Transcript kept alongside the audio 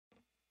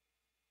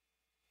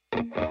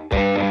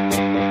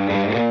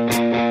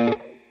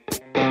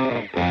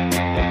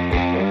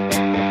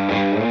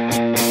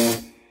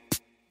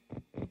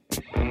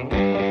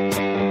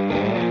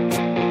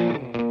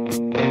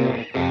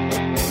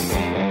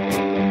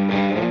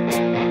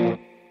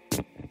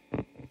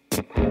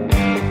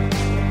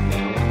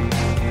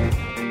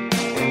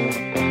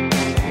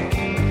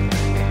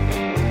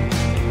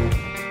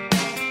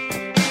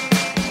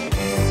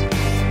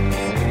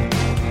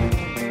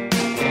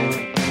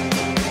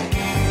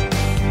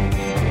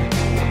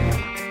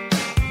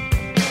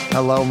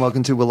Hello and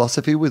welcome to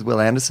Willosophy with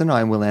Will Anderson. I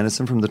am Will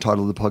Anderson from the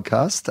title of the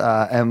podcast.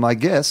 And my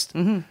guest,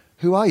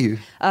 who are you?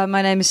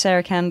 My name is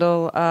Sarah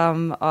Kendall.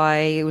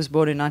 I was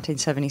born in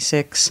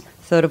 1976,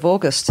 3rd of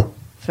August,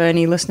 for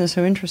any listeners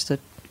who are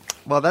interested.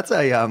 Well, that's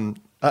a...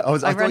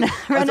 I ran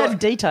out of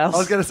details. I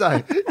was going to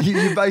say,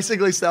 you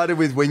basically started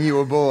with when you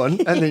were born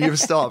and then you've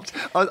stopped.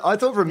 I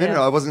thought for a minute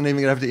I wasn't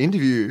even going to have to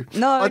interview you.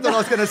 No, I thought I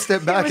was going to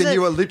step back and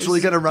you were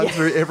literally going to run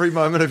through every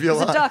moment of your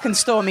life. It was a dark and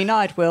stormy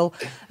night, Will.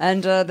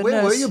 And the Where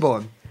nurse, were you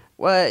born?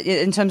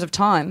 In terms of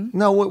time?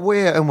 No,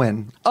 where and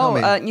when? Tell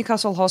me.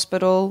 Newcastle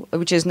Hospital,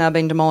 which has now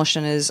been demolished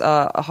and is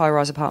a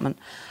high-rise apartment.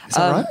 Is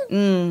that right?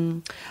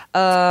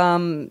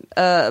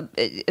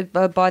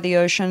 By the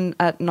ocean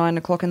at 9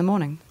 o'clock in the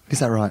morning. Is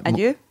that right? And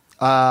you?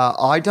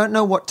 I don't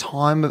know what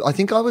time. I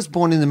think I was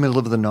born in the middle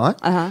of the night.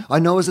 I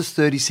know it was a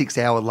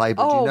 36-hour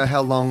labour. Do you know how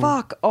long?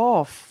 Fuck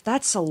off.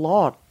 That's a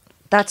lot.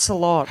 That's a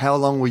lot. How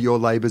long were your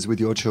labours with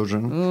your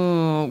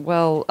children?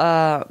 Well,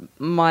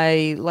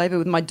 my labour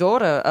with my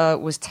daughter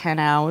was 10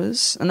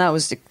 hours, and that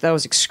was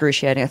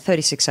excruciating.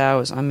 36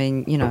 hours. I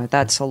mean, you know,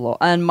 that's a lot.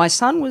 And my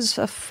son was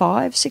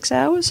 5-6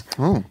 hours.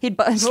 Oh,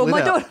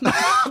 my daughter,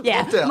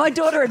 my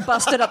daughter had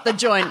busted up the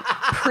joint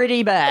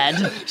pretty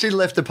bad. She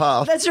left a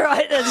path. That's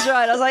right.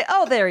 I was like,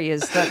 oh, there he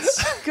is.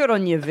 That's good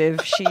on you,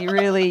 Viv. She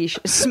really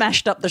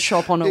smashed up the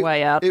shop on her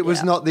way out. It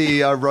was not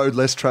the road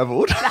less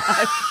travelled.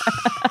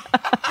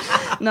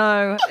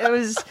 No,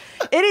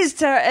 it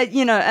is,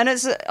 you know, and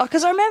it's,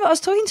 because I remember I was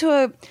talking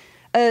to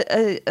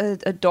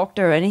a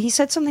doctor and he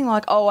said something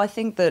like, oh, I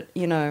think that,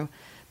 you know,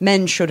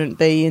 men shouldn't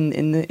be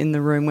in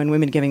the room when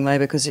women are giving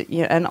labour because,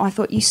 and I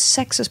thought, you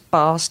sexist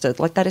bastard,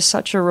 like that is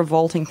such a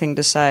revolting thing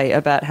to say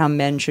about how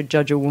men should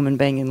judge a woman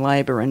being in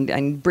labour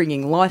and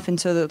bringing life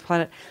into the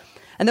planet.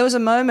 And there was a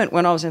moment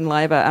when I was in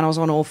labour and I was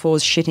on all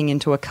fours shitting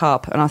into a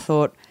cup and I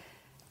thought,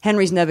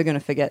 Henry's never going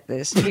to forget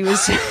this.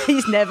 This is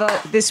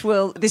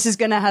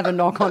going to have a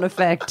knock-on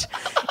effect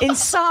in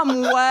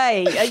some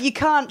way. You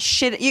can't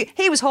shit.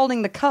 He was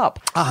holding the cup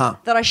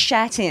that I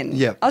shat in.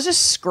 Yeah. I was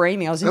just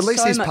screaming. I was in At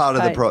least so he's much part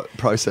pain. of the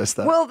process,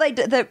 though. Well,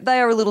 they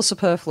are a little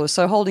superfluous.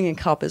 So holding a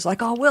cup is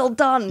like, oh, well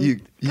done.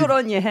 Good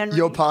on you, Henry.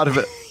 You're part of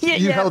it.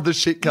 You held the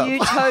shit cup.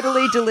 You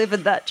totally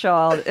delivered that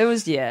child. It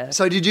was,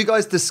 So did you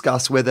guys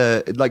discuss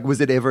whether, like,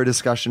 was it ever a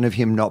discussion of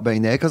him not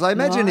being there? Because I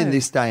imagine in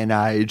this day and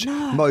age,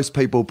 most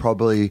people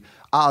probably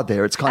are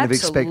there. It's kind of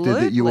expected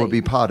that you will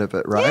be part of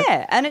it, right?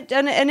 Yeah, and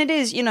it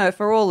is, you know,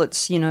 for all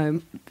its, you know,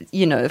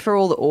 for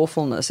all the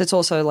awfulness, it's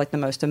also like the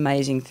most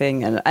amazing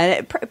thing.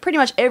 And pretty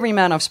much every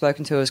man I've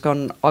spoken to has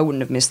gone, I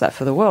wouldn't have missed that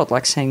for the world,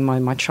 like seeing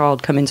my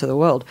child come into the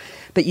world.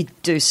 But you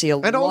do see a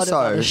lot of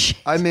other shit.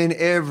 I mean,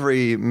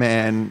 every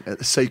man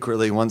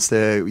secretly wants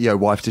their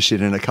wife to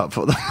shit in a cup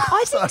for them.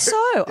 I think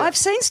so. Yeah. I've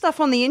seen stuff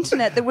on the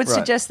internet that would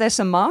suggest there's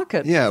a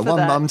market. Yeah, for one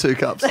that. mum, 2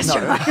 cups. That's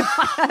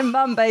right.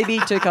 Mum, baby,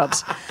 2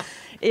 cups.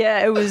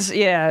 Yeah, it was,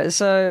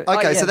 so...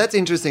 Okay, so that's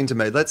interesting to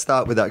me. Let's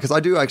start with that, because I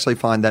do actually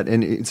find that,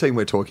 and seeing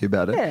we're talking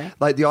about it,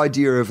 like the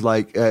idea of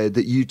like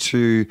that you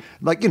two,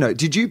 like, you know,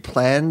 did you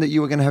plan that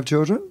you were going to have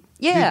children?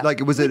 Yeah.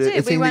 Was it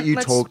a thing that you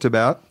talked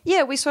about?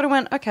 Yeah, we sort of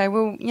went, okay,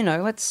 well, you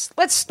know, let's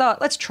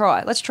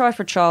try. Let's try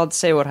for a child,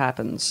 see what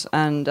happens.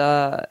 And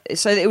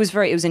so it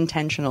was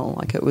intentional,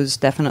 like it was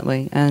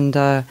definitely.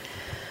 And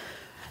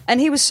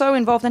he was so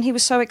involved and he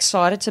was so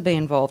excited to be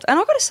involved. And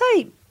I've got to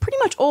say, pretty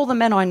much all the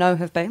men I know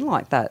have been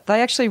like that.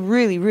 They actually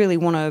really, really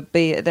want to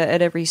be at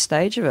every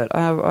stage of it.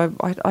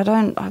 I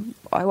don't...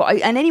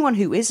 and anyone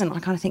who isn't, I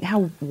kind of think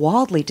how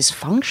wildly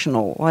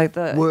dysfunctional.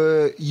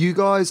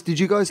 Did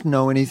you guys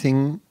know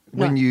anything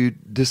when you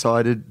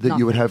decided that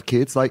you would have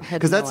kids? Like,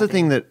 because that's the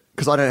thing that,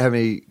 because I don't have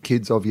any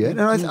kids of yet.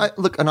 And I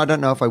look, and I don't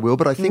know if I will,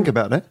 but I think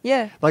about it.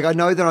 Yeah. Like, I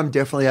know that I'm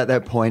definitely at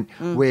that point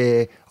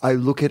where I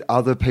look at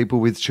other people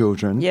with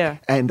children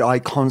and I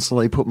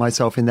constantly put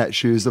myself in that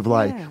shoes of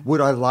like,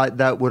 would I like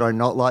that? Would I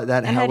not like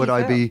that? And how would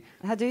I be?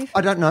 How do you feel?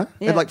 I don't know.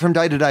 Yeah. Like, from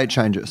day to day, it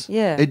changes.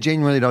 Yeah. It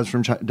genuinely does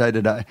from day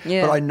to day.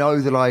 Yeah. But I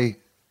know that I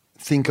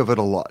think of it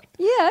a lot.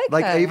 Yeah, okay.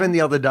 Like, even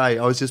the other day,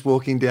 I was just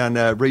walking down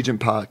Regent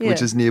Park,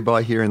 which is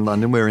nearby here in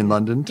London. We're in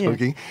London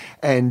talking.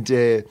 And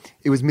it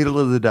was middle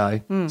of the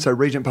day. So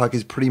Regent Park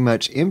is pretty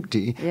much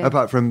empty,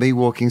 apart from me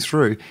walking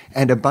through.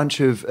 And a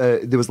bunch of,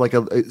 there was like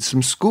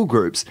some school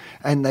groups.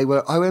 And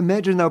I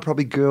imagine they were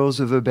probably girls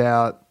of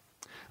about,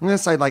 I'm going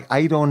to say like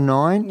 8 or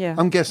 9. Yeah.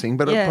 I'm guessing,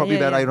 but probably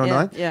about 8 or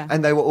 9. Yeah.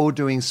 And they were all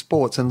doing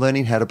sports and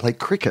learning how to play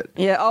cricket.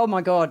 Yeah, oh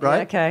my God. Right?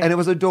 Yeah, okay. And it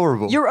was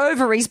adorable. Your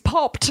ovaries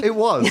popped. It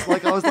was.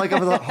 Like, I was like,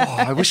 oh,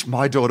 I wish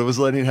my daughter was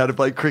learning how to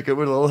play cricket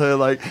with all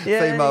her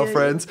female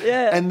friends.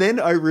 Yeah. And then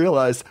I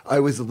realised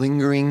I was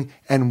lingering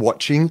and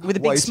watching with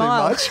a big way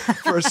smile. too much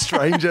for a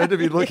stranger to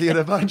be looking at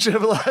a bunch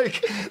of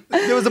like.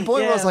 There was a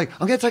point where I was like,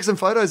 I'm going to take some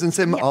photos and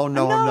send. Oh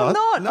no, I'm not.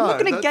 No, I'm not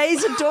going to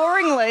gaze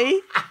adoringly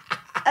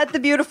at the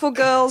beautiful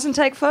girls and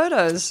take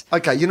photos.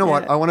 Okay, you know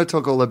what? I want to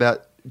talk all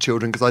about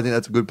children because I think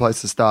that's a good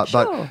place to start.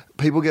 Sure. But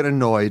people get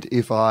annoyed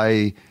if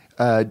I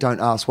don't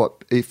ask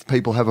if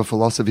people have a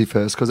philosophy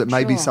first, because it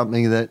may be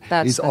something that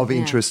is of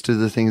interest to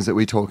the things that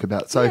we talk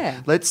about. So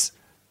let's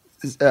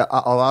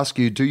I'll ask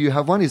you, do you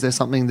have one? Is there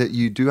something that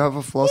you do have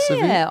a philosophy?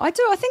 Yeah, I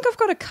do. I think I've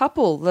got a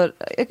couple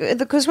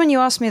because when you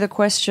asked me the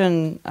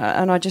question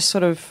and I just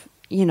sort of,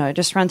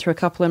 just ran through a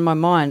couple in my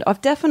mind,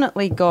 I've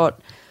definitely got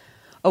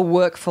a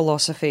work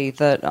philosophy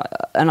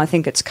that, and I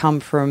think it's come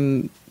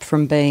from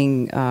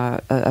being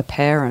a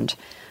parent.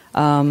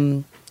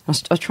 I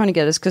was trying to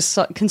get as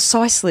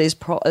concisely as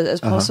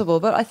possible,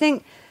 but I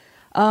think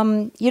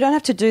you don't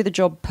have to do the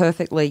job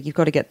perfectly. You've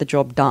got to get the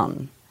job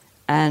done.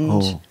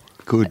 And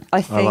good. I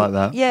like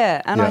that.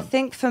 Yeah, and I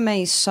think for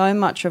me, so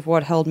much of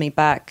what held me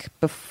back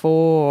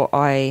before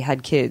I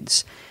had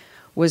kids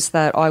was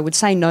that I would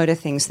say no to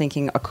things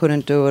thinking I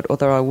couldn't do it or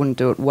that I wouldn't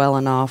do it well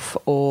enough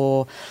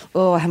or,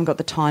 I haven't got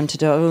the time to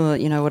do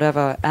it,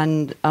 whatever.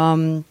 And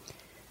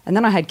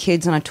then I had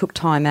kids and I took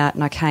time out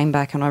and I came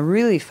back and I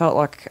really felt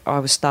like I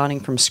was starting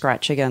from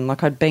scratch again.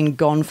 Like I'd been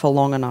gone for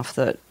long enough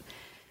that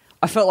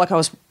I felt like I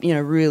was,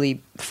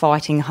 really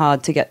fighting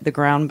hard to get the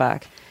ground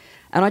back.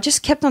 And I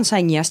just kept on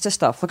saying yes to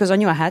stuff because I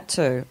knew I had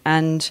to.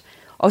 And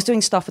I was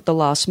doing stuff at the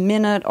last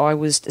minute. I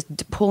was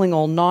pulling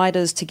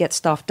all-nighters to get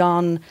stuff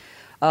done.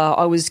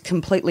 I was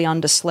completely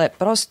underslept.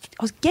 But I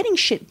was getting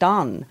shit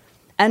done.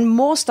 And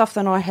more stuff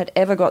than I had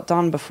ever got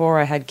done before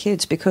I had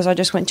kids because I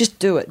just went, just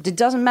do it. It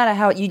doesn't matter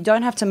how, you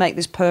don't have to make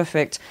this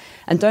perfect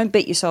and don't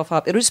beat yourself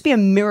up. It'll just be a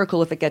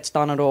miracle if it gets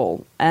done at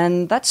all.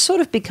 And that's sort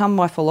of become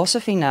my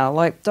philosophy now.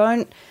 Like,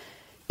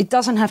 it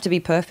doesn't have to be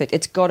perfect.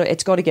 It's got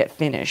to get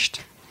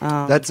finished.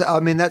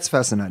 That's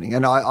fascinating.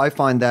 And I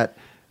find that,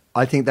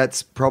 I think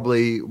that's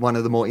probably one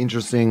of the more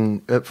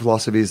interesting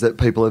philosophies that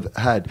people have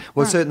had.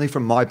 Well, certainly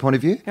from my point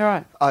of view. You're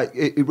right.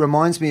 It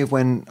reminds me of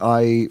when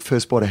I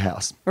first bought a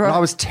house. Right. And I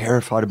was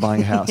terrified of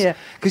buying a house.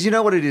 Because you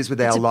know what it is with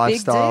our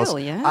lifestyles.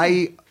 Big deal,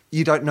 yeah.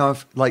 You don't know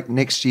if, like,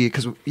 next year,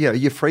 because, you're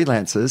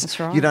freelancers. That's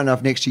right. You don't know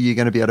if next year you're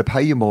going to be able to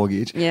pay your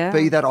mortgage. Yeah.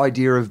 B, that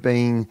idea of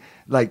being,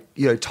 like,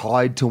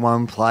 tied to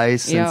one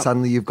place and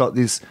suddenly you've got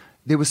this...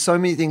 There were so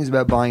many things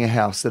about buying a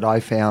house that I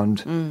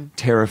found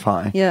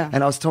terrifying. Yeah.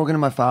 And I was talking to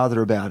my father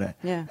about it.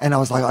 Yeah. And I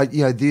was like,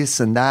 this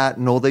and that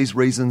and all these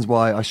reasons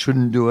why I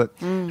shouldn't do it.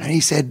 And he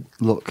said,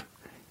 look,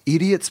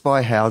 idiots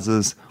buy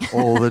houses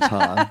all the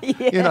time.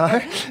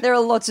 There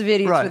are lots of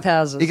idiots with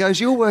houses. He goes,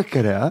 you'll work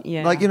it out.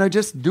 Yeah.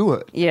 Just do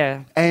it.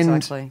 Yeah, and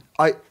exactly.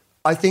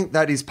 I think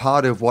that is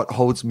part of what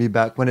holds me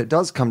back when it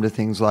does come to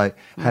things like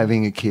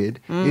having a kid,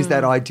 is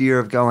that idea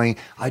of going,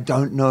 I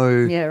don't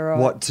know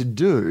what to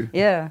do.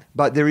 Yeah.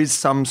 But there is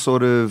some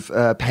sort of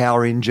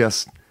power in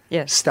just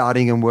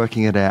starting and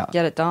working it out.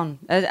 Get it done.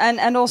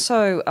 And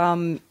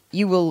also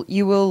you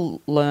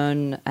will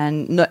learn,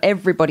 and not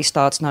everybody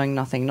starts knowing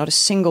nothing. Not a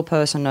single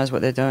person knows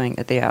what they're doing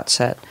at the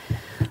outset.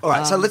 All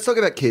right, so let's talk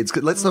about kids.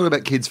 Let's talk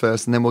about kids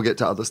first, and then we'll get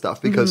to other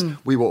stuff because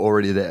we were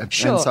already there.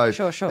 Sure, and so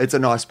sure. it's a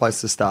nice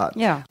place to start.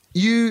 Yeah.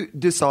 You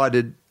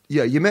decided,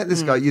 you met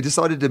this guy, you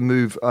decided to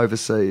move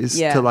overseas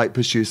to, like,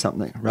 pursue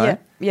something, right?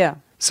 Yeah.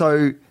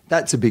 So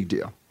that's a big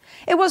deal.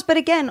 It was, but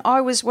again,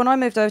 when I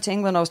moved over to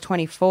England, I was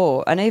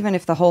 24, and even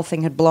if the whole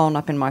thing had blown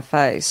up in my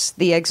face,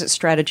 the exit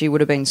strategy would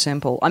have been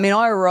simple. I mean,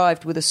 I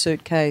arrived with a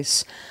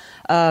suitcase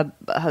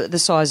the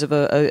size of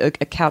a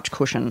couch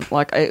cushion.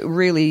 Like,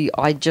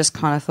 I just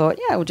kind of thought,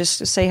 we'll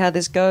just see how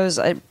this goes.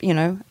 As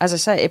I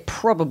say, it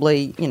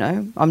probably,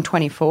 I'm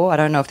 24. I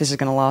don't know if this is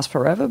going to last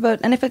forever,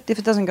 and if it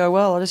doesn't go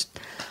well, I'll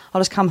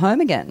just come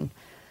home again.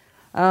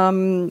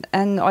 And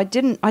I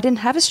didn't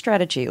have a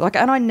strategy.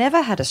 And I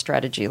never had a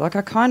strategy.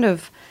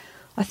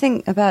 I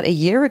think about a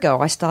year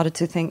ago, I started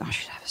to think I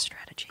should have a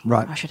strategy.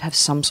 Right. I should have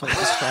some sort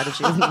of a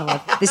strategy.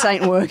 This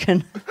ain't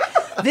working.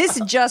 This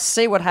just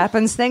see what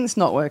happens thing's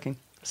not working.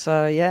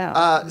 So,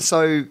 yeah.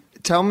 So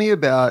tell me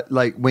about,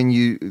 like, when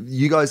you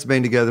guys have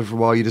been together for a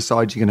while, you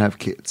decide you're going to have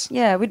kids.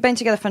 Yeah, we'd been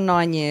together for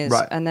 9 years.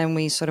 Right. And then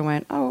we sort of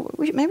went,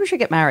 maybe we should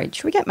get married.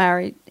 Should we get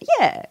married?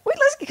 Yeah.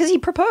 Because he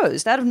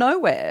proposed out of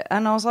nowhere.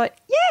 And I was like,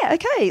 yeah,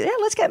 okay, yeah,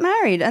 let's get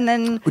married. And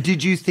then...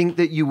 Did you think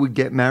that you would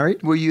get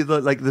married? Were you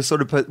the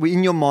sort of person...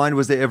 In your mind,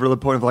 was there ever the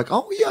point of like,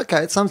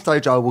 at some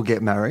stage I will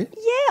get married?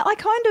 Yeah,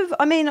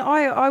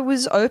 I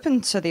was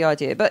open to the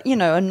idea, but,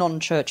 a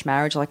non-church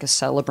marriage, like a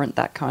celebrant,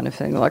 that kind of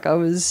thing. Like I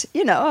was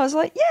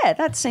like, yeah,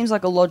 that seems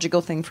like a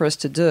logical thing for us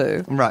to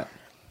do. Right.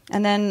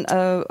 And then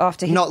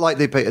after he... Not like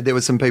there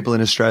were some people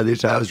in Australia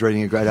today. I was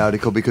reading a great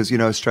article because,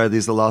 Australia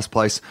is the last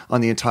place on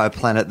the entire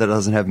planet that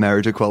doesn't have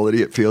marriage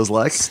equality, it feels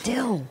like.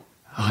 Still.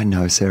 I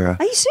know, Sarah.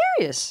 Are you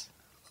serious?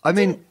 I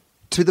mean,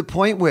 to the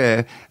point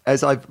where,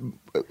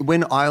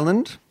 when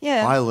Ireland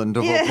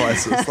of all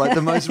places, like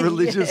the most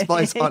religious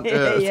place on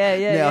earth,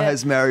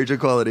 has marriage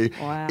equality.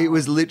 Wow. It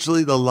was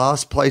literally the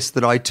last place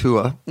that I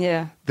tour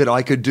that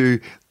I could do.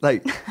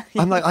 Like,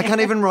 I'm like, I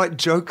can't even write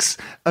jokes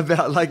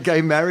about like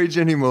gay marriage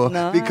anymore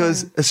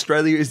because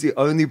Australia is the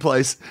only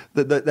place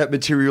that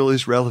material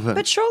is relevant.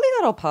 But surely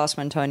that'll pass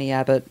when Tony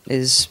Abbott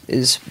is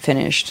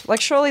finished.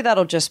 Like, surely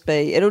it'll just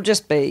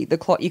be the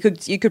clock. You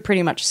could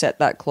pretty much set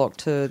that clock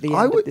to the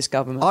end of this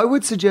government. I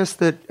would suggest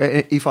that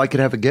if I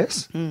could have a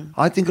guess,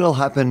 I think it'll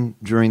happen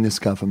during this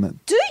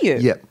government. Do you?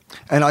 Yeah.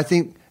 And I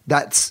think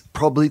that's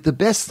probably the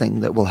best thing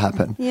that will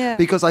happen. Yeah.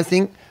 Because I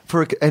think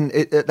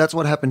that's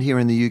what happened here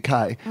in the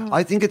UK.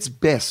 I think it's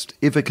best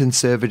if a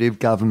conservative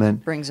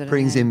government brings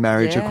in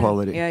marriage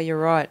equality. Yeah, you're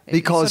right.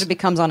 Because it sort of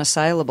becomes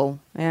unassailable.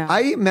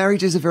 Yeah.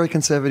 Marriage is a very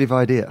conservative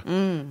idea.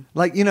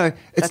 Like, you know,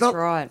 it's That's not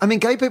right. I mean,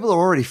 gay people are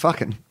already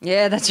fucking.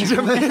 Yeah, that's right. Do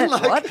you know what I mean?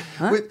 Like, what?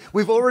 Huh?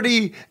 we've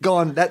already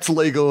gone, that's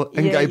legal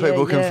and gay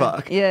people can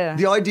fuck. Yeah.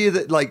 The idea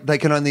that, like, they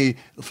can only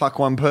fuck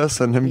one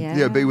person and you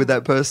know, be with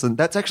that person,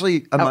 that's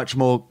actually a much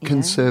more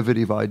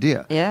conservative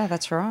idea. Yeah,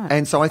 that's right.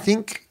 And so I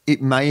think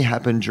it may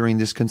happen during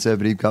this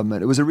Conservative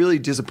government. It was a really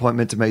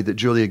disappointment to me that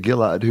Julia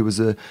Gillard, who was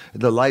the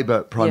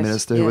Labor Prime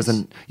Minister, who was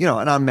an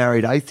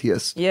unmarried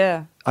atheist.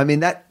 Yeah. I mean,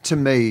 that to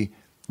me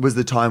was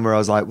the time where I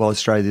was like, well,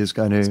 Australia's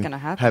going to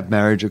have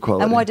marriage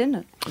equality. And why didn't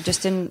it? It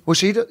just didn't. Well,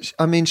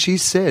 she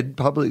said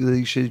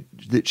publicly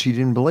that she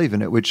didn't believe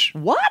in it, which...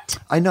 What?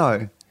 I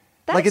know.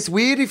 Like, it's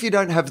weird if you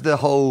don't have the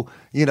whole,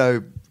 you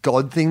know,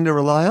 God thing to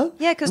rely on.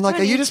 Yeah, because like,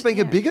 are you just being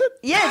a bigot?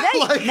 Yeah,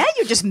 now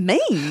you're just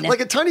mean.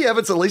 Like, Tony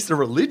Abbott's at least a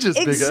religious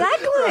bigot.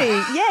 Exactly.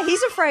 Yeah,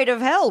 he's afraid of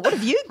hell. What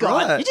have you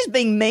got? Right. You're just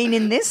being mean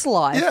in this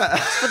life. Yeah.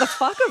 Just for the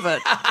fuck of it.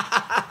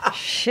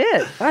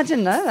 Shit. I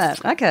didn't know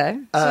that. Okay.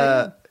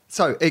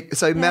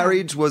 So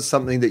marriage was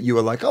something that you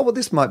were like, oh, well,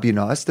 this might be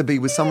nice to be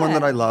with someone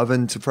that I love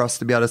and for us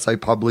to be able to say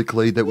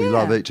publicly that we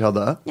love each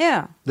other.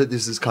 Yeah. That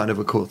this is kind of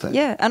a cool thing.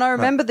 Yeah. And I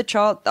remember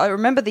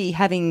the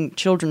having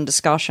children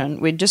discussion.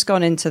 We'd just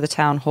gone into the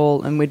town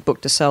hall and we'd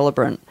booked a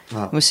celebrant.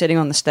 Oh. We were sitting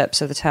on the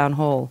steps of the town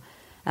hall.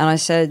 And I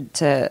said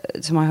to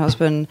my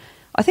husband,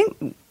 I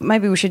think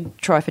maybe we should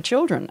try for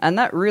children. And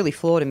that really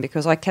floored him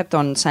because I kept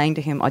on saying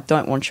to him, I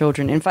don't want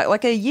children. In fact,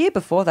 like a year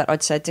before that,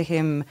 I'd said to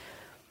him,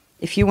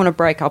 if you want to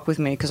break up with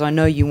me, because I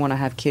know you want to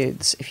have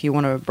kids, if you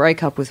want to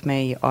break up with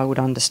me, I would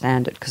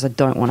understand it because I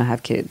don't want to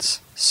have kids.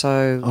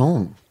 So...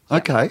 Oh,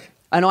 okay. Yeah.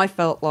 And I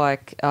felt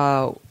like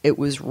it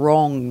was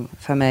wrong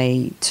for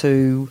me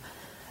to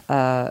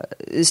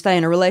stay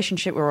in a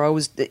relationship where I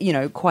was, you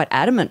know, quite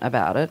adamant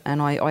about it.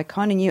 And I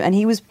kind of knew... And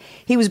he was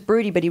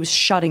broody, but he was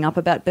shutting up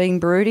about being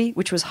broody,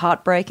 which was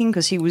heartbreaking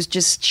because he was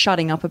just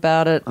shutting up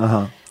about it.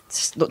 Uh-huh.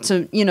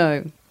 So, you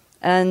know...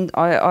 And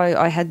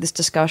I had this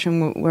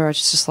discussion where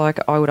it's just like,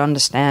 I would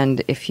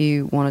understand if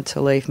you wanted to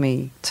leave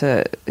me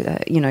to,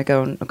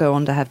 go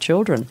on to have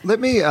children. Let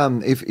me,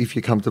 if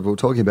you're comfortable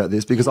talking about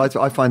this, because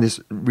I find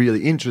this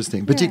really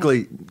interesting,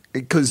 particularly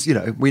because, you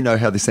know, we know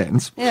how this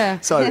ends.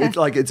 Yeah. So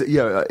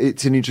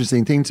it's an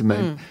interesting thing to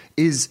me.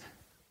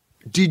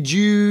 Did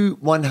you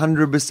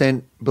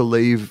 100%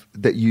 believe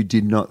that you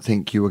did not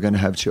think you were going to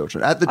have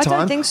children at the time? I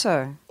don't think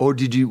so. Or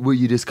were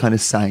you just kind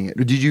of saying it?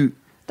 Or did you...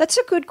 That's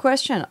a good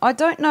question. I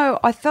don't know.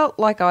 I felt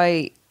like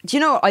I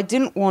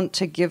didn't want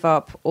to give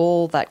up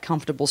all that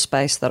comfortable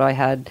space that I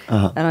had.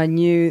 Uh-huh. And I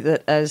knew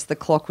that as the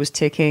clock was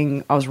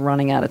ticking, I was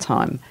running out of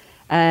time.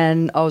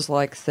 And I was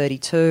like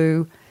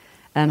 32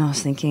 and I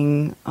was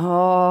thinking,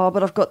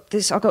 but I've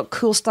got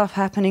cool stuff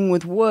happening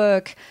with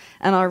work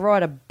and I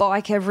ride a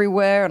bike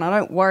everywhere and I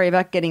don't worry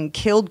about getting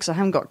killed because I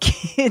haven't got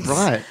kids.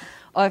 Right.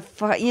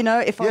 If I want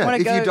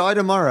to go... if you die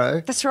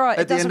tomorrow... That's right,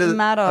 it doesn't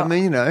matter. I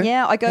mean, you know,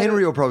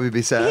 Henry will probably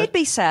be sad. He'd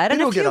be sad,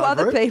 and a few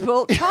other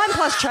people. Time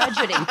plus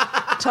tragedy.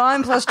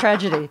 Time plus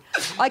tragedy.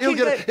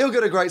 He'll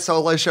get a great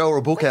solo show or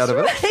a book out of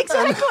it.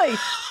 Exactly.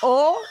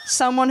 Or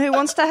someone who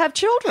wants to have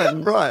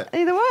children. Right.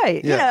 Either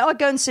way. Yeah. You know, I'd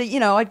go and see,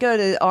 I'd go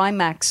to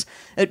IMAX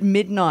at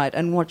midnight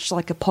and watch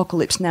like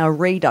Apocalypse Now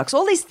Redux.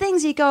 All these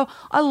things you go,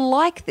 I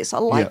like this. I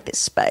like this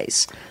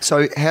space.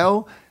 So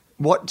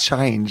what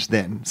changed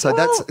then? So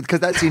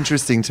that's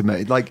interesting to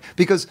me. Like,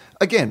 because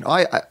again,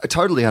 I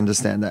totally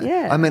understand that.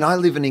 Yeah. I mean, I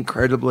live an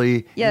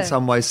incredibly, in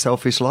some ways,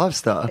 selfish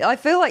lifestyle. I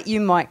feel like you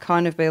might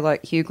kind of be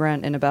like Hugh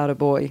Grant in About a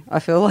Boy. I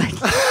feel like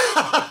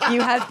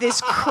you have this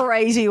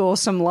crazy,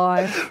 awesome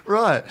life.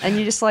 Right. And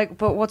you're just like,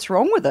 but what's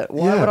wrong with it?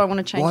 Why would I want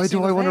to change Why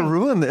do I want to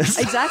ruin this?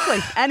 Exactly.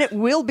 And it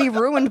will be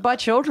ruined by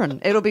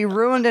children. It'll be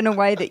ruined in a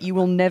way that you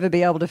will never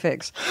be able to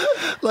fix.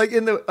 Like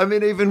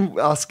even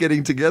us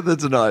getting together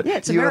tonight. Yeah,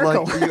 it's a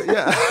miracle.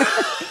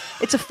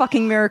 It's a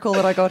fucking miracle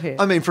that I got here.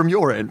 I mean, from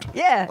your end.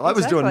 Yeah, I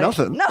was doing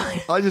nothing. No.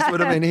 I just would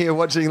have been here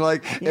watching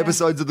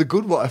episodes of The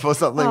Good Wife or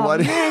something. Oh,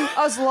 man.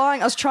 I was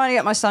lying. I was trying to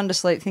get my son to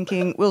sleep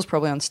thinking, Will's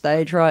probably on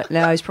stage right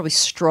now. He's probably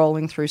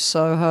strolling through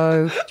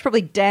Soho. He's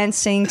probably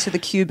dancing to the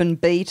Cuban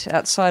beat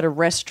outside a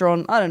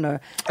restaurant. I don't know.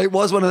 It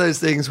was one of those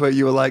things where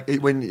you were like,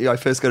 when I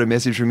first got a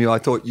message from you, I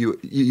thought you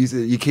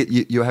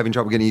were having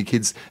trouble getting your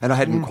kids, and I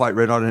hadn't quite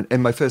read on it.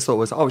 And my first thought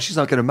was, oh, she's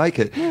not going to make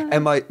it. Yeah.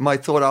 And my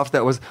thought after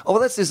that was, oh,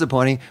 well, that's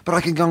disappointing, but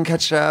I can go and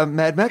catch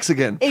Mad Max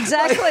again.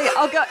 Exactly.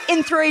 I'll go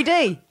in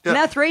 3D. Yeah.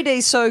 Now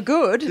 3D's so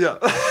good. Yeah.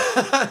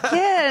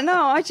 Yeah.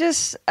 No, I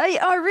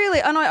really,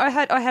 and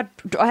I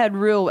had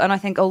real, and I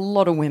think a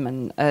lot of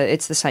women,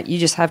 it's the same. You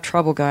just have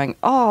trouble going,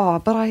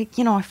 but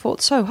I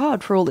fought so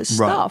hard for all this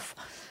stuff.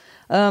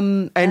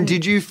 And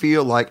did you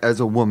feel like as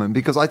a woman,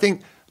 because I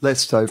think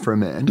less so for a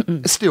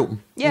man. Still,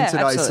 Yeah, in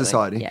today's absolutely.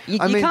 society.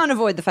 Yeah. You can't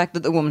avoid the fact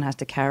that the woman has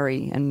to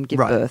carry and give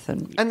birth.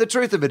 And the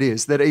truth of it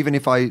is that even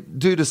if I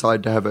do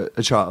decide to have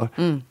a child,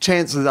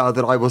 chances are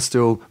that I will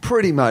still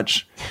pretty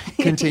much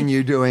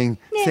continue doing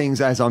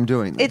things as I'm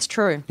doing them. It's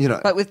true. You know.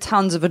 But with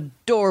tons of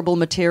adorable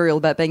material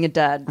about being a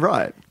dad.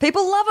 Right.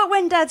 People love it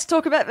when dads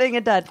talk about being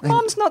a dad.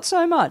 Mums, not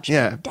so much.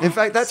 Yeah. Dads. In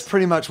fact, that's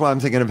pretty much why I'm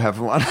thinking of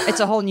having one. It's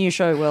a whole new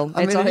show, Will.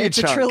 I mean, It's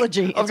a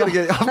trilogy. I've got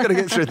to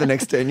get through the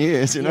next 10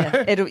 years, you know?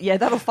 That'll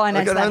I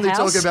finance can that only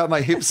house. talk about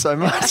my hips so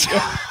much.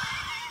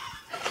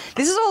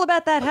 This is all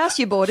about that house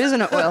you bought,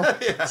 isn't it, Will?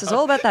 This is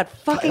all about that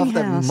fucking Off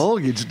that house.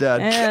 mortgage,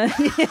 Dad.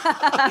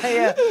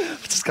 Yeah.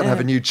 Just got to have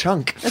a new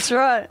chunk. That's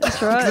right.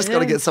 That's right. Just got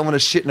to get someone to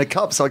shit in a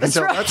cup so I can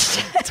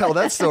tell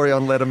that story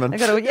on Letterman. I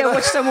got to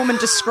watch some woman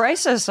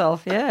disgrace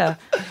herself. Yeah.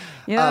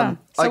 Yeah.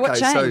 So what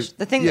changed?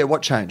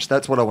 What changed?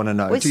 That's what I want to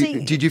know. Well,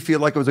 Did you feel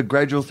like it was a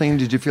gradual thing?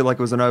 Did you feel like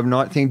it was an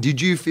overnight thing?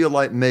 Did you feel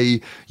like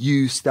me,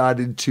 you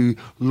started to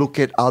look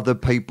at other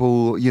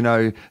people, you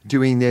know,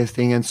 doing their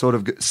thing and sort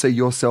of see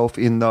yourself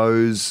in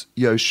those,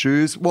 you know,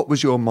 shoes? What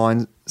was your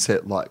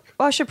mindset like?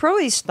 Well, I should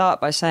probably start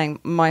by saying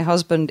my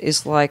husband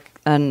is like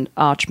an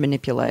arch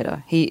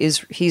manipulator.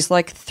 He's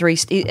like three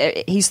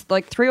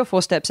or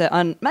four steps ahead.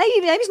 And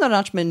maybe he's not an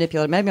arch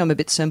manipulator. Maybe I'm a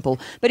bit simple,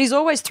 but he's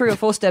always 3 or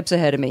 4 steps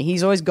ahead of me.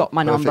 He's always got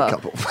my Perfect number.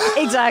 couple.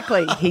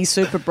 Exactly. He's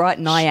super bright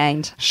and I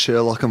ain't.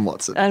 Sherlock and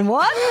Watson. And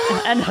what?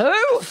 And who?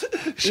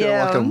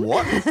 Sherlock and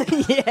what?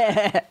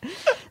 Yeah.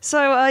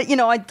 So,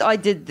 I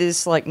did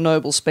this like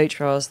noble speech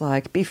where I was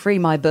like, be free,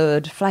 my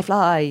bird, fly,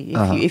 fly,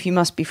 if you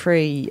must be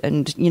free.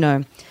 And, you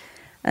know,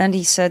 and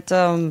he said,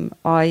 I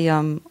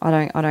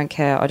don't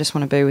care. I just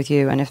want to be with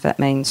you. And if that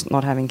means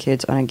not having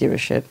kids, I don't give a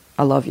shit.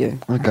 I love you.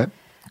 Okay.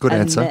 Good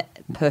answer.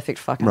 Perfect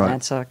fucking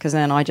answer. Because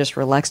then I just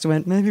relaxed and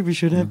went, maybe we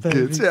should have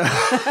babies. Kids,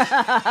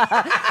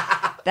 yeah.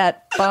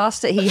 That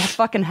bastard, he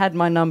fucking had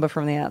my number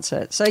from the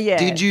outset. So, yeah.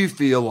 Did you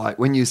feel like,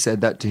 when you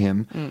said that to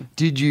him,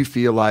 did you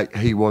feel like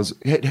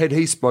had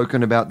he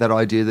spoken about that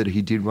idea that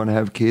he did want to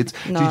have kids?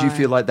 No. Did you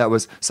feel like that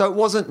was, so it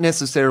wasn't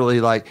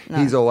necessarily like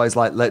he's always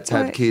like, let's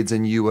have kids,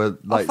 and you were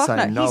like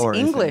saying no He's or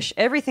anything? English.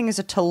 Everything is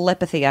a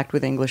telepathy act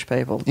with English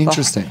people.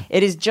 Interesting.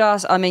 It is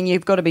just, I mean,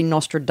 you've got to be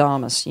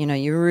Nostradamus, you know,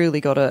 you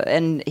really got to,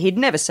 and he'd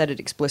never said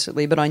it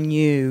explicitly, but I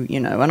knew, you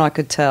know, and I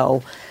could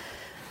tell.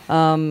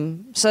 About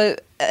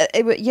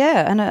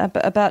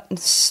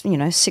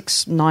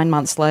 6-9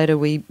 months later,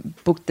 we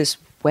booked this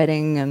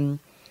wedding, and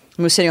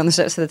we were sitting on the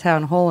steps of the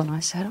town hall, and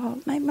I said,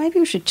 "Oh, maybe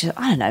we should just,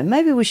 I don't know,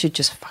 maybe we should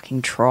just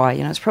fucking try.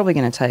 You know, it's probably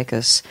going to take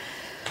us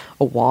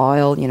a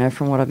while, you know,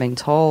 from what I've been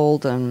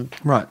told." And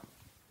Right.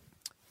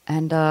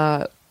 And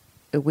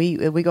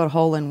we got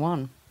hole in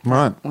one.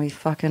 Right. We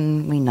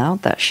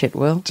nailed that shit,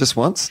 Will. Just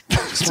once?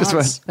 Just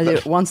once. I did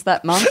it once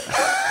that month.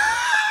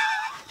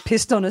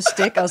 Pissed on a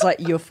stick. I was like,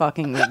 you're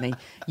fucking with me.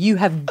 You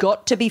have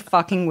got to be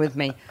fucking with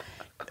me.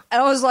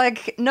 And I was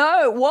like,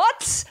 no,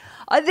 what?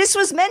 This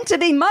was meant to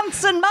be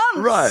months and months.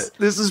 Right.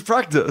 This is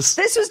practice.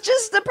 This was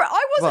just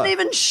I wasn't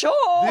even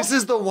sure. This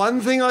is the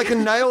one thing I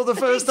can nail the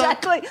first time.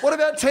 Exactly. What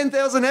about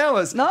 10,000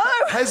 hours? No.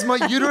 Has my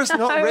uterus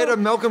not read a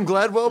Malcolm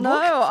Gladwell book?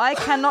 No, I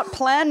cannot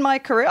plan my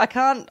career. I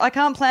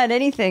can't plan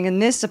anything,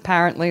 and this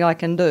apparently I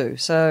can do.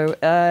 So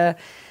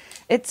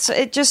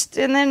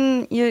and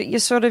then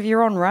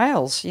you're on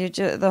rails.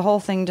 The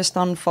whole thing just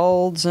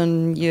unfolds,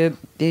 and you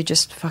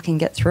just fucking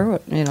get through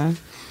it, you know.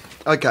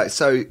 Okay,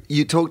 so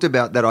you talked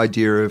about that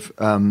idea of,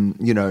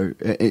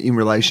 in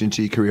relation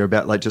to your career,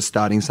 about like just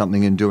starting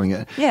something and doing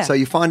it. Yeah. So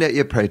you find out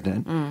you're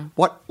pregnant.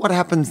 What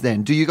happens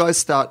then? Do you guys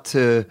start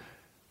to,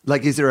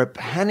 like, is there a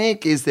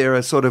panic? Is there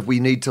a sort of,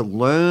 we need to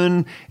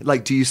learn?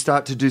 Like, do you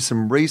start to do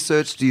some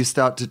research? Do you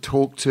start to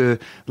talk to,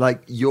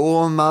 like,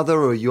 your mother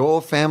or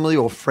your family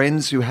or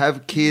friends who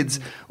have kids?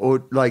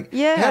 Or, like,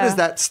 how does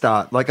that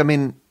start? Like, I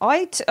mean...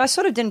 I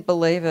sort of didn't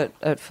believe it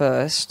at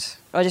first.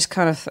 I just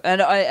kind of,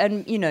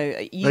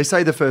 they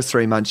say the first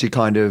 3 months you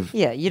kind of,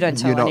 you don't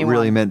tell anyone. You're not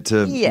really meant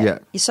to,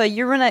 So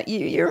you remain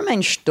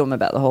stum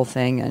about the whole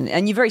thing,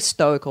 and you're very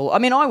stoical. I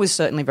mean, I was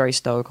certainly very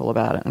stoical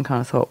about it, and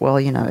kind of thought,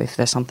 well, you know, if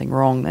there's something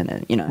wrong,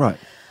 then right.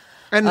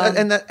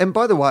 And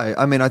by the way,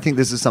 I mean, I think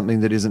this is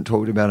something that isn't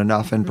talked about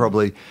enough, and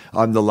probably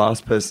I'm the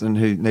last person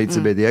who needs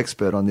to be the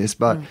expert on this,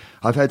 but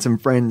I've had some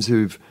friends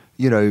who've,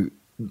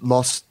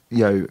 lost,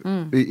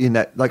 in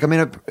that, like, I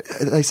mean,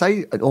 they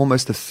say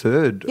almost a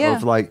third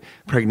of like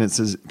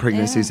pregnancies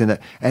in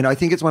that, and I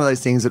think it's one of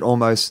those things that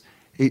almost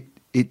it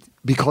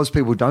because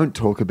people don't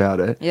talk about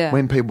it.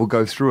 When people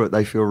go through it,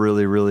 they feel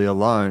really, really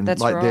alone.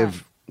 That's like right.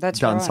 they've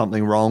done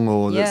something wrong,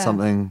 or there's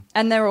something.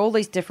 And there are all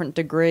these different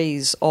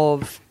degrees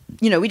of.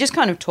 We just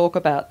kind of talk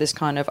about this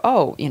kind of,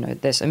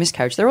 there's a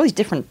miscarriage. There are all these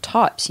different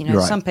types.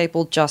 Right. Some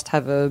people just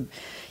have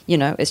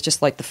it's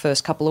just like the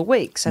first couple of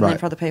weeks, and then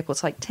for other people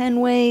it's like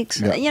 10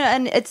 weeks.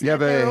 And it's you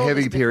have a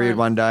heavy period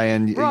one day,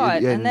 and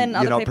and then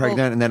you're not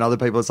pregnant, and then other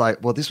people it's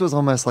like, well, this was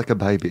almost like a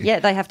baby. Yeah,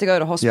 they have to go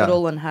to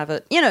hospital and have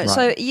it.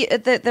 So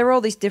there are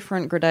all these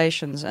different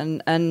gradations,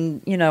 and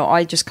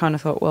I just kind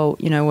of thought, well,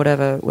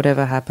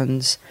 whatever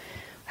happens,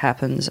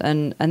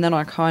 and then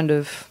I kind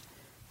of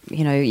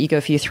you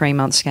go for your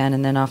 3-month scan,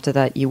 and then after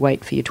that you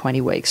wait for your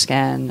 20-week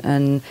scan.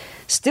 And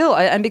still,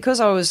 and because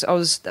it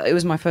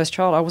was my first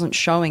child, I wasn't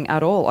showing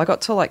at all. I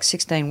got to like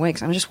 16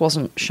 weeks and I just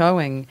wasn't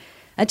showing.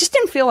 I just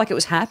didn't feel like it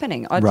was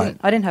happening. I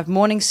didn't have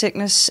morning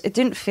sickness. It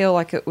didn't feel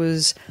like it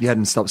was. You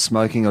hadn't stopped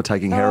smoking or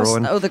taking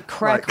heroin? Oh, the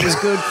crack was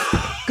good.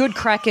 Good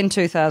crack in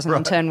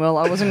 2010, Will.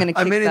 I wasn't going to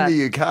kick that. I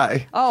mean, in the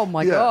UK. Oh,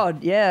 my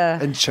God,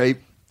 yeah. And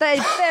cheap.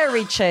 They're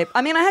very cheap.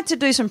 I mean, I had to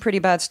do some pretty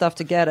bad stuff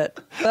to get it.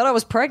 But I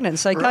was pregnant,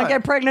 so you can't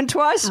get pregnant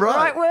twice.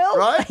 Right, Will?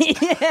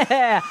 Right.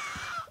 Yeah.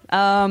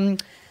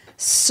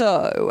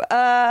 So,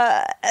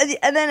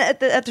 and then at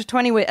the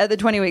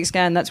 20-week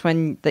scan, that's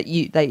when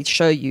they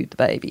show you the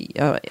baby.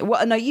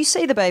 Well, no, you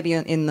see the baby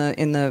in the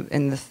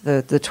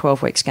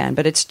 12-week scan,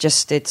 but it's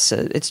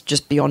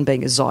just beyond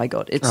being a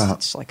zygote. It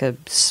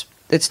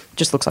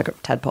just looks like a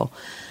tadpole.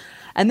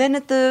 And then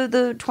at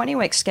the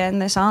 20-week scan,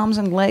 there's arms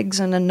and legs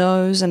and a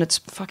nose, and it's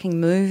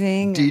fucking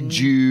moving. Did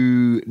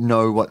you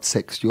know what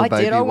sex your baby was?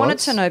 I did. I wanted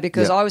to know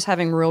because I was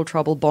having real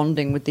trouble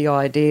bonding with the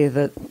idea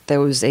that there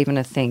was even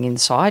a thing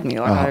inside me.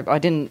 Like I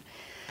didn't.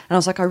 And I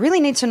was like, I really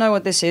need to know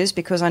what this is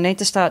because I need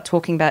to start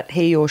talking about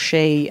he or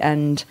she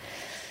and,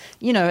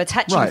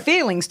 attaching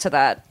feelings to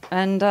that.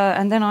 And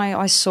then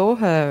I saw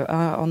her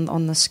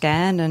on the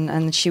scan,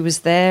 and she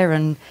was there,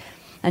 and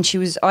she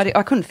was,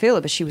 I couldn't feel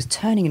it, but she was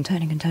turning and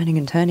turning and turning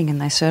and turning. And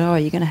they said, oh,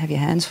 you're going to have your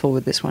hands full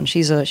with this one.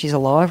 She's a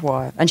live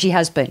wire. And she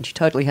has been. She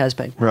totally has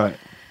been. Right.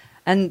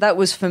 And that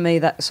was for me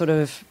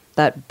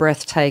that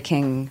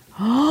breathtaking.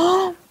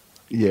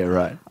 Yeah,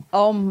 right.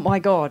 Oh, my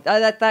God.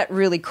 That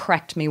really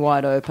cracked me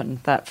wide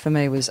open. That for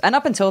me was. And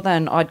up until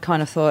then, I'd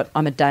kind of thought,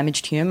 I'm a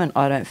damaged human.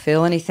 I don't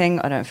feel anything.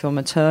 I don't feel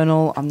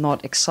maternal. I'm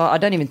not excited. I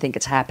don't even think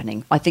it's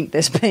happening. I think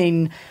there's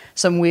been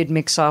some weird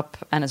mix-up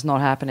and it's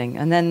not happening.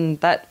 And then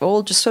that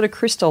all just sort of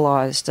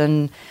crystallized.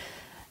 And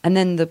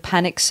then the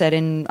panic set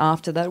in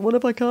after that. What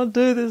if I can't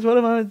do this? What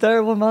if I'm a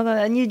terrible mother?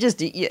 And you just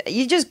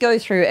go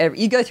through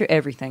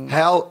everything.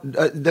 How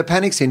the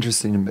panic's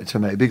interesting to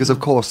me because,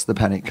 of course, the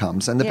panic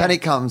comes. And the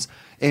panic comes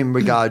in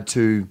regard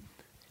to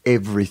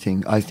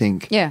everything, I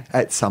think,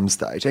 at some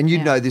stage. And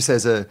you know this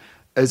as a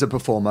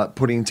performer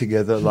putting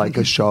together like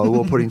a show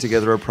or putting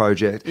together a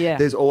project. Yeah.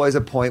 There's always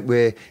a point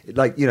where,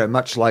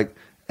 much like...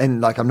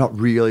 And I'm not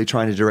really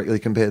trying to directly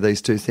compare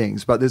these two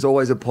things, but there's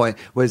always a point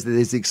where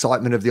there's the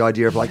excitement of the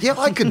idea of like,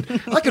 I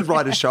could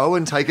write a show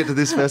and take it to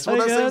this festival.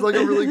 That seems like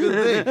a really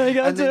good thing.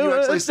 And then you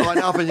actually sign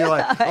up and you're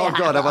like, oh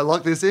God, have I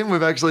locked this in?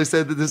 We've actually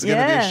said that this is going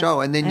to be a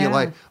show. And then you're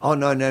like, oh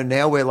no,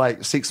 now we're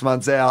like 6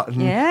 months out and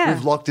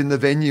we've locked in the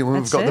venue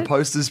and we've got the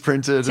posters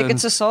printed.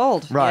 Tickets are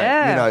sold. Right.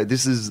 Yeah.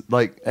 This is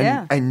like,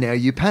 and now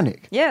you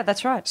panic. Yeah,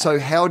 that's right. So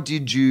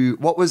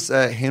what was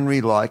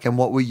Henry like and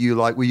what were you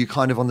like? Were you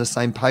kind of on the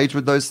same page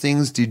with those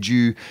things? Did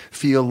you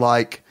feel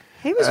like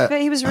he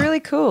was really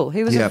cool?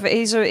 He was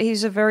he's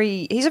a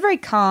very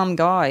calm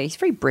guy. He's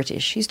very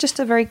British. He's just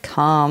a very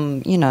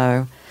calm,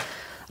 I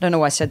don't know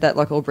why I said that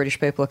like all British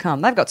people are calm.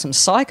 They've got some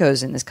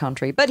psychos in this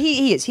country, but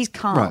he is. He's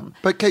calm. Right.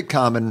 But keep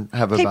calm and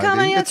have a baby. Calm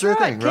and, it's your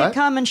thing, right? Keep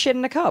calm and shit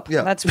in a cup.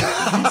 Yeah. That's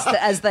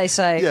as they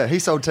say. Yeah, he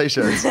sold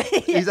T-shirts.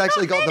 He's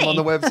actually got them on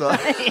the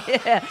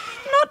website. Yeah.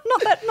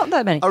 Not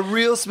that many. A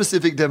real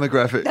specific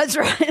demographic. That's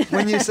right.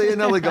 When you see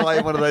another guy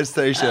in one of those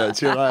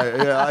T-shirts, you're like,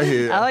 yeah, I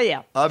hear you. Oh,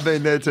 yeah. I've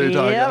been there too,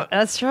 Tiger. Yeah,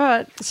 that's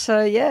right.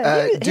 So,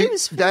 yeah, he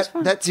was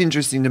fun. That's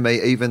interesting to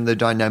me, even the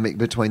dynamic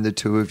between the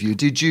two of you.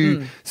 Did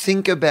you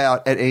think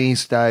about at any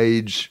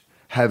stage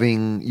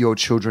having your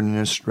children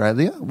in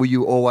Australia? Were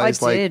you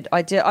always I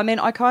did. I mean,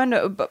 I kind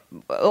of,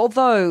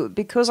 although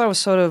because I was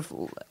sort of,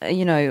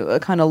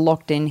 kind of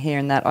locked in here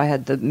and that I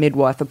had the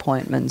midwife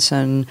appointments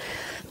and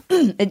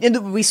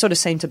we sort of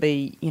seemed to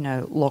be,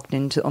 locked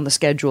into on the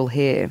schedule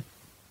here.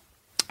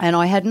 And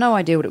I had no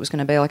idea what it was going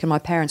to be like. And my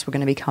parents were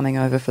going to be coming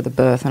over for the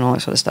birth and all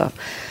that sort of stuff.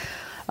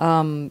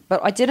 But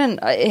I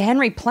didn't.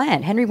 Henry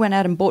planned. Henry went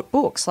out and bought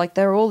books. Like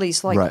there are all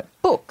these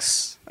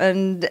books,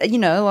 and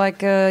what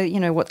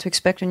to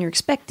expect when you're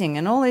expecting,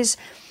 and all these.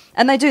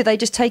 And they do. They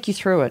just take you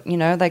through it.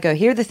 They go,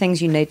 here are the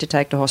things you need to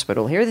take to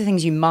hospital. Here are the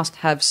things you must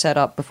have set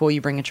up before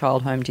you bring a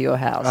child home to your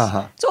house.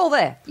 Uh-huh. It's all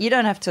there. You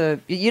don't have to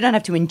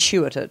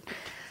intuit it.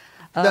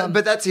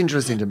 But that's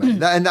interesting to me,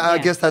 and I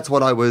guess that's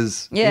what I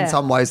was. In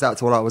some ways,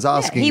 that's what I was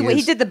asking.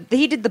 He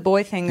did the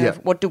boy thing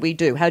of what do we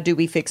do? How do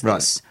we fix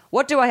this?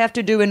 What do I have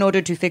to do in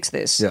order to fix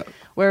this? Yeah.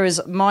 Whereas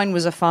mine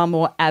was a far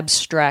more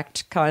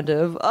abstract kind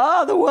of,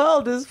 the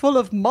world is full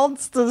of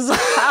monsters.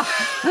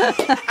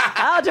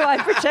 How do I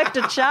protect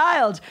a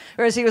child?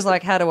 Whereas he was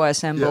like, how do I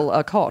assemble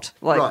a cot?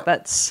 Like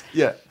that's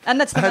and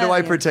that's how do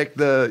I protect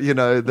the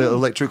the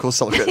electrical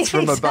sockets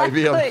from a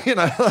baby?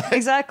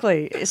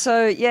 Exactly.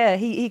 So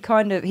he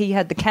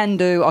had the can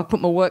do. I put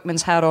my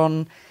workman's hat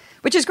on,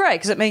 which is great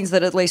because it means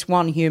that at least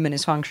one human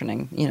is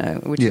functioning.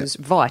 Which is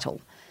vital.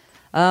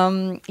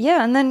 And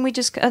then we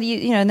just,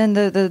 and then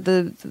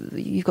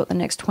you've got the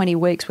next 20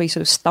 weeks where you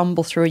sort of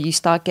stumble through it. You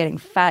start getting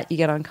fat, you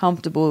get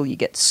uncomfortable, you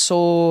get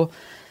sore,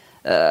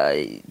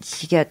 you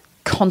get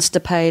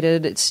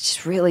constipated. It's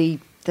just really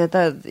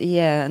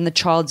and the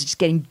child's just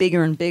getting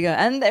bigger and bigger.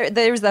 And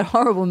there is that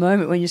horrible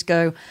moment when you just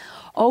go,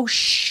 oh,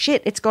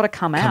 shit, it's got to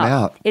come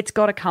out. It's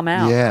got to come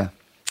out. Yeah.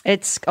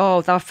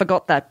 I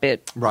forgot that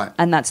bit. Right.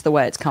 And that's the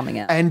way it's coming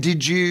out. And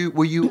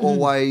were you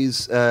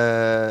always,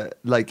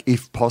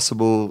 if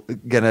possible,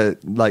 gonna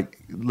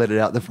let it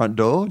out the front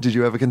door? Did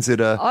you ever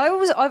consider?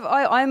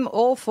 I'm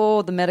all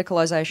for the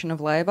medicalisation of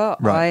labour.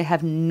 Right. I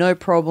have no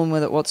problem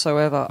with it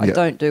whatsoever. I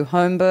don't do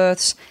home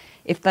births.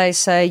 If they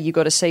say you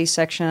got a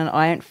C-section,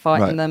 I ain't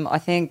fighting them. I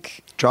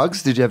think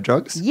drugs. Did you have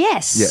drugs?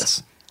 Yes.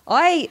 Yes.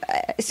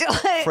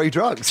 Free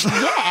drugs.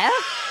 Yeah.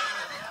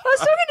 I was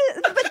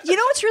talking to, but you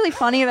know what's really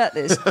funny about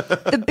this?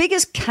 The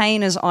biggest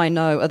caners I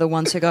know are the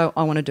ones who go,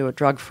 I want to do it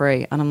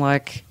drug-free. And I'm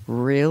like,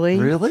 really?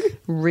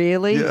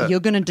 Really? Yeah. You're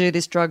going to do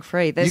this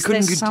drug-free? You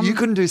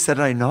couldn't do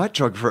Saturday night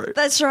drug-free.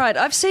 That's right.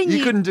 I've seen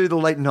you couldn't do the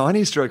late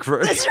 90s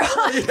drug-free. That's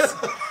right. Yeah.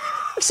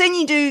 I've seen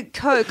you do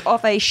coke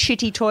off a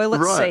shitty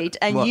toilet seat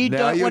and you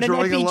don't want an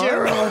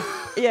epidural.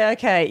 Yeah,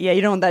 okay. Yeah,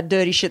 you don't want that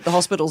dirty shit the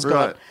hospital's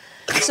got.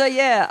 So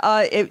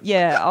I'm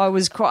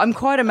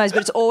quite amazed,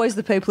 but it's always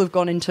the people who've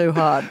gone in too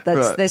hard.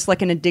 There's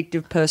like an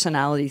addictive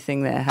personality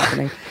thing there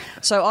happening.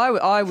 So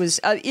I was,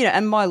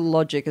 and my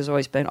logic has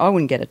always been, I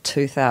wouldn't get a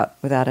tooth out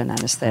without an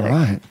anaesthetic.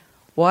 Right.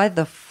 Why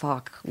the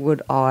fuck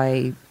would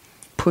I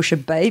push a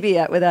baby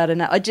out without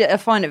an? I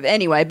find it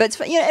anyway, but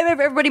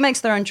everybody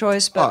makes their own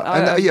choice. But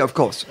of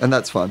course, and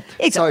that's fine.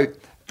 Exactly.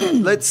 So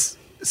let's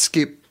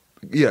skip,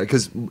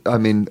 because I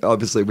mean,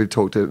 obviously we've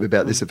talked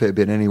about this a fair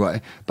bit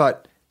anyway,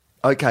 but.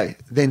 Okay,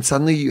 then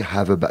suddenly you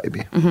have a baby.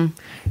 Mm-hmm.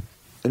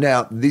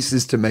 Now, this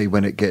is to me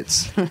when it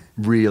gets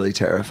really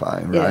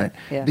terrifying, right?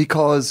 Yeah.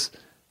 Because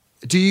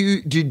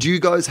did you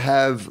guys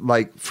have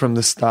from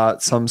the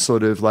start some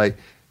sort of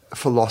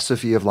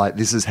philosophy of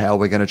this is how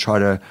we're going to try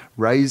to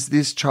raise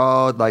this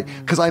child?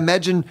 Because I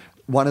imagine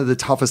one of the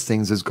toughest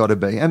things has got to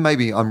be, and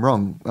maybe I'm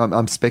wrong,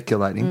 I'm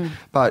speculating,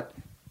 but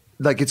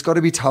it's got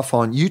to be tough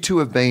on you two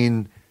have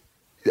been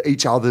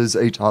each other.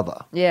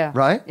 Yeah.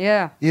 Right?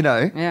 Yeah.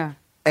 Yeah.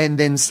 And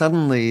then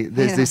suddenly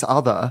there's this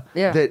other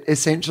that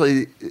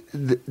essentially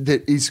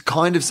that is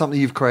kind of something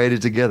you've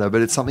created together,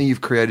 but it's something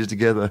you've created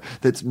together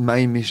that's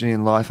main mission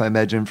in life, I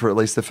imagine, for at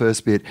least the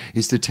first bit,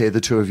 is to tear the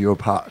two of you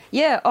apart.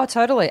 Yeah,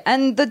 totally.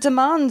 And the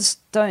demands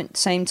don't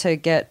seem to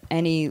get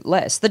any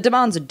less. The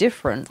demands are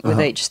different with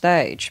each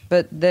stage,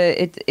 but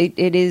it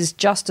is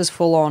just as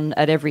full on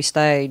at every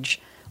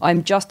stage.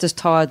 I'm just as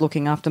tired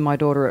looking after my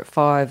daughter at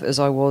 5 as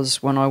I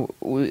was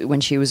when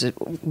she was at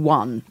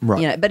 1.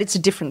 Right. But it's a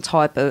different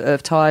type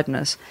of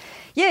tiredness.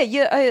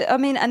 Yeah. I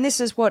mean, and this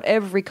is what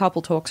every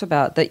couple talks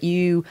about, that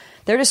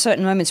there are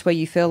certain moments where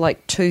you feel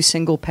like two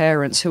single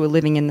parents who are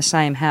living in the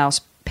same house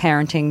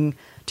parenting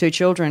 2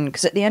 children,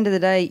 because at the end of the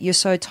day, you're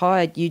so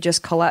tired, you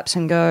just collapse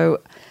and go,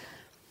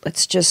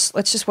 let's just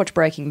watch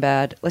Breaking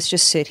Bad. Let's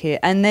just sit here.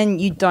 And then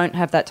you don't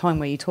have that time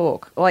where you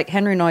talk. Like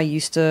Henry and I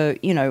used to,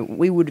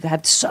 we would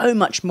have so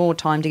much more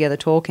time together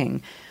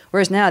talking.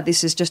 Whereas now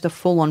this is just a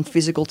full-on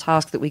physical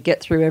task that we get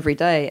through every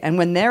day. And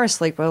when they're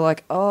asleep, we're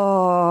like,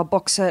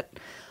 box set.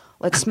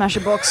 Let's smash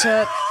a box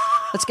set.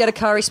 Let's get a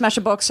curry, smash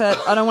a box set.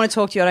 I don't want to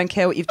talk to you. I don't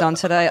care what you've done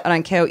today. I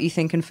don't care what you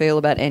think and feel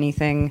about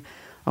anything.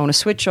 I want to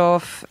switch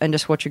off and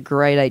just watch a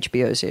great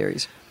HBO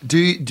series. Do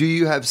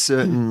you have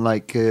certain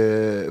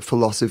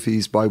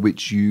philosophies by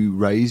which you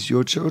raise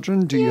your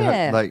children? Do you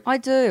have I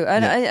do,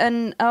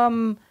 and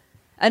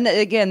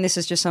again, this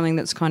is just something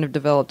that's kind of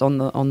developed on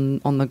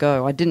the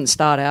go. I didn't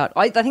start out.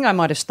 I think I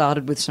might have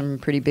started with some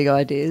pretty big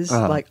ideas,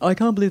 like I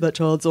can't believe that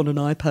child's on an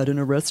iPad in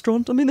a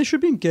restaurant. I mean, they should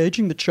be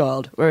engaging the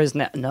child. Whereas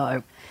now,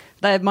 no,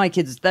 my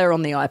kids, they're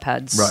on the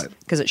iPads, right?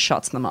 Because it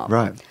shuts them up,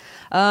 right?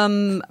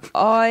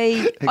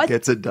 It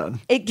gets it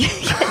done. It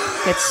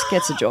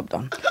gets the job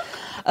done.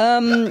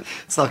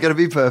 It's not going to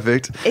be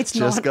perfect. It's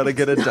just got to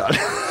get it done.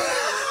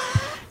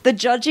 The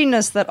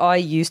judginess that I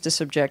used to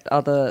subject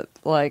other,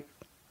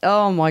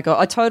 oh my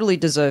God, I totally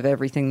deserve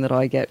everything that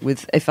I get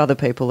if other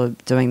people are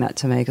doing that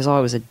to me, because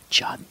I was a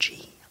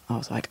judgy. I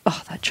was like,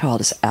 that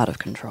child is out of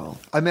control.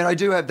 I mean, I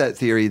do have that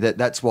theory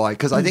that's why,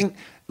 because I think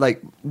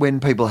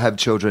when people have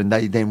children,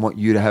 they then want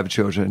you to have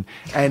children.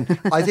 And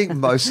I think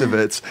most of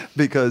it's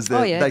because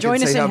they join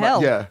can us see in how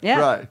hell. much. Yeah,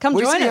 right. Come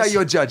we join see us. how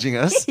you're judging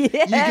us.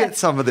 Yeah. You get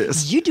some of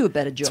this. You do a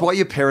better job. It's why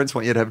your parents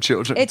want you to have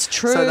children. It's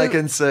true. So they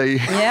can see.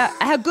 Yeah,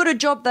 how good a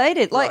job they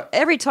did. Right.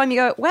 Every time you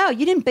go, wow,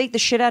 you didn't beat the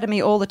shit out of me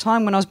all the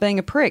time when I was being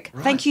a prick.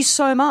 Right. Thank you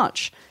so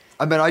much.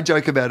 I mean, I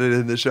joke about it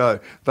in the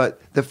show,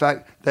 but the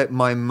fact that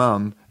my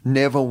mum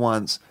never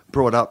once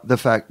brought up the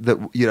fact that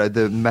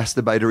the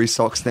masturbatory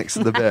socks next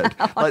to the bed,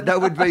 that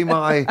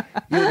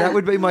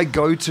would be my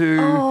go-to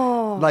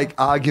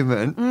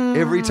argument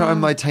every time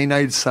my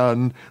teenage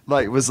son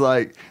was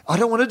like, I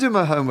don't want to do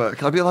my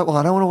homework. I'd be like, well,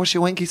 I don't want to wash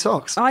your wanky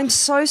socks. I'm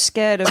so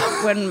scared of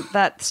when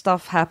that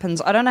stuff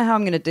happens. I don't know how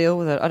I'm going to deal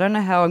with it. I don't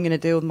know how I'm going to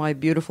deal with my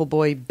beautiful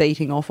boy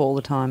beating off all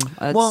the time.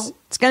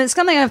 It's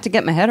something I have to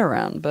get my head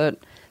around, but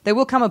there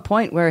will come a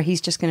point where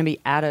he's just going to be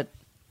at it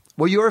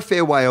Well, you're a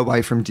fair way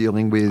away from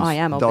dealing with I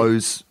am.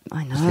 those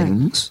I know.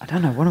 things. I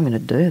don't know what I'm going to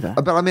do though.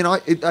 But I mean,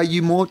 are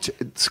you more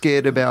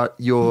scared about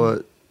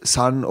your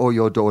son or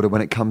your daughter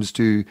when it comes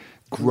to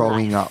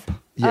growing up?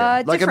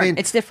 Yeah, Different.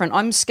 It's different.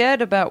 I'm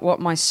scared about what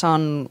my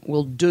son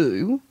will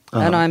do,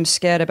 and I'm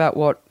scared about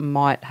what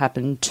might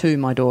happen to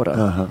my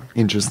daughter.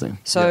 Interesting.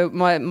 So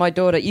my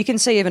daughter, you can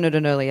see even at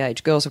an early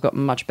age, girls have got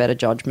much better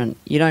judgment.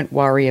 You don't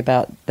worry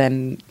about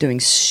them doing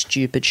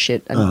stupid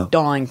shit and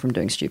dying from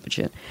doing stupid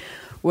shit.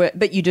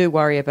 But you do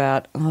worry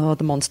about,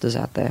 the monsters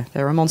out there.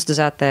 There are monsters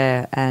out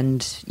there,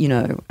 and,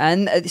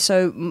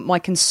 so my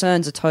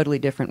concerns are totally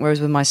different. Whereas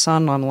with my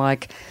son, I'm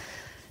like,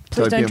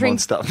 please don't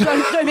drink. Don't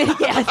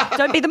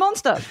be the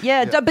monster.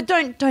 Yeah, but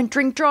don't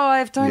drink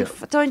drive.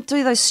 Don't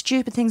do those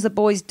stupid things that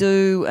boys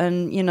do,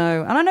 and and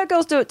I know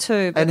girls do it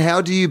too. And how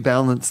do you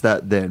balance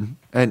that then?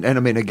 And I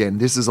mean, again,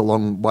 this is a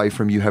long way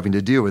from you having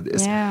to deal with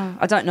this. Yeah,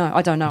 I don't know.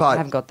 But, I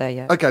haven't got there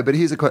yet. Okay, but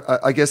here's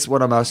I guess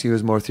what I'm asking you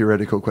is more a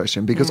theoretical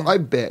question, because I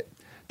bet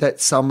that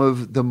some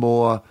of the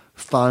more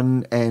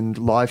fun and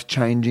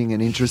life-changing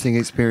and interesting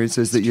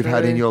experiences that you've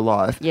had in your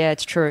life. Yeah,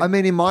 it's true. I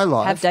mean, in my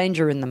life, have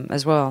danger in them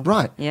as well.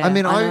 Right. Yeah, I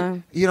mean,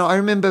 I I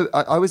remember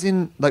I was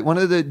in like one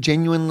of the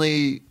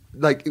genuinely,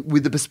 like,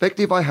 with the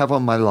perspective I have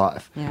on my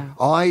life. Yeah.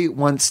 I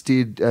once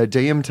did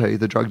DMT,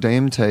 the drug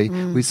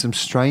DMT, with some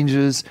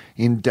strangers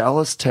in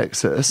Dallas,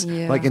 Texas,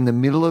 like in the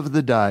middle of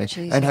the day,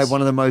 and had one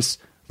of the most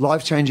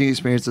life-changing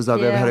experiences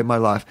I've ever had in my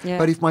life. Yeah.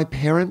 But if my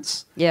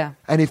parents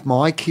and if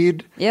my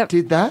kid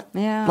did that,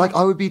 like,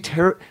 I would be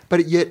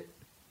but yet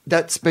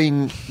that's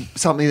been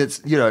something that's,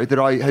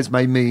 has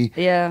made me.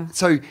 Yeah.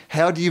 So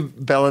how do you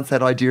balance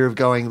that idea of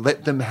going,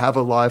 let them have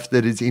a life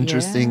that is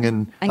interesting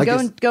and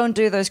go and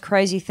do those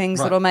crazy things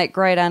that'll make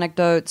great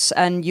anecdotes,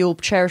 and you'll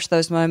cherish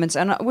those moments.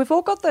 And we've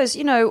all got those,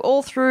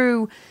 all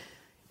through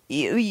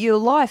your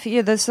life.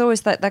 There's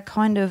always that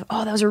kind of,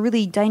 that was a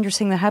really dangerous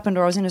thing that happened,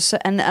 or I was in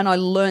and I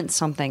learnt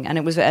something,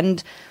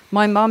 and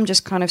my mum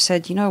just kind of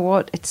said, you know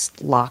what, it's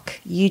luck.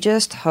 You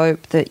just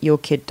hope that your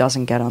kid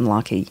doesn't get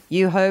unlucky.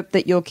 You hope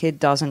that your kid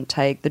doesn't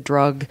take the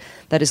drug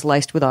that is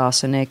laced with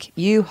arsenic.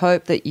 You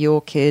hope that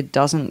your kid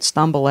doesn't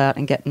stumble out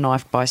and get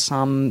knifed by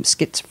some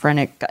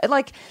schizophrenic guy.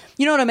 Like,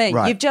 you know what I mean?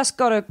 Right. You've just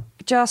got to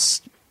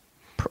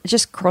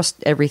just cross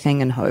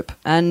everything and hope.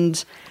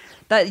 And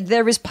that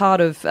there is part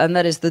of, and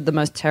that is the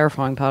most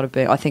terrifying part of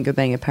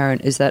being a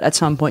parent, is that at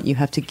some point you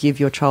have to give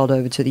your child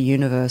over to the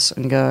universe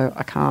and go,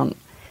 I can't.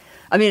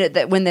 I mean,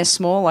 when they're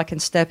small, I can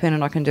step in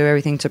and I can do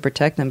everything to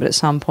protect them, but at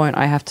some point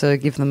I have to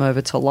give them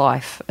over to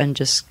life and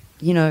just,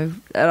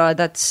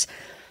 that's.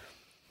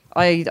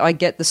 I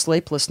get the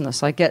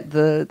sleeplessness, I get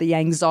the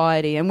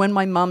anxiety, and when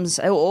my mum's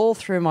all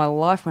through my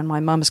life, when my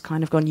mum's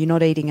kind of gone, you're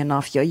not eating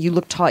enough, you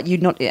look tight, you're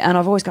not, and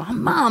I've always gone, oh,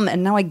 Mum,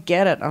 and now I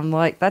get it. I'm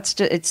like, that's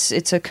just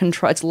it's a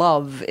control, it's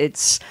love,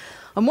 it's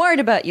I'm worried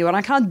about you, and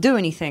I can't do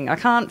anything, I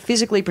can't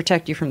physically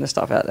protect you from the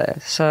stuff out there.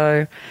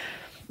 So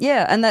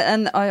yeah, and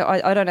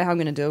I don't know how I'm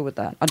going to deal with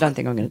that. I don't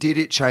think I'm going to. Did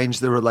it change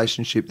the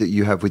relationship that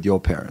you have with your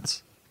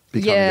parents?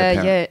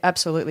 Yeah,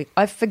 absolutely.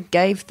 I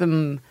forgave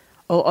them.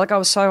 Like, I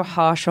was so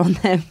harsh on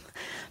them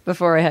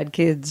before I had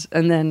kids,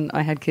 and then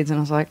I had kids and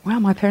I was like, wow,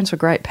 my parents were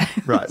great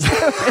parents. Right.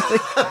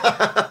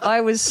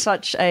 I was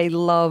such a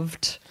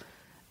loved,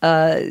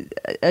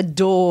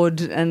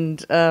 adored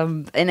and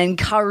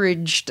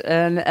encouraged,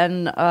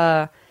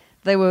 and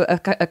they were a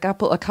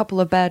couple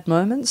of bad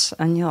moments,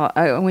 and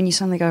when you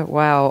suddenly go,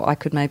 wow, I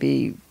could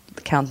maybe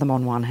count them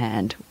on one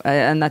hand,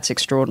 and that's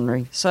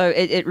extraordinary. So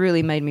it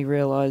really made me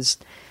realise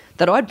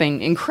that I'd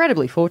been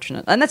incredibly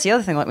fortunate. And that's the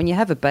other thing, like when you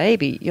have a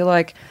baby, you're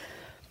like,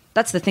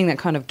 that's the thing that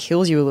kind of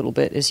kills you a little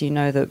bit, is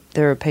that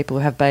there are people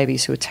who have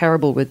babies who are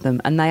terrible with them,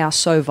 and they are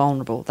so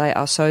vulnerable. They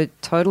are so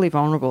totally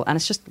vulnerable, and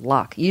it's just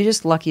luck. You're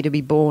just lucky to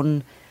be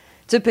born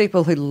to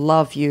people who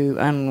love you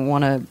and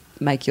want to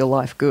make your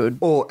life good.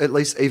 Or at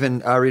least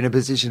even are in a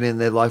position in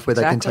their life where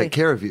they can take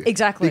care of you.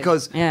 Exactly.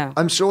 Because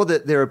I'm sure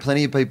that there are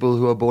plenty of people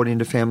who are born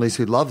into families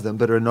who love them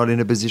but are not in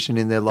a position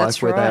in their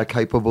life where they are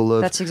capable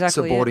of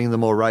supporting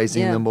them or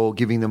raising them or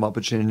giving them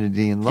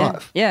opportunity in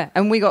life. Yeah,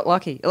 and we got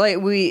lucky. Like,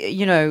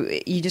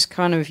 you just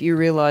kind of, you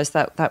realise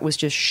that was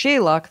just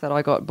sheer luck that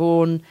I got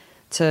born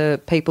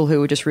to people who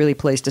were just really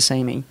pleased to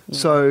see me.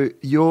 So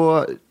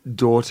your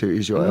daughter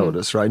is your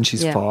eldest, right? And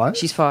she's 5?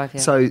 She's 5,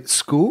 yeah. So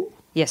school?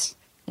 Yes.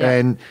 Yeah.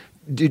 And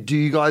do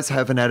you guys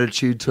have an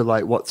attitude to,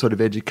 like, what sort of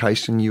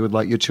education you would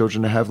like your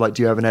children to have? Like,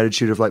 do you have an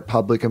attitude of, like,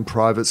 public and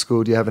private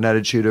school? Do you have an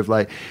attitude of,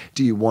 like,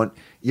 do you want,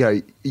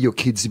 your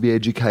kids to be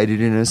educated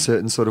in a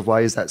certain sort of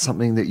way? Is that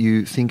something that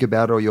you think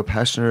about or you're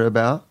passionate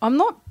about? I'm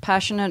not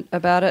passionate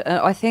about it.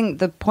 I think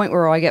the point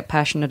where I get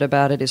passionate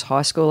about it is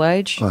high school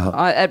age.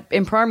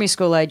 In primary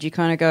school age, you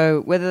kind of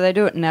go, whether they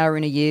do it now or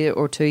in a year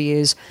or 2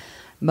 years,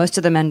 most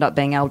of them end up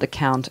being able to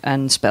count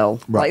and spell.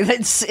 Right.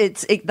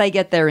 Like, they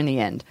get there in the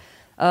end.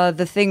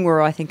 The thing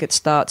where I think it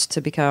starts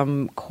to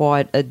become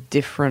quite a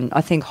different...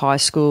 I think high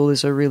school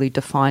is a really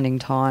defining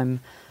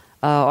time.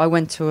 I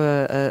went to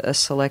a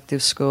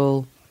selective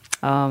school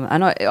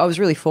And I was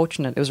really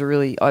fortunate. It was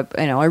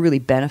I really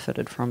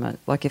benefited from it.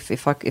 Like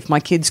if my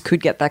kids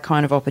could get that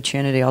kind of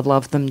opportunity, I'd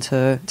love them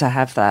to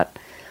have that.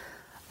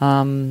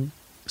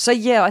 So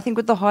yeah, I think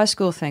with the high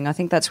school thing, I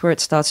think that's where it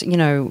starts. You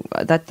know,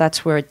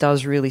 that's where it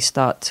does really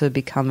start to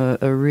become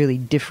a really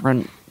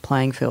different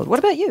playing field. What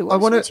about you?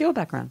 What's your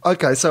background?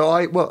 Okay,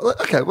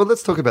 well,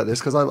 let's talk about this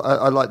because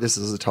I like this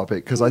as a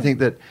topic because I think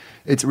that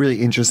it's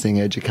really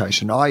interesting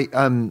education.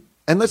 And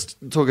let's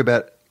talk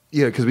about,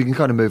 because we can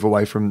kind of move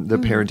away from the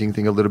parenting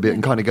thing a little bit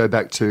and kind of go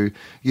back to,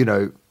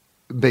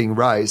 being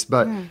raised.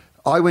 But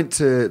I went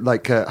to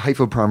like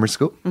Hayfield Primary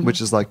School,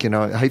 which is like,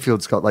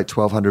 Hayfield's got like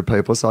 1,200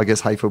 people. So I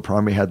guess Hayfield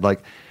Primary had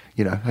like,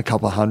 a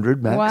couple of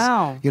hundred max.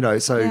 Wow.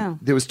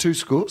 There was two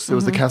schools. There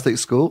was the Catholic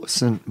school,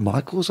 St.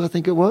 Michael's, I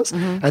think it was.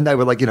 And they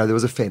were like, there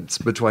was a fence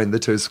between the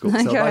two schools.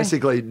 Okay. So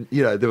basically,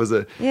 there was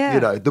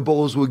the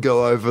balls would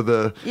go over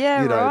the,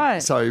 right.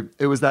 So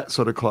it was that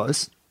sort of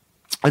close.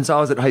 And so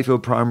I was at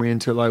Hayfield Primary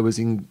until I was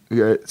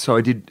so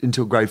I did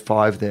until grade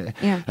 5 there.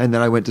 Yeah. And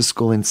then I went to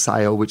school in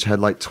Sale, which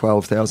had like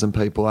 12,000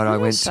 people. And I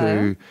went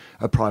to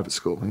a private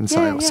school in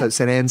Sale. Yeah. So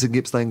St. Anne's and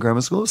Gippsland Grammar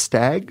School,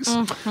 Stags.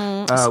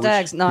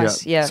 Stags,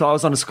 nice, yeah. So I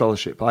was on a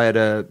scholarship. I had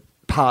a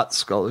part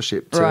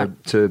scholarship to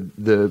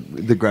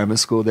the grammar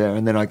school there.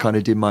 And then I kind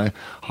of did my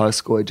high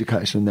school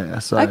education there.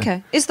 So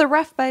okay. Is there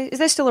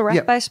still a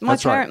RAF base?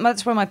 That's right.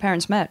 That's where my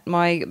parents met.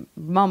 My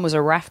mum was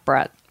a RAF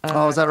brat.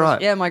 Is that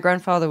right? Yeah, my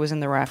grandfather was in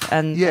the RAF.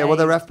 And well,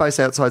 the RAF base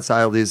outside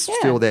Sale is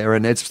still there,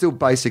 and it's still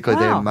basically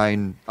their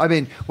main. I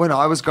mean, when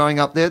I was growing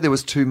up there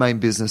was two main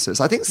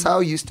businesses. I think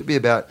Sale used to be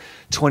about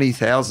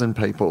 20,000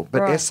 people,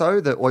 but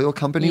Esso, the oil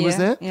company, was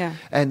there. Yeah.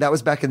 And that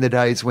was back in the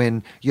days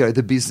when,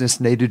 the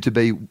business needed to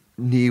be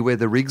near where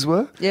the rigs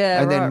were.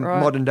 Yeah, and then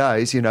modern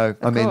days, now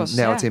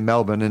it's in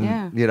Melbourne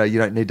and, you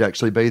don't need to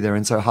actually be there.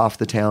 And so half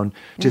the town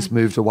just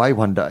moved away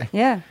one day.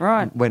 Yeah,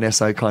 right. When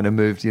Esso kind of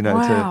moved, to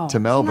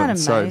Melbourne.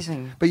 Isn't that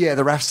amazing? So, but yeah,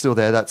 the RAF's still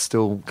there. That's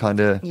still kind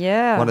of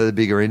one of the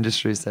bigger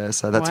industries there.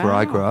 So that's where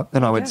I grew up.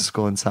 And I went to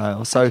school in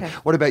Sale. So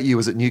what about you?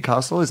 Was it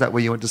Newcastle? Is that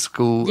where you went to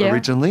school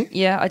originally?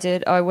 Yeah, I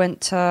did. I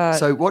went...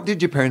 So what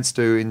did your parents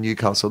do in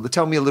Newcastle?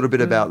 Tell me a little bit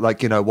about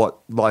what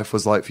life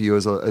was like for you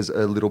as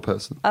a little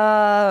person.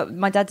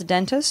 My dad's a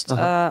dentist.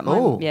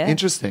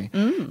 Interesting.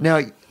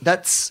 Now,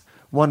 that's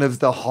one of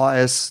the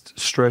highest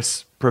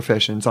stress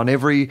professions on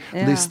every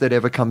list that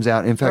ever comes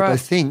out. In fact, I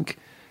think...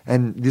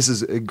 And this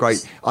is a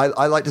great...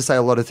 I like to say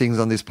a lot of things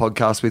on this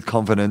podcast with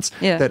confidence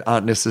that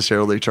aren't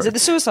necessarily true. Is it the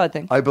suicide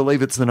thing? I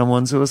believe it's the number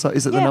one suicide.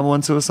 Is it the number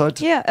one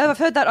suicide? Yeah, I've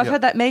heard that. I've heard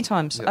that many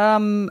times.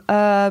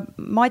 Yeah.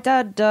 My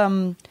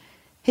dad,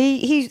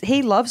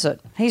 he loves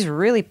it. He's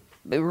really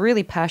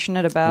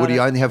passionate about it. Would he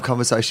only have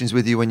conversations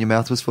with you when your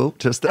mouth was full?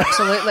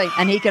 Absolutely,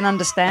 and he can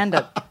understand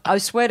it. I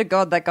swear to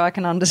God, that guy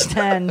can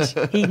understand.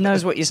 He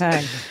knows what you're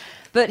saying.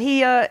 But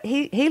he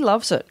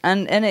loves it,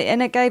 and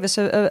it gave us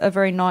a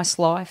very nice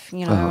life,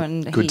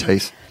 and good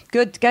teeth.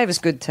 Gave us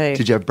good teeth.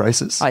 Did you have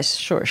braces? I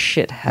sure as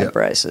shit had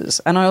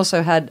braces, and I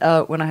also had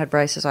when I had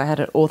braces, I had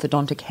an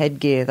orthodontic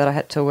headgear that I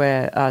had to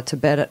wear to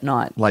bed at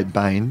night. Like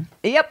Bane.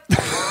 Yep.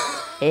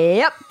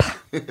 Yep.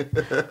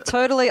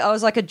 Totally. I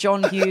was like a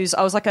John Hughes.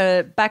 I was like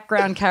a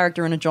background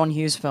character in a John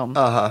Hughes film.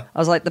 I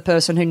was like the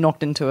person who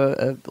knocked into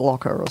a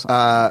locker or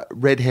something.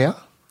 Red hair.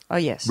 Oh,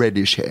 yes.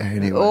 Reddish hair,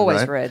 anyway.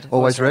 Always red.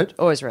 Always red?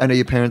 Always red. And are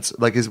your parents,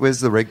 where's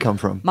the red come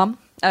from? Mum.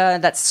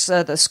 That's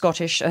the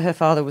Scottish. Her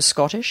father was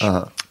Scottish.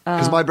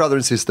 Because my brother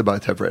and sister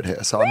both have red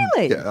hair. So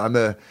really? I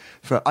know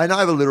I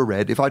have a little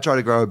red. If I try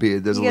to grow a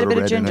beard, there's a little red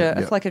in it. You get a bit of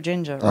ginger, a fleck of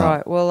ginger.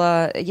 Right.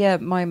 Well,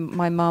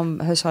 my mum,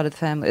 her side of the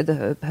family,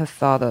 her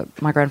father,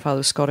 my grandfather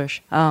was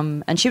Scottish.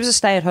 And she was a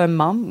stay-at-home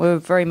mum. We were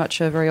very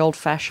much a very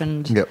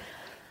old-fashioned... Yep.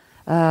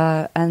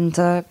 And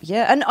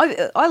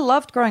I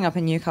loved growing up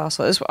in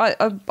Newcastle.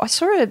 I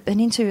saw an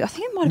interview. I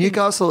think it might have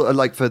Newcastle.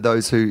 Like for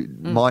those who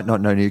might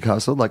not know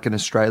Newcastle, like an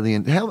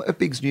Australian. How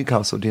big's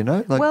Newcastle? Do you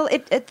know?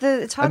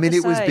 It's hard. I mean, to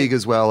it say. was big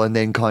as well, and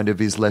then kind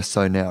of is less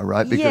so now,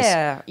 right?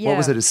 Because what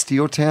was it? A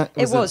steel town?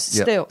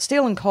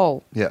 Steel and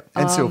coal. Yeah,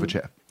 and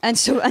Silverchair. And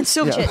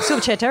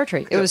Silverchair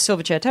territory. It was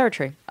Silverchair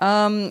territory.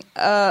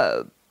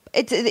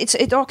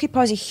 It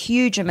occupies a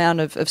huge amount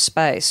of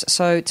space.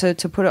 So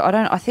to put it,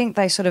 I think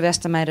they sort of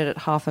estimated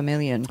at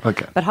 500,000.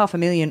 Okay. But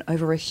 500,000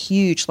 over a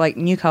huge,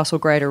 Newcastle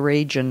greater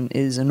region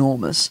is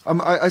enormous.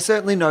 I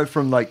certainly know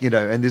from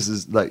and this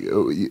is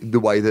the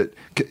way that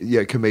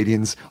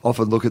comedians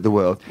often look at the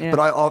world. Yeah.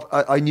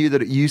 But I knew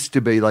that it used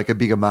to be a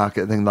bigger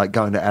market than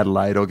going to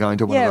Adelaide or going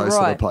to one of those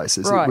sort of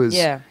places. Right, it was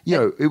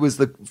it was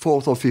the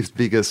fourth or fifth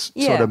biggest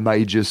sort of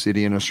major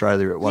city in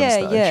Australia at one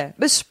stage. Yeah,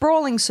 but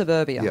sprawling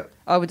suburbia. Yeah.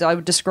 I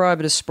would describe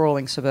it as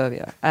sprawling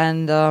suburbia,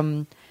 and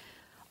I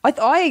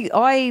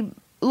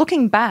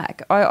looking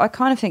back, I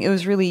kind of think it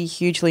was really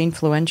hugely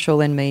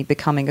influential in me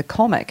becoming a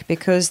comic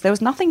because there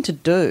was nothing to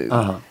do.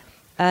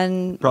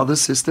 And brothers,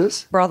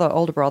 sisters,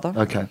 older brother.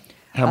 Okay,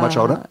 how much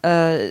older?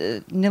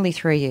 Nearly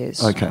 3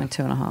 years. Okay,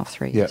 2.5,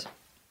 3 years.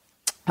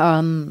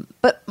 Yeah.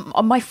 But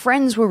my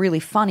friends were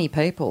really funny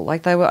people.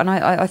 They were, and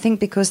I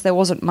think because there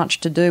wasn't much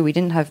to do, we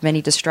didn't have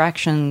many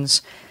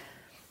distractions.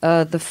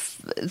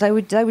 they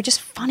were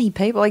just funny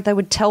people. Like, they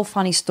would tell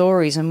funny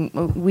stories, and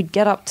we'd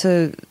get up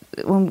to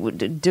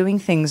doing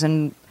things,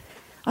 and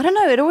I don't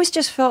know. It always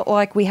just felt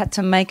like we had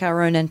to make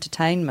our own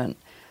entertainment.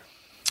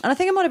 And I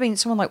think it might have been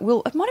someone like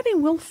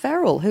Will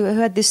Ferrell who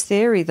had this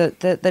theory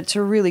that's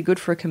really good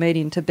for a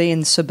comedian to be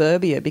in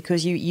suburbia,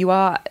 because you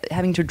are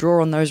having to draw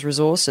on those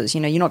resources.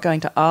 You know, you're not going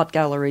to art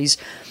galleries,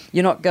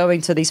 you're not going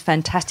to these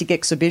fantastic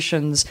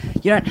exhibitions.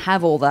 You don't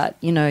have all that.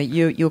 You know,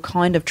 you're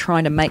kind of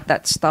trying to make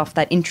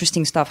that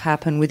interesting stuff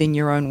happen within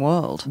your own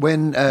world.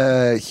 When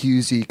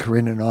Hughesy,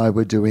 Corinne and I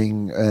were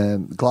doing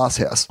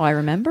Glasshouse, I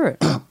remember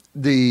it.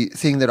 The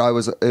thing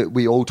that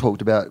we all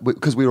talked about,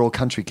 because we were all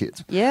country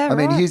kids. Yeah, I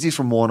mean, right. Hughesy's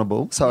from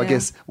Warrnambool, so I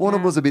guess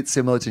Warrnamble's a bit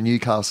similar to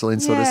Newcastle in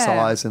sort of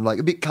size, and like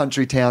a bit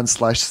country town /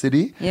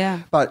 city.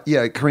 Yeah. But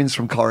yeah, Corinne's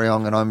from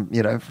Corryong and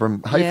I'm,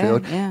 from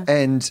Hayfield. Yeah.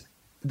 And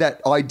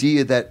that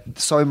idea that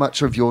so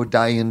much of your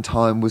day and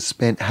time was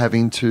spent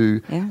having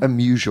to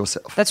amuse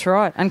yourself. That's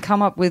right. And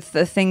come up with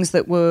the things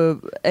that were,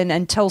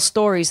 and tell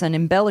stories and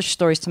embellish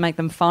stories to make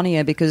them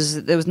funnier,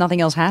 because there was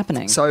nothing else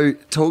happening. So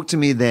talk to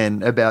me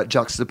then about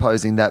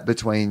juxtaposing that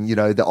between,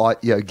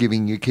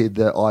 giving your kid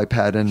the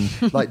iPad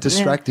and like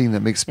distracting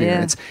them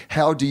experience. Yeah.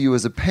 How do you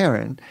as a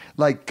parent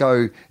like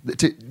go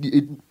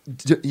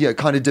to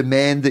kind of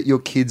demand that your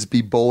kids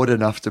be bored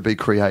enough to be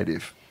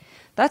creative?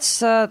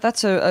 That's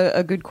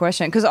a good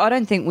question, because I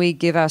don't think we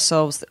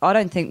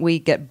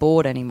get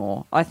bored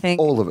anymore. I think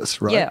all of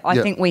us, right? Yeah,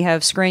 I think we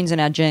have screens in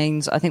our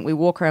jeans. I think we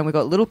walk around, we've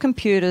got little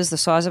computers the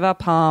size of our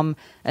palm,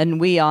 and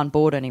we aren't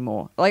bored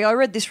anymore. Like, I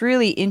read this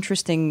really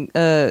interesting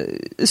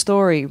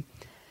story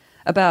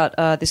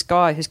about this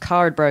guy whose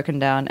car had broken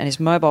down and his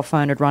mobile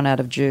phone had run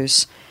out of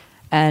juice,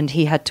 and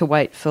he had to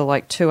wait for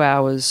like 2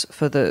 hours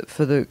for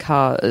the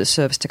car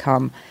service to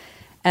come.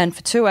 And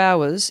for 2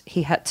 hours,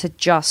 he had to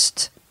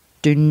just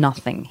do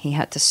nothing. He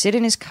had to sit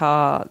in his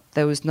car.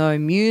 There was no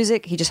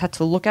music. He just had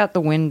to look out the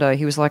window.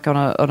 He was like on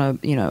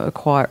a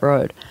quiet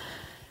road.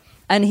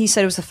 And he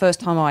said it was the first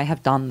time I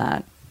have done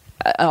that.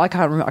 I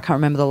can't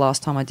remember the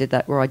last time I did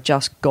that, where I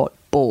just got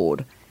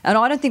bored. And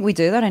I don't think we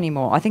do that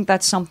anymore. I think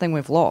that's something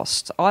we've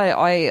lost.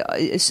 I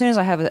as soon as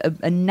I have a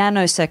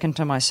nanosecond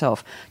to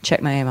myself,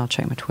 check my email,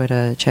 check my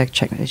Twitter, check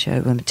my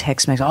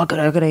text message. Oh, I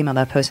got to email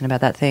that person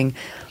about that thing.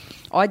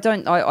 I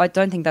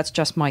don't think that's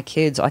just my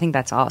kids. I think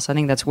that's us. I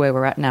think that's where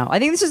we're at now. I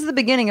think this is the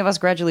beginning of us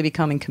gradually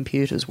becoming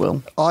computers,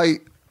 Will. I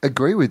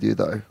agree with you,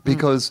 though,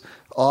 because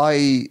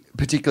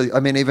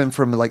even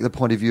from like the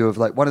point of view of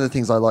like one of the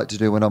things I like to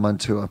do when I'm on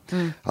tour,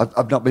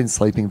 I've not been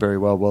sleeping very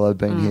well while I've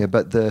been here,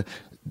 but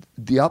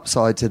the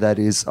upside to that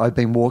is I've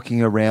been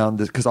walking around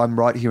because I'm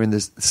right here in the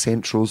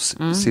central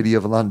city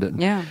of London.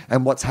 Yeah.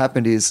 And what's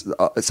happened is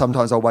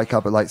sometimes I'll wake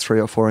up at like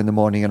 3 or 4 in the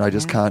morning and I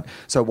just can't.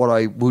 So what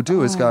I will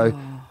do is go,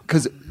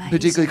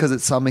 particularly because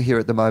it's summer here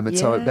at the moment,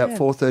 so about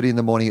 4:30 in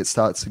the morning it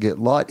starts to get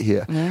light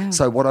here. Yeah.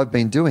 So what I've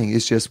been doing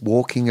is just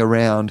walking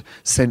around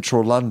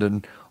central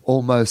London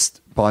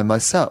almost by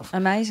myself.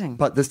 Amazing.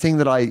 But the thing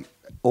that I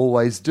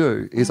always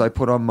do is I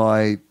put on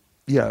my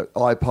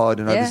iPod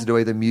and I listen to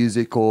either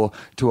music or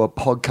to a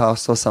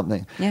podcast or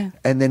something. Yeah.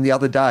 And then the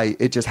other day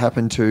it just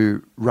happened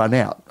to run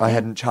out. I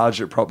hadn't charged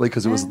it properly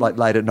because it was like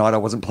late at night. I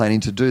wasn't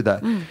planning to do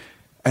that.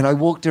 And I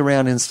walked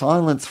around in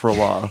silence for a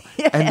while.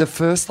 And the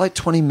first like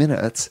 20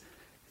 minutes,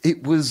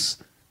 it was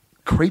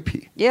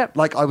creepy. Yep.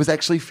 Like I was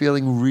actually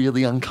feeling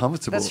really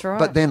uncomfortable. That's right.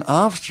 But then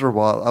after a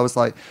while, I was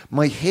like,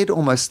 my head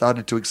almost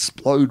started to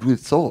explode with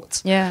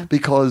thoughts. Yeah.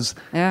 Because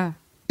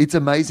it's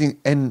amazing.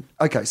 And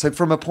okay, so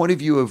from a point of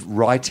view of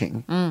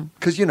writing,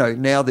 because,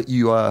 now that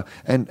you are,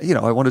 and,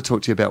 I want to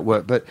talk to you about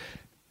work, but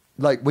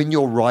like when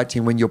you're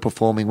writing, when you're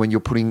performing, when you're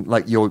putting,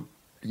 like you're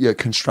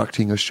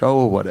constructing a show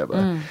or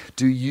whatever,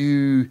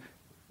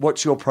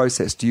 what's your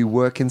process? Do you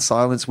work in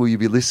silence? Will you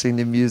be listening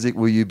to music?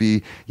 Will you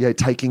be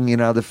taking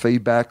in other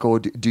feedback, or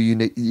do you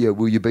need,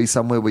 will you be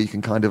somewhere where you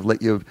can kind of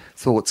let your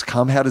thoughts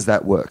come? How does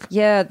that work?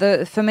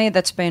 Yeah, for me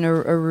that's been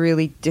a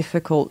really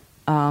difficult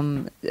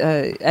and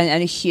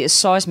a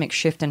seismic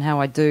shift in how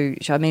I do.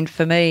 I mean,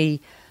 for me,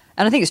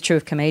 and I think it's true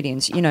of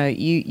comedians.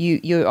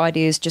 Your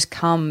ideas just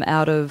come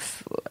out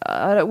of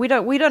we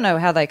don't know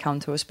how they come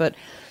to us, but.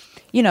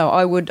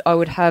 I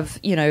would have,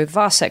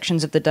 vast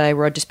sections of the day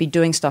where I'd just be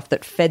doing stuff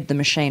that fed the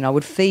machine. I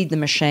would feed the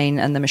machine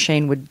and the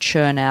machine would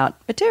churn out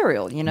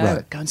material,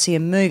 Right. Go and see a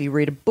movie,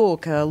 read a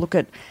book, look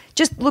at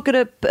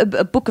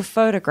a book of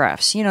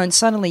photographs, and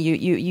suddenly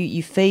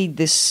you feed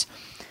this,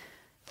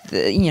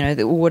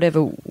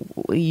 whatever,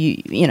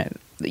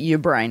 your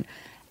brain.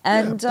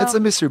 And it's a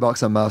mystery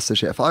box on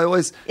MasterChef. I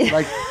always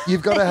like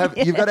you've got to have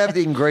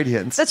the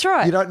ingredients. That's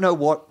right. You don't know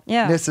what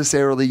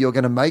necessarily you're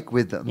going to make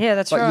with them. Yeah,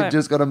 that's right. But you've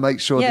just got to make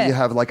sure that you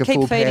have like a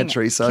full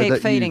pantry, so keep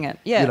that feeding it.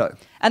 Yeah,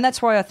 and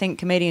that's why I think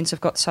comedians have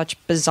got such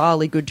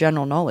bizarrely good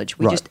general knowledge.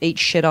 We just eat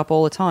shit up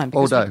all the time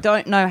because we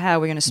don't know how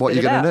we're going to spit what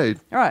you're going to need.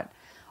 Right.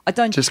 I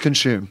don't just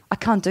consume. I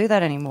can't do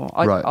that anymore.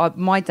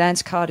 My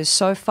dance card is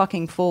so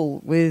fucking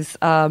full with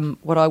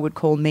what I would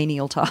call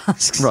menial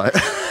tasks. Right.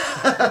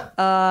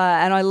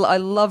 And I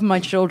love my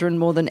children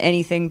more than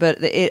anything,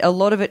 but a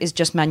lot of it is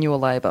just manual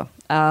labour.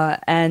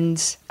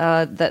 and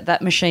that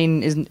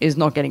machine is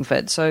not getting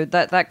fed. So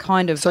that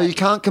kind of... So you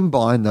can't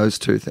combine those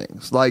two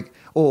things,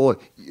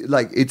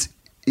 it's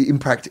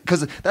impractical.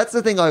 Because that's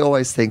the thing I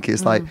always think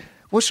is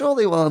well,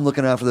 surely while I'm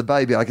looking after the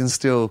baby, I can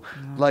still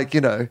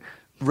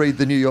read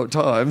the New York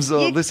Times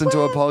or listen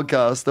to a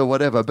podcast or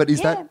whatever. But is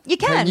that... You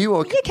can.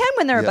 You can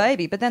when they're a Yeah.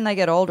 baby, but then they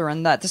get older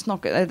and they're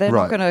not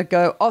Right. going to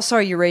go, oh,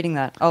 sorry, you're reading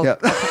that. I'll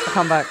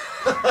come back.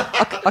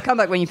 I'll come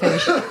back when you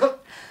finish.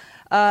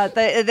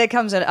 There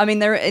comes an... I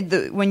mean,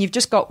 when you've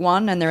just got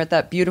one and they're at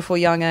that beautiful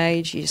young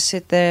age, you just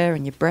sit there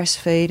and you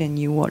breastfeed and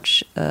you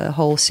watch a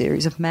whole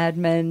series of Mad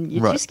Men.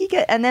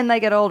 And then they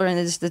get older and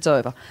it's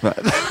over. Right.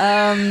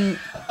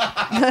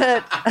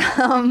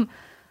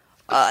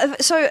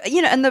 So,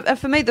 and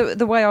for me,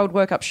 the way I would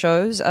work up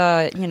shows,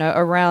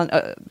 around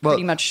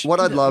pretty much... What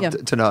I'd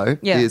love to know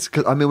is,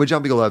 cause, I mean, we're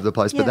jumping all over the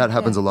place, but that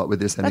happens a lot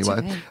with this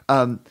anyway.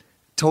 Okay.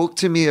 Talk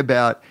to me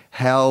about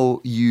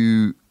how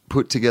you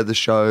put together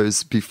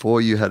shows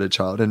before you had a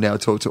child and now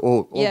talk to,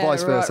 or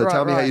vice versa.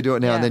 Tell me how you do it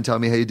now and then tell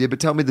me how you did, but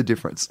tell me the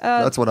difference.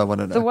 That's what I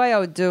want to know. The way I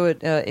would do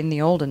it in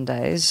the olden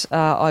days,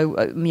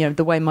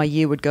 the way my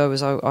year would go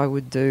is I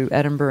would do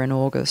Edinburgh in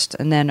August,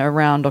 and then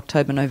around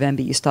October,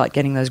 November, you start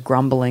getting those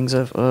grumblings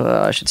of,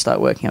 I should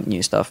start working up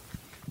new stuff.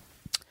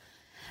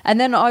 And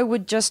then I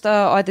would just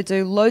either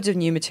do loads of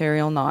new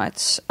material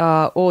nights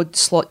or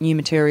slot new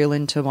material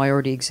into my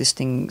already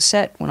existing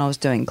set when I was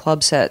doing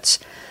club sets.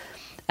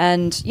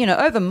 And,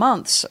 over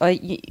months,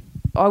 I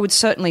would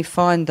certainly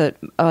find that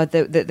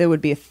there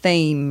would be a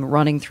theme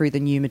running through the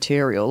new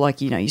material.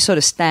 Like, you sort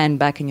of stand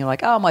back and you're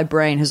like, oh, my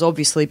brain has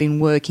obviously been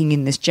working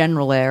in this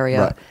general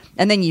area. Right.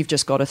 And then you've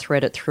just got to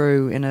thread it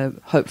through in a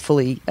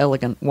hopefully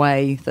elegant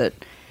way that,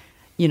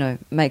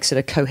 makes it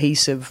a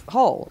cohesive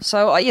whole.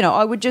 So,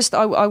 I would just,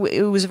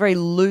 it was a very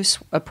loose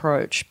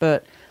approach.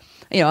 But,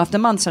 after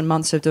months and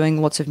months of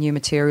doing lots of new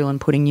material and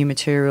putting new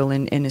material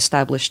in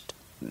established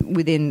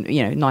within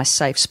nice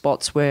safe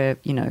spots where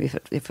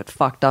if it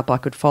fucked up I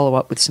could follow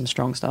up with some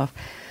strong stuff,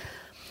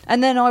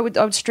 and then I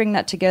would string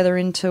that together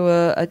into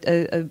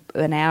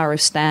an hour of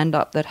stand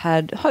up that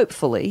had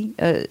hopefully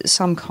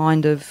some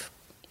kind of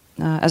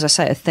as I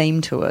say, a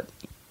theme to it,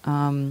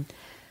 and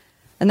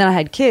then I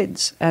had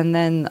kids, and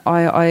then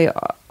I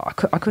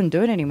couldn't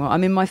do it anymore. I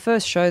mean, my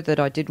first show that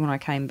I did when I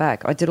came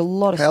back, I did a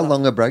lot of How stuff.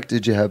 long a break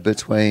did you have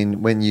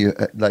between when you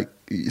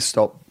you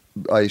stopped?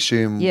 I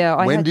assume.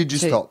 Yeah, when did you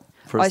stop?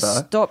 I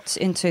stopped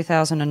in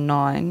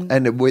 2009.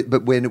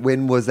 But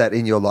when was that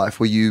in your life?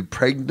 Were you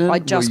pregnant? I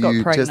just got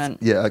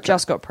pregnant.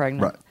 Just got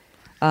pregnant.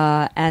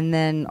 Right. And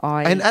then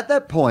And at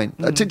that point,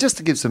 just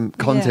to give some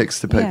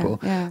context to people,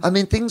 I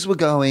mean, things were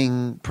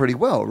going pretty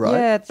well,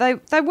 right? Yeah,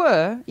 they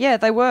were. Yeah,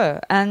 they were.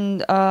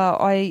 And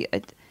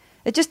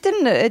it just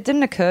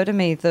didn't occur to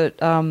me that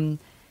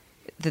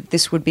that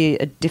this would be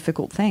a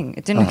difficult thing.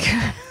 It didn't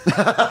occur.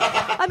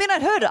 I mean,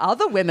 I'd heard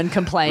other women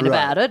complain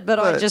about it, but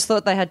I just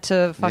thought they had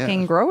to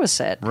fucking grow a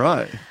set.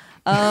 Right.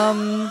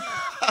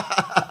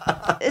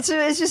 It's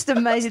just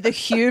amazing, the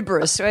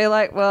hubris. Where you're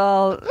like,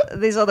 well,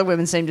 these other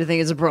women seem to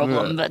think it's a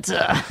problem, but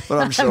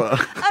I'm sure.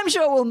 I'm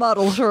sure we'll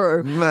muddle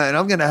through. Man,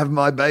 I'm going to have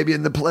my baby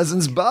in the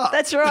Pleasance bar.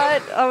 That's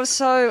right.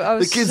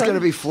 The kid's going to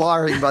be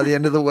flying by the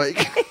end of the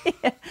week.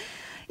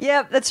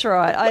 Yeah, that's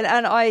right.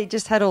 I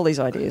just had all these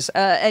ideas.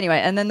 Anyway,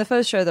 and then the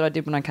first show that I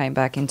did when I came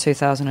back in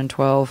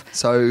 2012.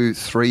 So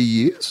 3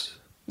 years?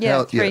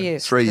 Yeah, 3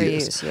 years. 3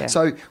 years. Yeah.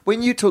 So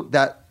when you took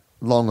that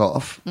long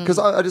off, because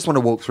I just want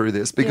to walk through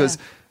this, because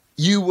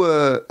you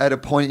were at a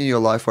point in your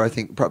life where I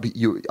think probably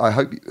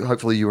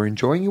hopefully you were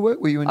enjoying your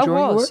work. Were you enjoying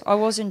your work? I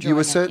was enjoying it. You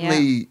were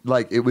certainly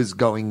it was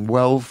going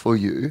well for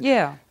you.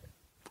 Yeah.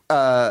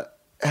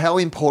 How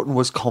important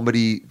was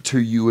comedy to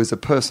you as a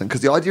person?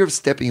 Because the idea of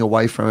stepping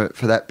away from it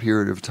for that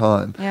period of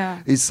time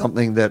is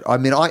something that, I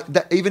mean,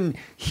 even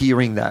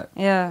hearing that,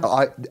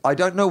 I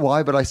don't know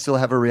why, but I still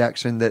have a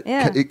reaction that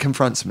it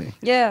confronts me.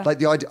 Yeah. Like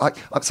the idea,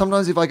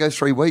 sometimes if I go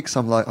 3 weeks,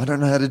 I'm like, I don't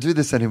know how to do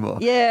this anymore.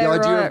 Yeah, the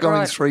idea of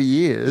going 3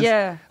 years,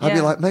 I'd be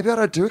like, maybe I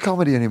don't do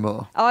comedy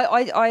anymore.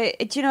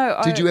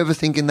 Did you ever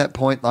think in that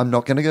point, I'm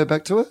not going to go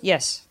back to it?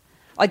 Yes.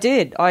 I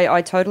did.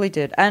 I totally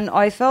did. And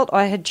I felt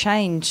I had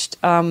changed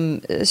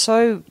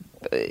so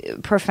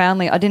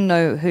profoundly. I didn't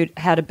know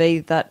how to be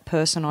that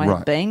person I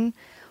had been.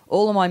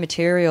 All of my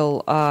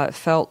material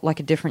felt like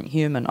a different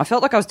human. I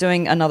felt like I was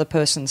doing another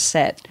person's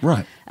set.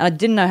 Right. And I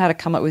didn't know how to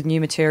come up with new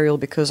material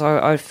because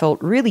I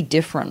felt really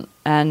different.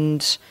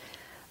 And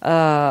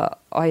I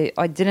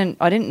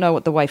didn't know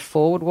what the way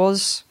forward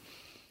was.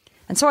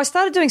 And so I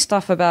started doing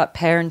stuff about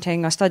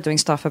parenting. I started doing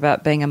stuff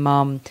about being a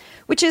mum,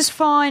 which is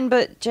fine,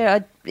 but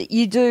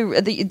you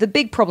do the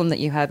big problem that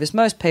you have is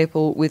most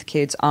people with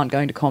kids aren't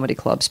going to comedy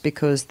clubs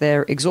because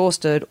they're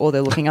exhausted or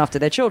they're looking after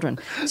their children.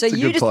 So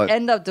you just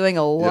end up doing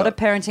a lot of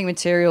parenting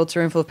material to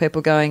a room full of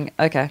people going,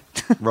 okay.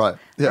 Right.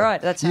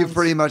 Right. That sounds... You've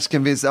pretty much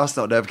convinced us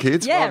not to have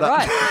kids. Yeah, Well done.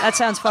 right. That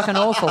sounds fucking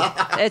awful.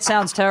 It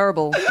sounds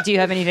terrible. Do you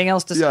have anything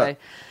else to say?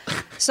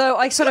 So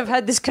I sort of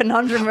had this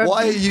conundrum of...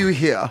 Why are you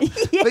here?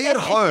 Be at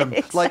home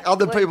like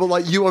other people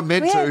like you are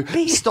meant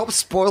to. Stop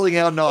spoiling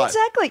our night.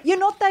 Exactly. You're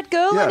not that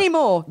girl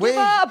anymore. Give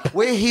up.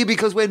 We're here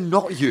because we're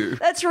not you.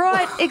 That's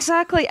right.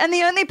 Exactly. And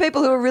the only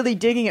people who are really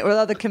digging it were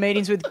other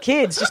comedians with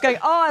kids, just going,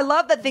 oh, I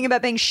love that thing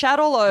about being shat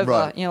all over.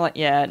 Right. And you're like,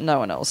 yeah, no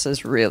one else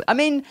is really. I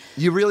mean...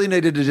 You really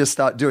needed to just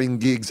start doing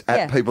gigs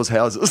at people's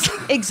houses.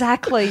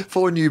 Exactly.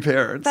 For new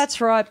parents. That's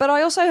right. But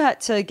I also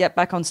had to get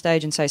back on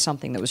stage and say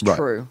something that was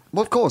true.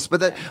 Well, of course.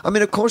 But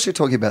of course you're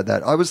talking about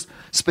that. I was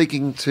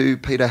speaking to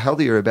Peter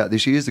Hallier about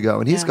this years ago,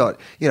 and he's got,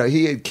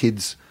 he had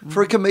kids.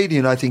 For a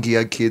comedian, I think he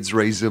had kids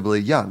reasonably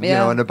young,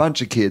 and a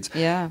bunch of kids.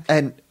 Yeah.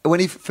 And when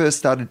he first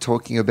started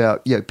talking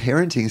about,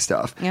 parenting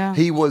stuff,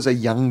 he was a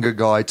younger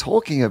guy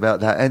talking about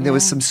that, and there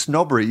was some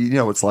snobbery,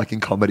 it's like in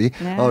comedy.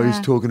 Yeah. Oh, he's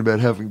talking about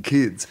having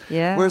kids.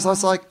 Yeah. Whereas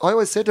I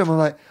always said to him, I'm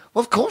like,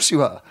 well, of course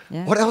you are.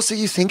 Yeah. What else are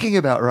you thinking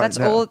about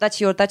now?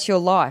 That's your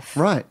life.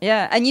 Right.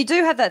 Yeah. And you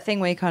do have that thing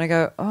where you kind of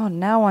go, oh,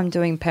 now I'm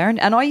doing parent.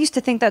 And I used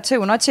to think that too.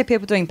 When I'd see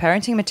people doing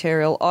parenting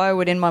material, I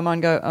would in my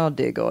mind go, oh,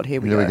 dear God, here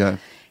we go.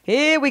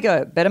 Here we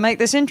go. Better make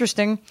this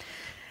interesting.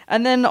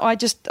 And then I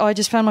just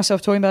found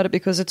myself talking about it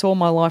because it's all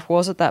my life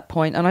was at that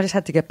point, and I just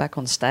had to get back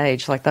on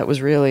stage. Like that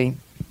was really...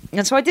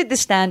 And so I did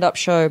this stand-up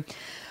show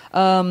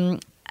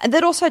and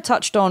that also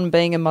touched on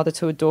being a mother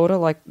to a daughter,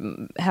 like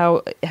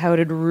how it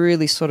had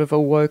really sort of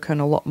awoken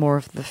a lot more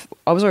of the...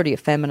 I was already a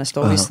feminist,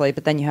 obviously,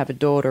 but then you have a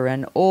daughter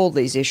and all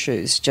these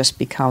issues just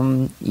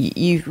become...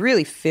 You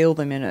really feel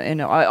them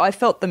I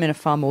felt them in a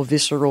far more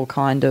visceral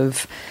kind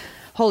of...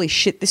 Holy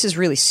shit, this is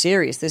really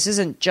serious. This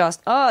isn't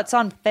just, oh, it's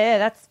unfair,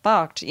 that's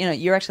fucked.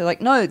 You're actually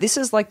like, no, this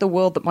is like the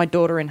world that my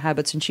daughter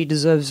inhabits and she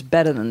deserves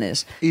better than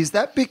this. Is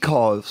that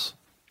because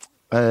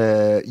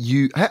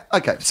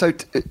okay, so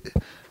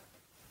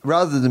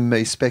rather than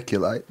me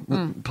speculate,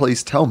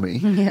 please tell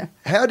me,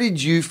 how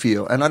did you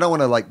feel? And I don't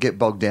want to get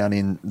bogged down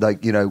in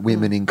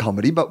women in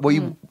comedy, but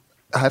we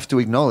have to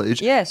acknowledge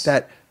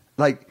that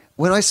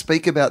when I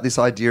speak about this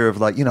idea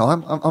of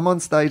I'm on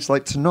stage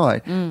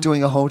tonight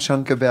doing a whole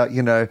chunk about,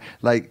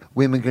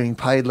 women getting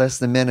paid less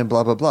than men and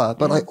blah, blah, blah.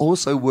 But I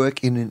also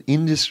work in an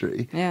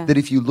industry that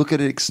if you look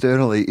at it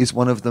externally is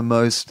one of the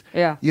most,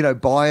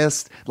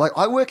 biased.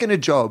 I work in a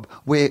job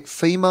where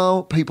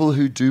female people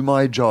who do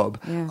my job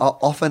are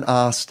often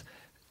asked,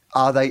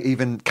 are they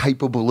even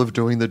capable of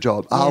doing the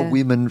job? Are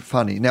women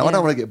funny? Now, I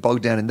don't want to get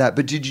bogged down in that,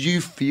 but did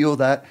you feel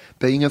that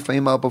being a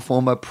female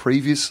performer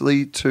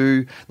previously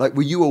to,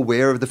 were you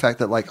aware of the fact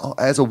that,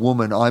 as a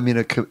woman, I'm in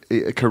a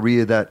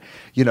career that,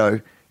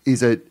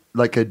 is a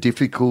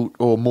difficult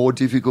or more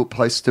difficult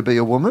place to be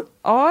a woman?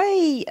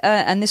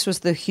 And this was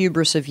the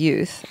hubris of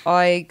youth,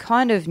 I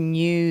kind of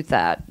knew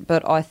that,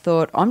 but I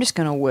thought, I'm just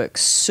going to work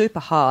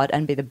super hard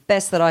and be the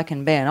best that I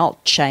can be, and I'll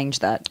change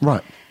that.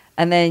 Right.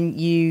 And then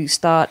you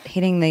start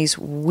hitting these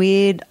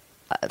weird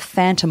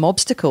phantom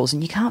obstacles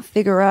and you can't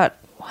figure out,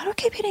 why do I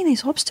keep hitting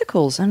these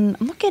obstacles? And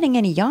I'm not getting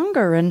any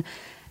younger. And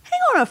hang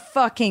on a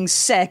fucking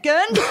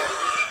second.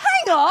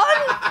 Hang on.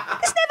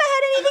 This never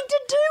had anything to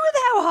do with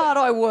how hard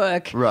I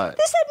work. Right.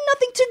 This had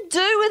nothing to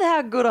do with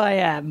how good I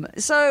am.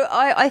 So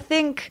I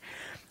think...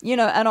 and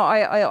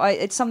I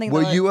it's something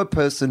Were you a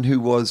person who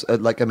was,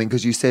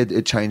 because you said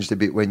it changed a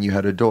bit when you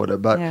had a daughter,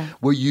 but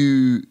were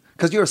you...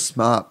 Because you're a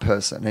smart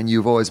person and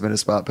you've always been a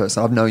smart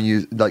person. I've known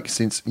you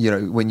since,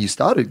 when you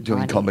started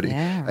doing comedy.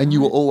 Yeah, and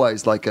you were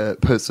always a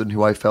person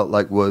who I felt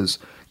was,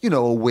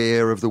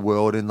 aware of the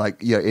world and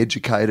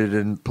educated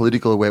and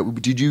political aware.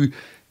 Did you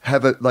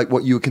have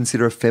what you would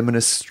consider a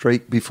feminist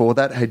streak before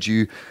that? Had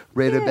you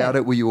read about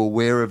it? Were you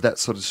aware of that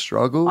sort of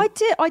struggle? I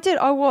did.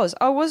 I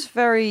was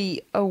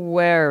very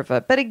aware of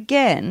it. But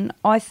again,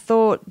 I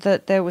thought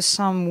that there was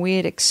some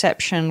weird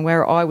exception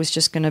where I was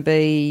just going to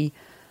be...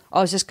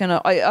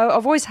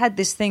 I've always had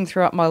this thing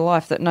throughout my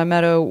life that no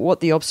matter what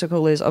the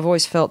obstacle is, I've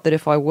always felt that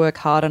if I work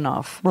hard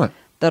enough,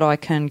 that I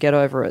can get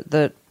over it.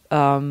 That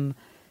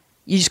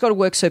you just got to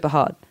work super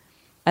hard.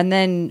 And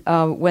then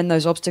when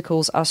those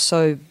obstacles are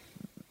so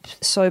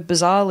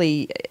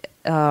bizarrely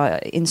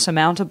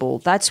insurmountable,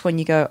 that's when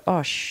you go,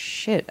 oh,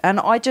 shit. And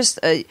I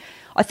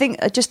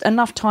think just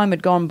enough time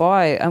had gone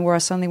by and where I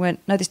suddenly went,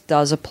 no, this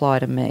does apply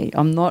to me.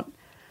 I'm not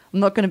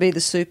going to be the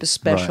super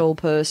special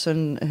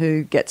person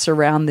who gets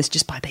around this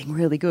just by being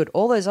really good.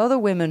 All those other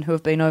women who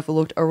have been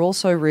overlooked are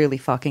also really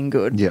fucking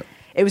good. Yeah.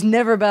 It was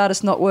never about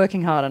us not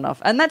working hard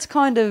enough. And that's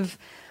kind of,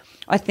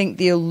 I think,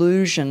 the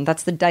illusion.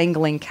 That's the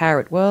dangling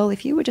carrot. Well,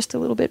 if you were just a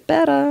little bit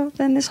better,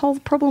 then this whole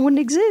problem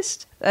wouldn't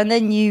exist. And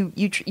then you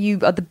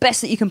are the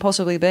best that you can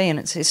possibly be, and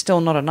it's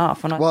still not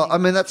enough.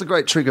 And that's a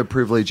great trigger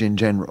privilege in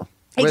general.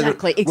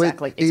 Exactly.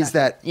 Is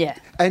that? Yeah.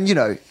 And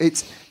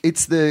it's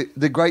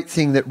the great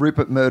thing that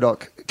Rupert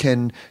Murdoch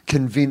can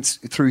convince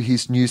through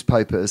his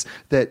newspapers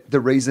that the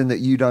reason that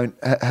you don't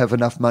have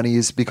enough money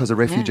is because of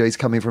refugees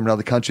coming from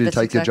another country to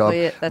take your job,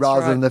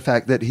 rather than the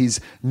fact that his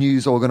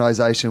news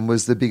organisation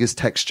was the biggest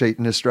tax cheat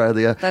in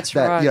Australia. That's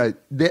right. You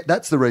know,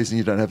 that's the reason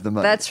you don't have the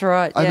money. That's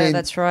right. I mean,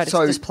 that's right. It's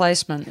so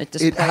displacement.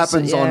 It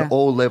happens on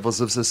all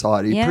levels of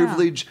society. Yeah.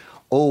 Privilege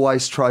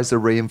always tries to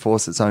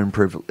reinforce its own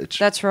privilege.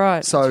 That's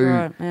right. So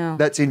yeah.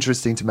 that's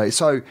interesting to me.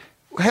 So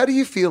how do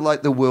you feel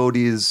like the world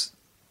is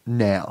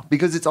now?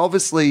 Because it's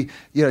obviously,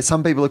 you know,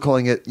 some people are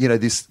calling it, you know,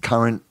 this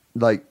current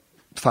like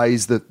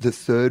phase, the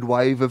third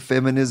wave of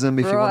feminism,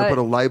 if you want to put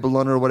a label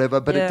on it or whatever.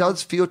 But it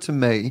does feel to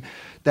me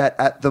that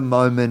at the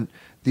moment,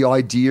 the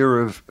idea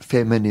of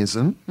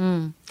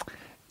feminism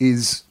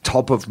is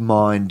top of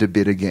mind a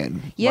bit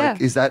again. Yeah.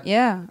 Like, is that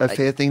a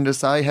fair thing to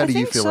say? How do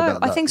you feel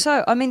about that? I think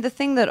so. I mean, the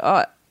thing that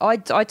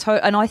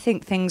and I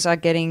think things are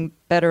getting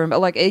better.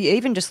 Like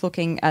even just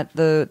looking at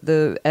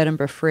the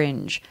Edinburgh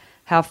Fringe,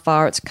 how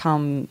far it's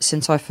come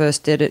since I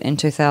first did it in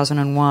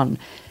 2001.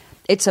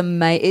 It's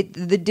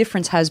the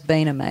difference has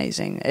been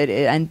amazing,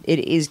 and it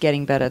is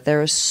getting better.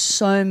 There are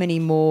so many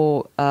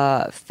more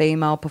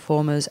female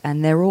performers,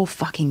 and they're all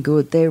fucking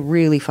good. They're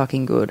really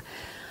fucking good.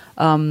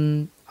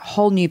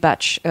 Whole new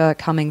batch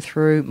coming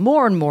through,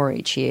 more and more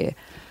each year.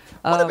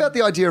 What about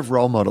the idea of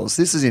role models?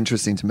 This is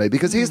interesting to me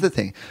because here's the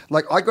thing.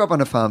 Like, I grew up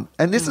on a farm,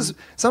 and this is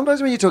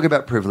sometimes when you talk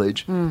about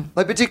privilege,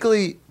 like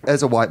particularly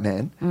as a white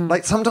man,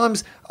 like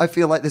sometimes I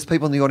feel like there's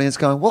people in the audience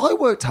going, well, I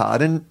worked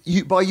hard, and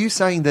by you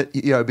saying that,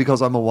 you know,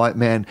 because I'm a white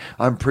man,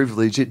 I'm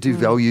privileged, it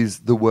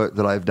devalues the work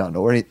that I've done,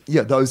 or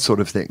those sort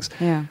of things.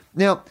 Yeah.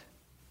 Now,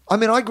 I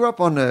mean, I grew up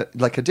on a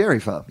dairy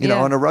farm, you know,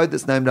 on a road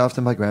that's named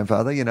after my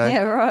grandfather, you know.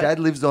 Yeah, right. Dad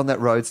lives on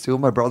that road still.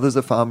 My brother's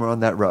a farmer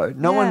on that road.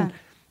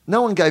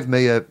 No one gave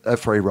me a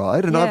free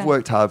ride, and I've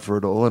worked hard for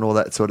it all and all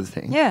that sort of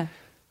thing. Yeah.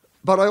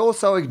 But I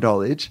also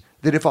acknowledge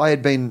that if I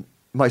had been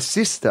my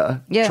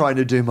sister trying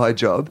to do my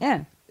job,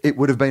 it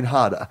would have been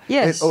harder.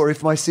 Yes. Or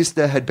if my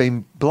sister had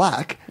been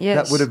black,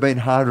 that would have been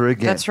harder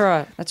again. That's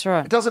right. That's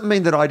right. It doesn't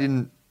mean that I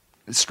didn't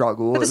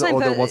struggle or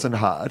that wasn't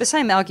hard. The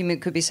same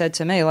argument could be said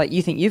to me, like,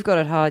 you think you've got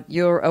it hard,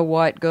 you're a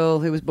white girl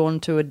who was born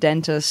to a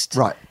dentist.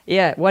 Right.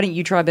 Yeah, why don't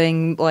you try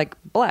being, like,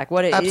 black?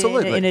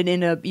 Absolutely.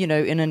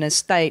 In an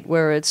estate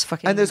where it's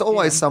fucking... And there's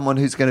always someone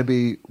who's going to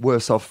be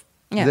worse off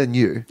than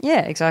you.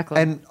 Yeah,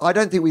 exactly. And I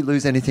don't think we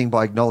lose anything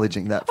by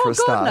acknowledging that for a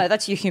start. No,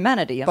 that's your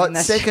humanity. But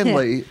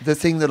secondly, the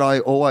thing that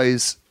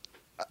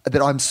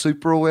that I'm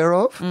super aware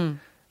of,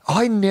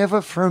 I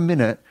never for a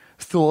minute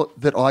thought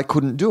that I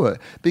couldn't do it,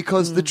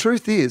 because the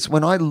truth is,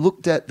 when I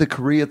looked at the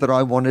career that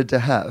I wanted to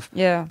have,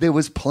 there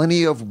was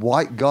plenty of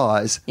white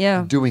guys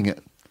doing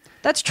it.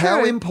 That's true.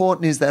 How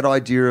important is that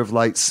idea of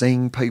like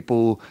seeing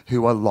people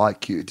who are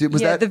like you?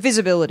 Was that the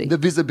visibility? The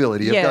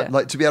visibility of that,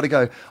 like to be able to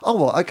go, oh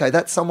well, okay,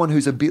 that's someone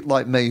who's a bit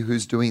like me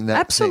who's doing that.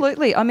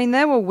 Absolutely. thing. I mean,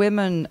 there were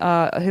women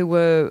who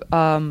were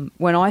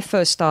when I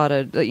first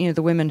started. You know,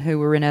 the women who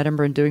were in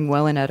Edinburgh and doing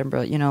well in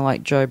Edinburgh. You know,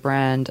 like Jo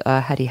Brand,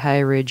 Hattie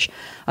Hayridge.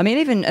 I mean,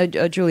 even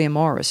Julia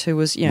Morris, who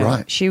was, you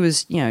know, she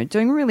was, you know,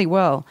 doing really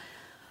well.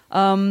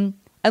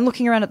 And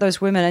looking around at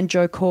those women and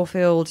Jo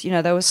Caulfield, you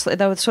know, they were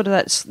sort of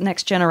that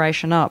next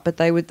generation up, but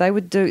they were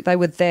there,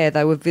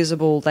 they were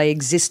visible, they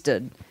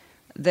existed.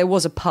 There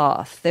was a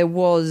path. There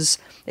was,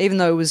 even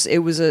though it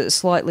was a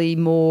slightly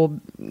more,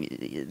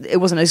 it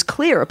wasn't as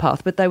clear a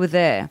path, but they were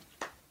there.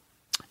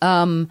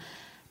 And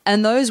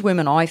those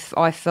women, I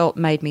felt,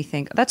 made me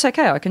think, that's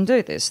okay, I can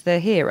do this. They're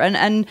here,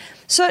 and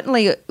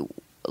certainly.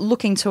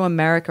 Looking to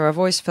America, I've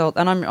always felt,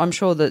 and I'm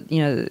sure that,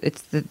 you know,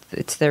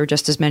 there are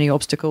just as many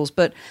obstacles,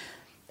 but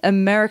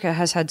America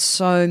has had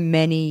so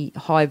many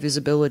high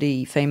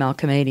visibility female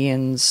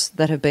comedians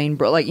that have been,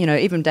 like, you know,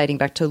 even dating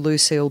back to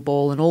Lucille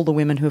Ball and all the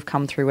women who have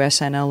come through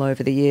SNL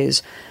over the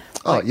years.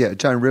 Like,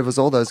 Joan Rivers,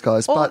 all those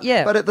guys. But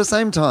at the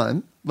same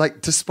time,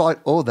 like, despite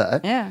all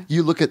that,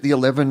 you look at the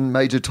 11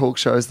 major talk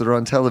shows that are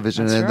on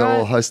television, and they're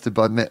all hosted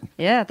by men.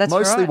 Yeah, that's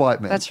mostly white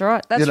men. That's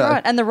right. That's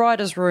right. And the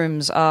writers'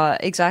 rooms are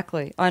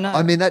exactly. I know.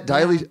 I mean,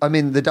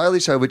 the Daily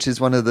Show, which is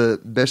one of the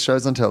best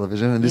shows on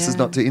television, and this is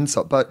not to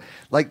insult, but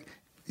like,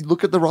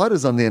 look at the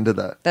writers on the end of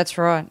that. That's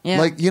right. Yeah.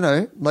 Like, you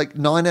know, like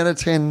 9 out of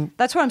 10.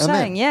 That's what I'm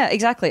saying. Yeah,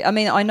 exactly. I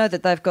mean, I know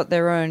that they've got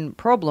their own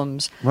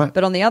problems. Right.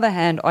 But on the other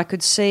hand, I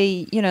could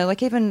see, you know,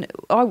 like even,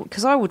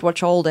 because I would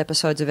watch old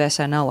episodes of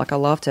SNL, like I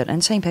loved it,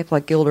 and seeing people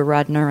like Gilda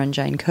Radner and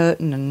Jane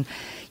Curtin, and,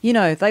 you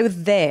know, they were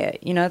there.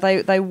 You know,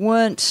 they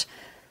weren't.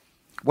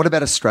 What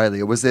about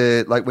Australia? Was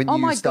there, like, when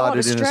you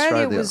started in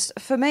Australia? Was,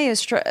 for me,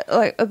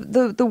 like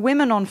the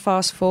women on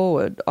Fast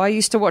Forward. I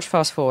used to watch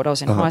Fast Forward. I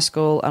was in high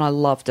school and I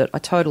loved it. I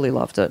totally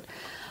loved it.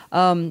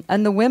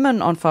 And the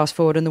women on Fast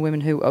Forward and the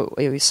women who,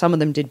 some of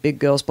them did Big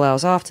Girls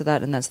Blouse after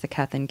that, and that's the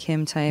Kath and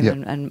Kim team,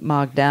 and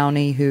Mark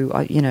Downey, who,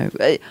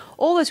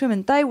 all those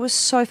women, they were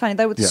so funny.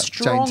 They were the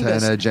strongest. Jane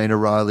Turner, Gina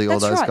Riley, all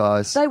those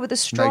guys. They were the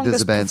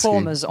strongest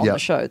performers on the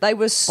show. They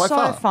were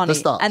so funny.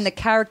 And the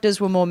characters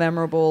were more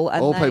memorable.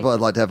 And all people I'd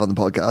like to have on the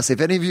podcast,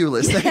 if any of you are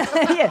listening.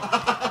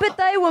 But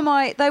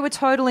they were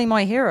totally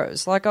my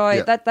heroes. Like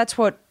that's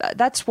what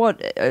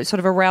sort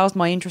of aroused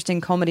my interest in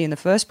comedy in the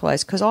first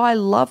place, because I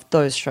loved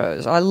those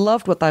shows. I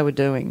loved what they were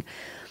doing.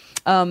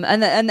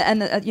 And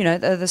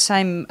the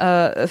same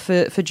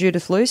for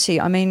Judith Lucy.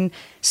 I mean,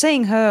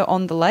 seeing her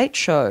on The Late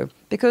Show,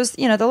 because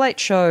The Late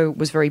Show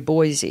was very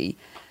Boise,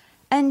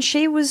 and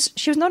she was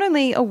not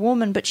only a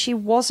woman, but she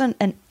wasn't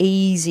an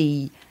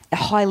easy,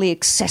 highly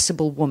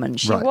accessible woman.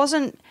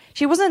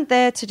 She wasn't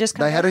there to just.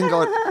 They hadn't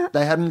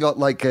got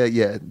like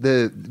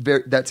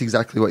that's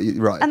exactly what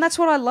you right. And that's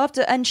what I loved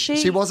it. And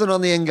she wasn't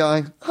on the end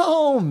going,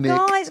 oh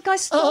Mick,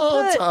 guys,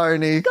 stop it,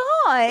 Tony,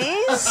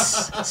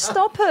 guys,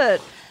 stop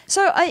it.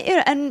 So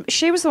and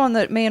she was the one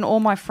that me and all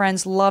my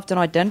friends loved and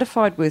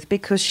identified with,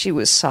 because she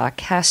was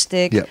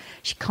sarcastic. Yep.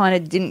 She kind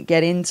of didn't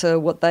get into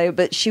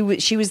but she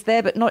was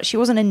there, but not. She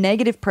wasn't a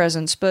negative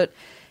presence, but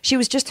she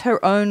was just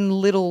her own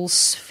little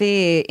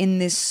sphere in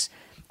this,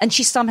 and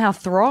she somehow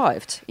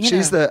thrived.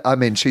 She's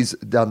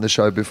done the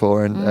show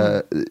before,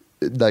 and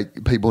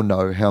people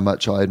know how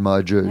much I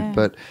admire Jude,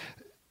 but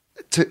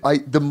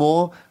the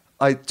more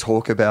I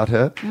talk about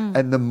her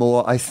and the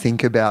more I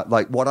think about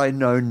like what I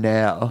know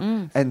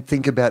now and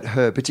think about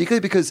her, particularly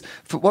because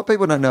for what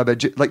people don't know about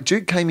Jude, like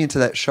Jude came into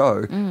that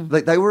show,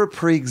 like they were a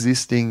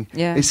pre-existing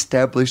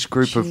established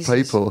group of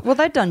people. Well,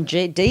 they'd done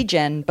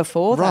D-Gen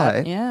before that.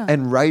 Right. Yeah.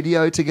 And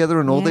radio together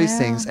and all these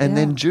things. And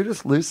then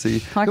Judith Lucy,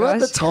 who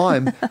at the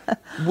time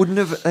wouldn't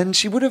have, and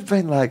she would have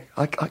been like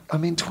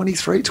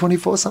 23,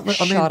 24, something.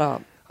 Shut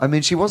up. I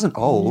mean, she wasn't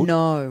old.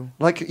 No.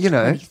 Like,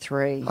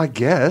 23. I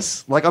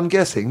guess. Like, I'm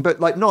guessing,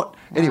 but like not,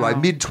 anyway,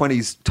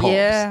 mid-20s tops.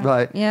 Yeah.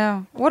 Right.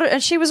 Yeah.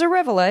 And she was a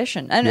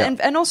revelation.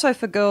 And also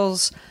for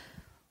girls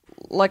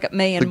like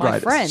me and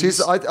my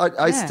friends.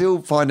 I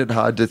still find it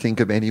hard to think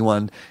of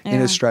anyone in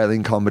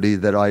Australian comedy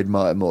that I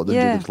admire more than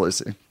Judith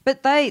Lucy.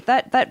 But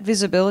that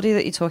visibility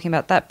that you're talking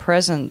about, that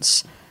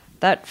presence,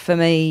 that for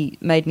me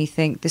made me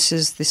think this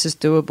is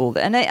doable.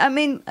 And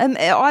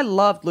I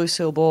loved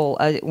Lucille Ball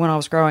when I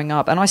was growing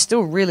up, and I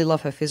still really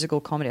love her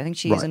physical comedy. I think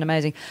she is an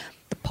amazing.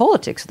 The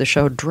politics of the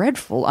show are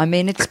dreadful. I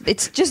mean,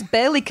 it's just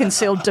barely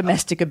concealed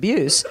domestic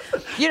abuse.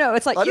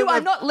 It's like, you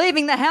are not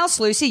leaving the house,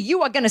 Lucy.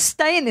 You are going to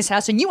stay in this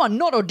house, and you are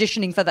not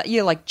auditioning for that.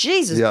 You're like,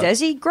 Jesus,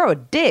 Desi, grow a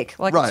dick.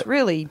 Like, it's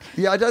really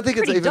I don't think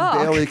it's even dark.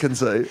 barely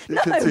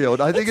concealed.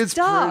 I think it's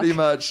dark. Pretty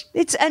much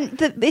it's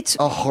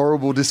a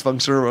horrible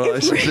dysfunctional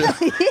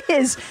relationship. It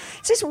really is.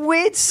 It's this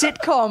weird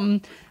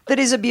sitcom that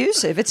is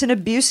abusive. It's an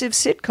abusive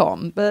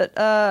sitcom, but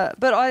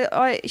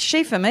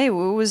she for me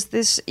was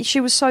this. She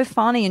was so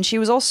funny, and she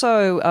was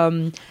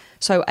also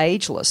so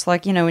ageless.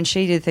 Like when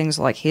she did things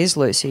like Here's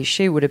Lucy,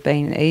 she would have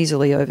been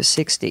easily over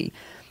 60,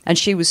 and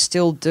she was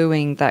still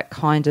doing that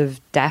kind of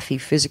daffy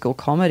physical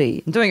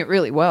comedy and doing it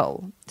really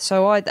well.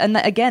 So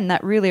that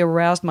really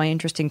aroused my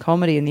interest in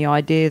comedy and the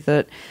idea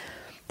that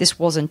this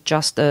wasn't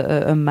just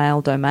a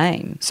male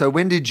domain. So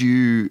when did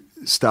you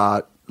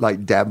start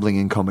like dabbling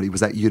in comedy? Was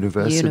that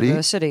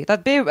university?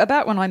 That'd be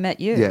about when I met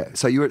you. Yeah.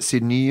 So you were at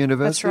Sydney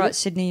University? That's right,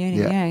 Sydney Uni.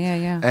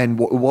 Yeah. And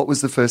what was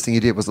the first thing you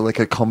did? Was it like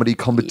a comedy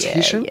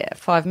competition? Yeah.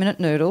 5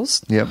 Minute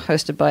Noodles. Yep.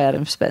 Hosted by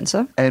Adam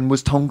Spencer. And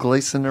was Tom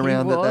Gleeson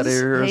around at that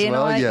area as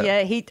well?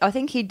 I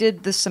think he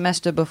did the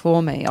semester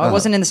before me. I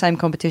wasn't in the same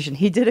competition.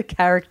 He did a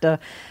character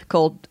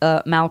called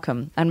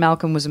Malcolm, and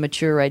Malcolm was a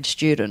mature age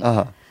student.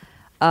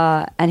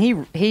 And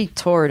he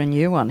tore it a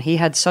new one. He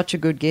had such a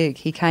good gig.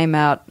 He came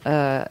out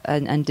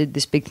and did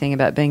this big thing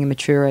about being a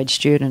mature age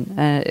student.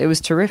 It was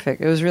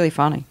terrific. It was really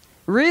funny.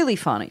 Really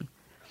funny.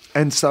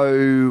 And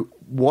so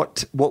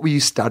what were you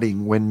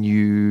studying when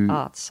you...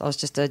 Arts. I was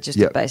just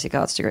a basic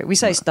arts degree. We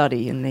say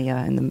study in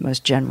the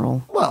most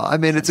general... Well, I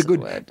mean, it's a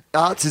good... Word.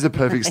 Arts is a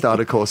perfect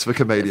starter course for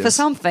comedians. For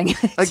something.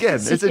 Again,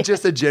 it's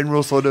just a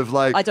general sort of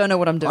like... I don't know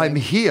what I'm doing. I'm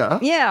here.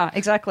 Yeah,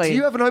 exactly. Do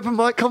you have an open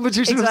mic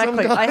competition of some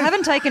kind? I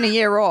haven't taken a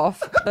year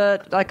off,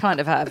 but I kind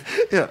of have.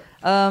 Yeah.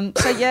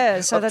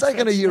 So I've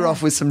taken a year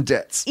off with some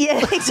debts.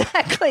 Yeah,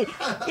 exactly.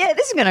 Yeah,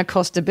 this is going to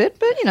cost a bit,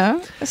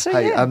 but So,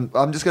 hey,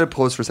 I'm just going to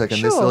pause for a second.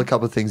 Sure. There's still a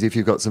couple of things if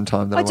you've got some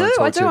time that I want to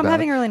talk to you about. I'm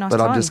having a really nice time.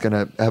 time. But I'm just going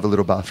to have a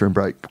little bathroom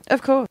break.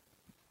 Of course.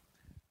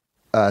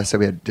 So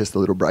we had just a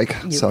little break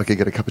so I could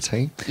get a cup of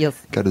tea.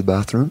 Yes. Go to the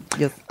bathroom.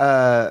 Yes.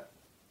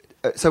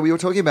 So we were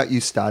talking about you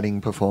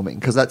starting performing,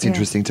 because that's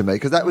interesting to me,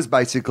 because that was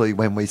basically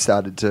when we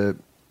started to...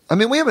 I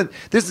mean,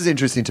 this is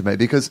interesting to me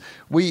because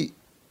we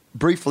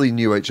briefly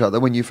knew each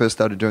other when you first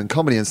started doing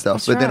comedy and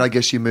stuff, but then I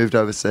guess you moved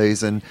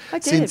overseas, and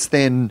since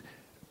then,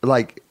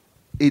 like,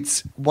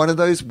 it's one of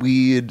those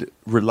weird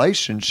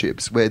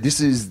relationships where this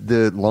is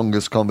the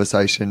longest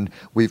conversation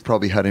we've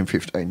probably had in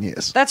 15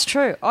 years. That's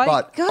true.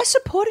 I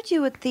supported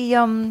you at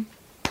the...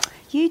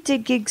 you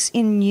did gigs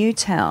in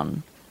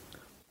Newtown.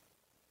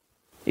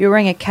 You were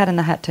wearing a Cat in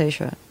the Hat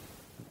t-shirt.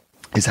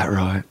 Is that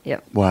right?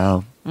 Yep.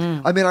 Wow.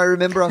 I mean, I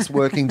remember us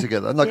working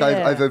together. Like,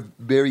 I have a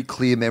very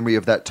clear memory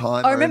of that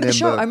time. I remember the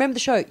show. I remember the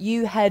show.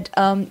 You had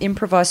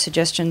improvised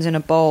suggestions in a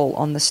bowl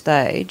on the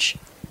stage,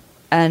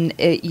 and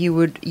you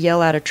would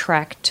yell out a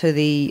track to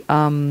the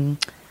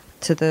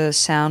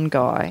sound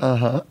guy.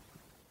 Uh-huh.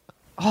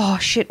 Oh,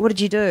 shit, what did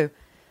you do?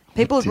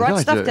 People would write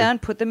stuff down,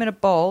 put them in a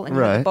bowl, and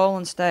you had the bowl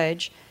on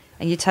stage,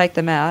 and you take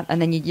them out, and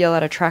then you'd yell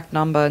out a track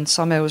number, and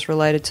somehow it was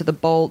related to the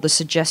bowl, the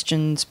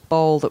suggestions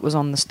bowl that was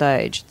on the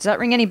stage. Does that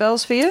ring any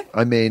bells for you?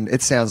 I mean,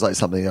 it sounds like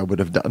something I would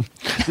have done.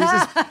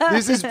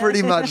 This is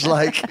pretty much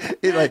like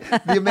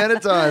the amount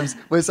of times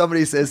where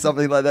somebody says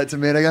something like that to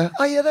me, and I go,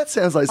 "Oh yeah, that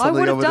sounds like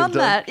something I would have done."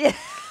 That. Yeah.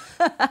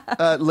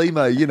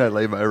 Limo, you know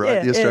Limo, right?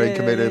 Yeah, the Australian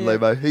comedian yeah.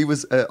 Limo. He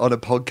was on a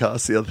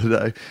podcast the other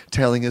day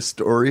telling a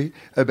story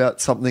about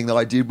something that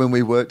I did when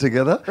we worked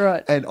together.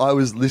 Right. And I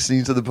was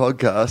listening to the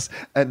podcast,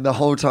 and the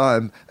whole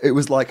time it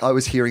was like I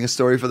was hearing a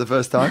story for the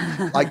first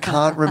time. I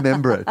can't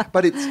remember it,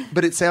 but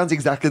it sounds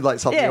exactly like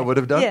something I would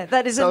have done. Yeah,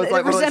 that is. So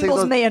It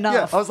resembles me enough.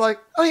 Yeah, I was like,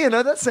 oh,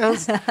 that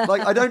sounds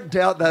like I don't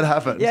doubt that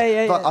happened.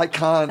 But I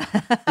can't.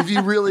 If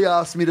you really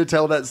asked me to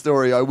tell that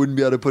story, I wouldn't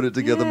be able to put it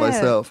together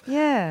myself.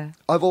 Yeah.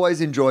 I've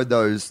always enjoyed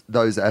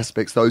those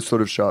aspects, those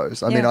sort of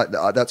shows. I mean,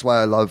 that's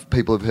why I love.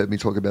 People have heard me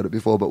talk about it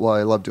before, but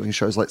why I love doing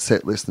shows like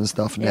Set List and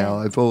stuff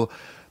now.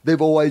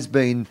 They've always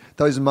been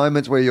those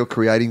moments where you're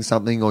creating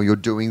something, or you're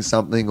doing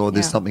something, or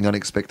there's something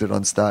unexpected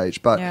on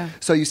stage. But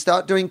so you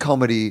start doing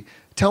comedy.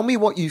 Tell me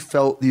what you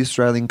felt the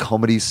Australian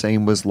comedy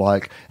scene was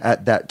like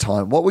at that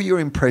time. What were your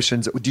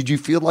impressions? Did you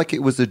feel like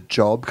it was a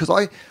job? Because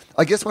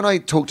I guess when I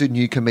talk to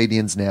new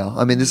comedians now,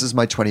 I mean, this is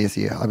my 20th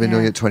year. I've been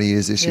doing it 20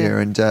 years this year,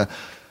 and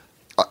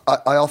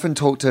I often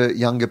talk to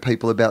younger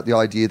people about the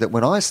idea that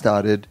when I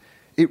started,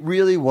 it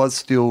really was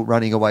still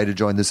running away to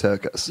join the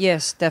circus.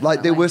 Yes, definitely.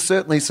 Like, there were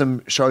certainly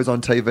some shows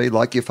on TV,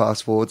 like your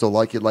Fast Forwards or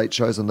like your Late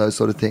Shows and those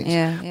sort of things.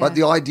 Yeah. But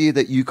the idea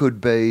that you could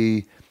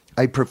be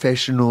a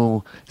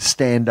professional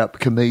stand-up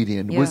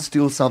comedian was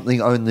still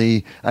something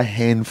only a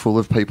handful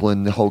of people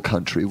in the whole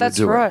country would do. That's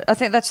right. I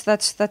think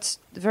that's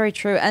very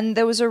true. And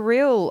there was a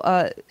real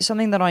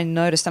something that I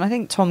noticed, and I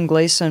think Tom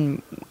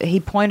Gleeson, he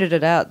pointed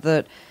it out,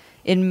 that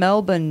in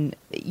Melbourne,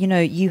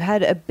 you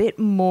had a bit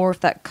more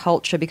of that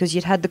culture because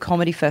you'd had the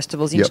comedy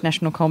festivals, the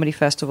international comedy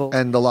festivals.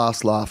 And the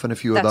Last Laugh and a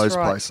few of those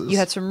places. You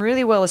had some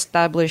really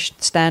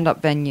well-established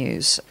stand-up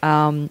venues,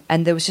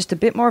 and there was just a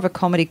bit more of a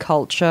comedy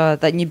culture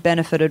that you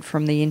benefited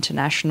from the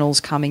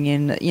internationals coming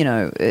in,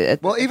 even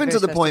to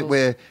the point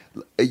where,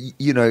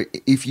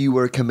 if you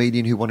were a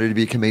comedian who wanted to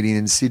be a comedian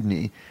in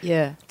Sydney,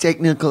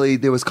 technically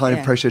there was kind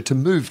of pressure to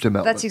move to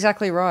Melbourne. That's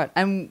exactly right.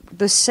 And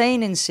the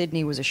scene in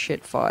Sydney was a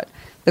shit fight.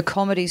 The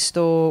Comedy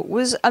Store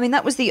was,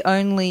 that was the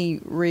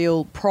only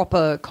real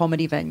proper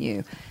comedy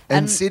venue.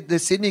 And the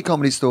Sydney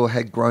Comedy Store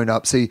had grown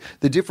up. See,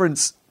 the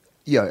difference,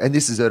 and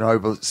this is an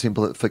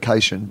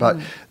oversimplification, but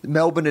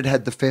Melbourne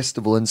had the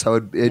festival, and so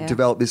it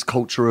developed this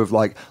culture of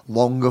like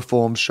longer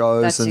form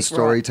shows and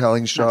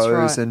storytelling shows.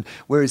 Right. And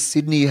whereas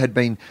Sydney had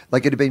been,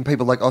 it had been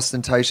people like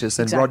Ostentatious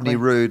and Rodney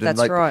Rood, and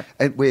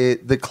and where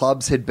the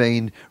clubs had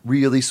been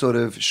really sort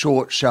of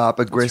short, sharp,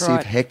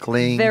 aggressive,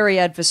 heckling, very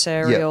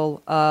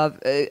adversarial,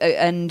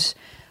 and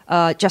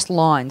just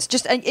lines.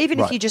 Even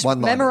if you just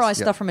memorize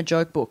stuff from a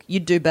joke book,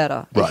 you'd do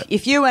better. Right.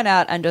 If you went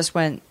out and just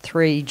went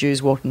 3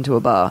 Jews walked into a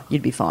bar,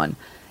 you'd be fine.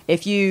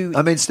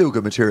 Still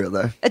good material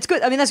though. It's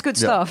good. That's good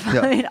stuff.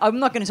 Yeah. I'm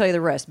not going to tell you the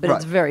rest, but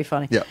it's very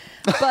funny. Yeah.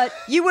 But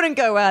you wouldn't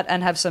go out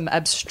and have some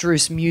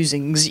abstruse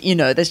musings.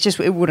 That's just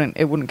it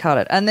wouldn't cut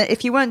it. And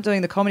if you weren't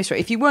doing the Comedy Store,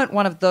 if you weren't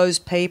one of those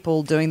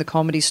people doing the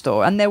Comedy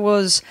Store, and there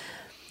was,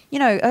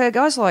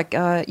 guys like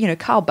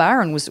Carl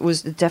Barron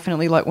was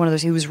definitely like one of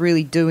those. He was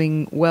really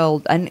doing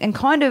well, and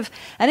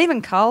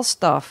even Carl's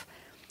stuff.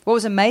 What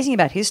was amazing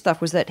about his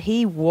stuff was that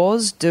he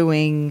was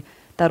doing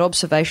that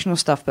observational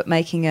stuff, but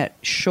making it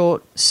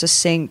short,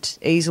 succinct,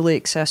 easily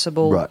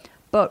accessible,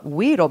 but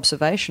weird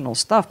observational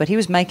stuff. But he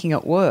was making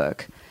it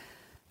work.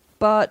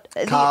 But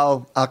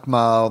Carl,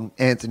 Akmal,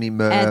 Anthony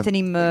Murr,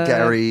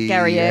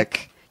 Gary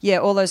Eck. Yeah,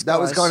 all those guys.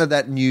 That was kind of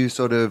that new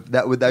sort of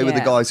they were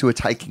the guys who were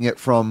taking it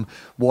from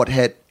what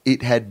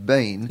it had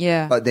been,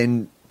 but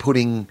then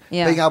being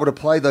able to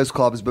play those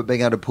clubs, but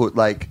being able to put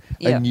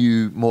a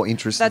new, more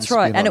interesting. That's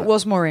right, and it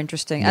was more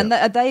interesting. And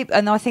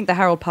I think the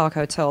Harold Park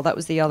Hotel, that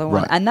was the other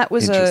one, and that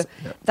was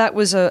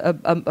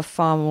a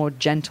far more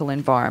gentle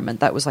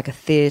environment. That was like a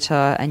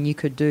theatre, and you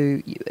could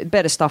do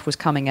better stuff was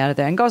coming out of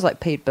there, and guys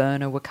like Pete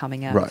Burner were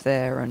coming out of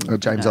there,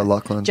 and James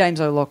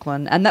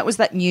O'Loughlin, and that was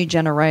that new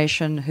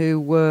generation who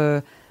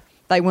were.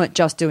 They weren't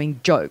just doing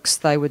jokes;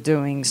 they were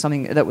doing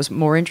something that was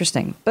more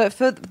interesting. But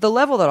for the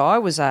level that I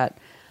was at,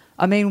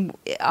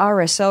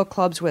 RSL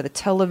clubs where the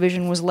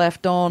television was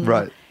left on.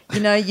 Right.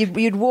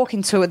 You'd walk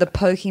into it with the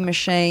pokie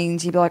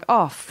machines. You'd be like,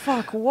 oh,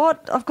 fuck,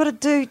 what? I've got to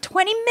do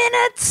 20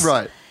 minutes?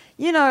 Right.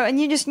 you know, and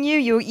you just knew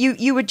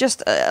you were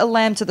just a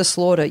lamb to the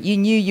slaughter. You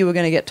knew you were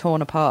going to get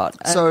torn apart.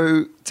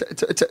 So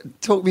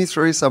talk me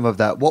through some of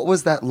that. What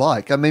was that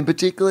like? I mean,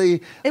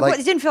 particularly...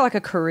 It didn't feel like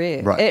a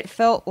career. Right. It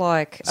felt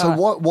like... So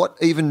what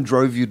even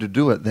drove you to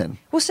do it then?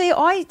 Well, see,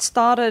 I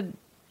did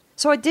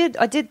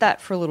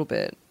that for a little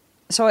bit.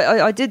 So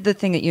I did the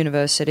thing at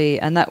university,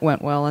 and that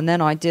went well. And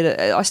then I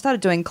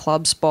started doing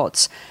club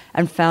spots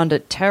and found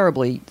it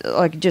terribly,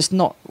 like, just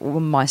not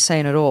my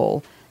scene at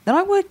all. Then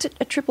I worked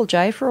at Triple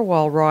J for a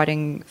while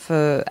writing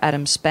for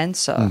Adam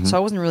Spencer, so I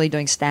wasn't really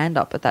doing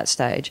stand-up at that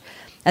stage.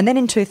 And then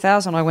in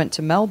 2000 I went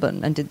to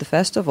Melbourne and did the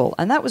festival,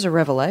 and that was a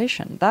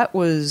revelation. That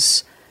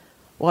was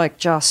like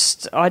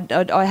just... I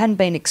hadn't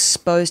been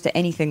exposed to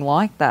anything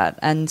like that,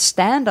 and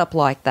stand-up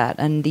like that,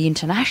 and the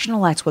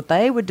international acts, what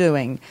they were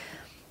doing.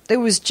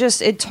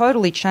 It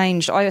totally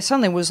changed. I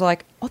suddenly was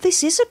like, oh,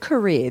 this is a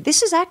career.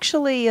 This is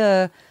actually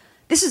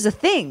this is a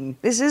thing.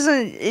 This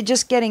isn't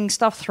just getting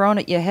stuff thrown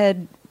at your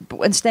head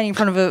and standing in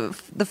front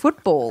of the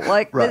football.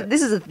 Like, right.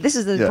 this is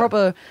a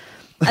proper...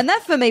 And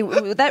that, for me,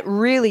 that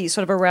really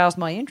sort of aroused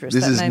my interest.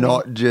 This is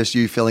not just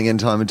you filling in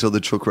time until the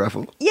chook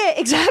raffle. Yeah,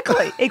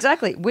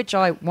 exactly. Which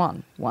I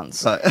won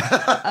once. Best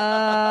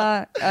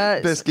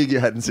gig you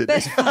had in Sydney.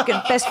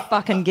 Best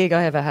fucking gig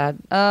I ever had.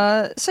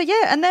 So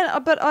yeah, and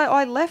then but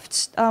I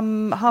left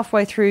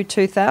halfway through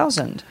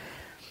 2000.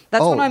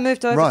 That's when I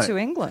moved over to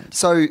England.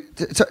 So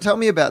tell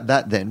me about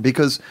that then,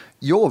 because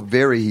you're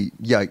very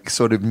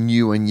sort of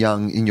new and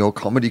young in your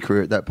comedy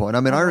career at that point. I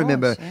mean, I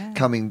remember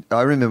going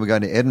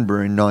to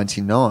Edinburgh in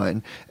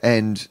 99,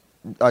 and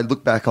I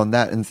look back on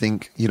that and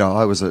think, you know,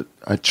 I was a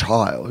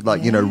child,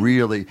 like, you know,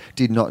 really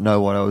did not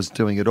know what I was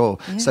doing at all.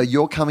 Yeah. So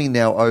you're coming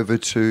now over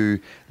to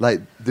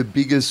like the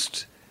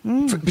biggest...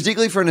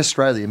 particularly for an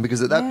Australian,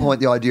 because at that point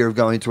the idea of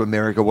going to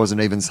America wasn't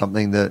even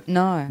something that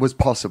was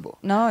possible.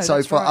 No,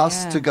 so for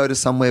us to go to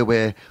somewhere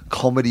where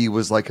comedy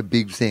was like a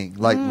big thing,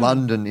 like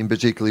London in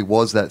particular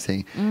was that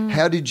thing,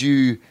 how did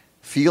you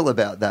feel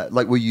about that?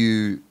 Like, were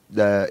you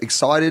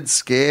excited,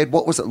 scared?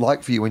 What was it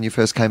like for you when you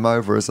first came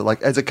over? Is it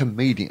like as a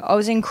comedian? I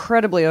was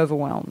incredibly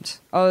overwhelmed.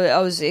 I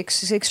was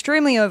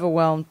extremely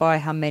overwhelmed by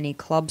how many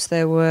clubs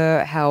there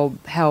were,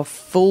 how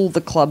full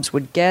the clubs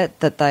would get,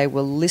 that they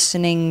were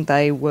listening.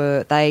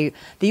 The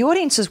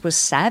audiences were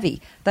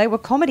savvy. They were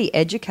comedy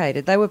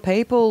educated. They were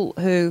people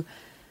who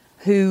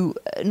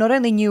not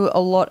only knew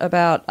a lot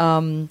about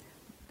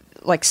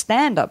like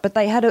stand-up, but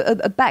they had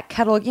a back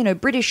catalogue. You know,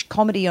 British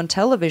comedy on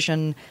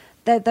television.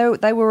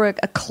 They were a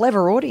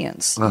clever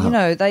audience. You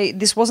know,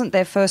 this wasn't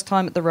their first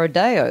time at the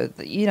rodeo.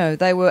 You know,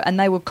 they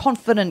were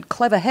confident,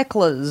 clever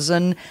hecklers,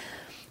 and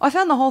I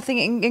found the whole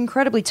thing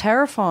incredibly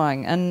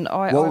terrifying. And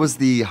what was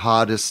the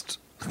hardest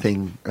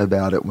thing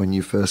about it when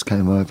you first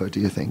came over,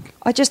 do you think?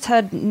 I just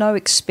had no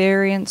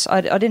experience.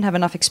 I didn't have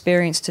enough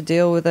experience to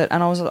deal with it,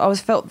 and I was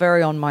felt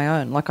very on my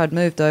own. Like, I'd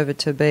moved over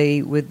to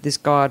be with this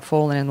guy I'd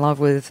fallen in love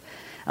with.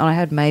 And I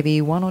had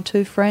maybe one or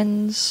two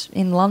friends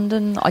in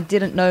London. I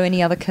didn't know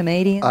any other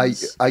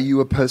comedians. Are you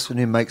a person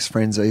who makes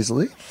friends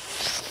easily?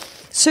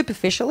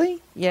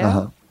 Superficially,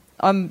 yeah.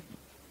 I'm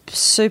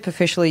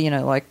superficially, you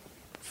know, like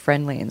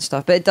friendly and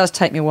stuff. But it does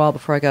take me a while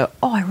before I go,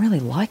 oh, I really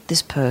like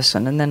this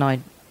person. And then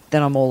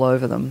I'm all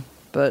over them.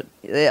 But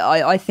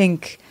I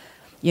think,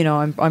 you know,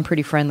 I'm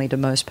pretty friendly to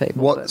most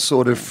people. What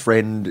sort of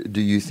friend do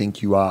you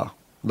think you are?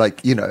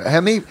 Like, you know,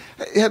 how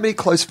many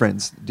close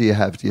friends do you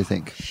have, do you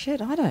think?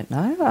 Shit, I don't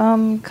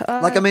know.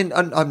 Like, I mean,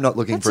 I'm not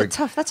looking for...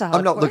 That's a hard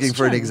I'm not looking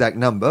for an exact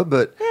number,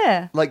 but...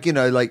 Yeah. Like, you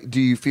know, like,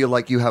 do you feel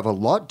like you have a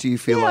lot? Do you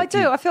feel like...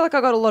 Yeah, I do. I feel like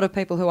I got a lot of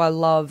people who I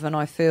love, and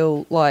I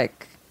feel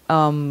like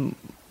I'm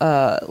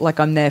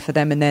there for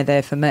them and they're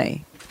there for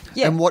me.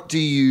 Yeah. And what do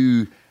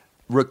you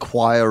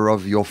require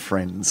of your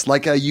friends?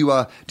 Like, do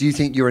you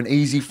think you're an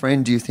easy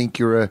friend? Do you think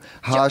you're a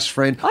harsh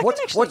friend?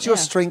 What's your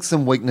strengths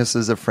and weaknesses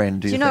as a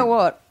friend, do you think? Do you know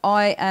what?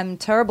 I am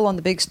terrible on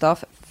the big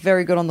stuff,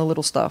 very good on the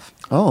little stuff.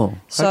 Oh, okay.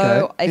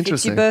 So if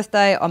it's your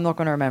birthday, I'm not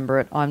going to remember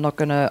it.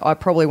 I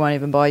probably won't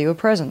even buy you a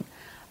present.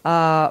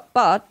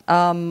 But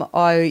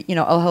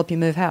I'll help you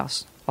move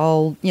house.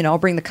 I'll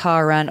bring the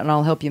car around and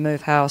I'll help you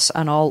move house,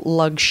 and I'll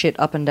lug shit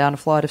up and down a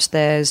flight of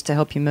stairs to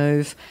help you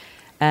move.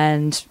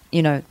 And,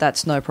 you know,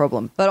 that's no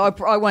problem.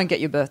 But I won't get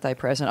your birthday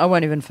present. I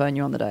won't even phone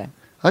you on the day.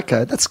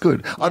 Okay, that's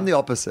good. Yeah. I'm the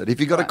opposite. If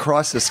you've got a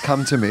crisis,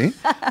 come to me,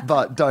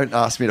 but don't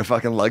ask me to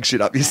fucking lug shit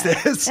up your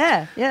stairs.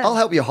 Yeah. I'll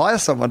help you hire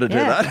someone to do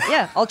that.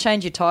 Yeah, I'll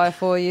change your tyre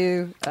for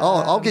you.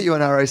 I'll get you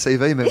an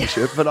RACV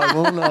membership, but I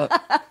will not.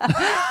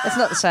 It's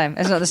not the same.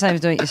 It's not the same as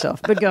doing it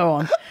yourself, but go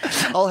on.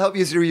 I'll help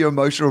you through your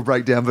emotional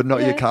breakdown, but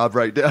not your car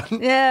breakdown.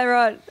 Yeah,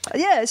 right.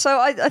 Yeah, so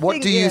I think...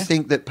 What do you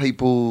think that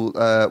people...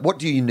 what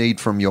do you need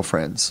from your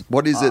friends?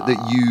 What is it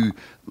that you...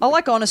 I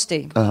like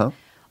honesty.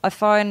 I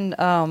find,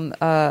 and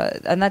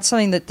that's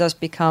something that does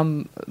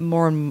become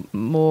more and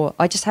more,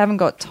 I just haven't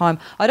got time.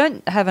 I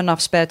don't have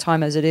enough spare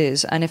time as it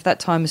is, and if that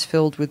time is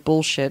filled with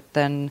bullshit,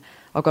 then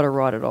I've got to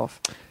write it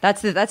off.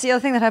 That's the other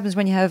thing that happens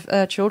when you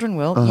have children,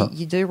 Will.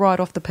 You do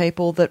write off the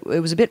people that it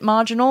was a bit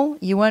marginal,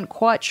 you weren't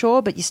quite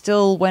sure, but you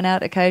still went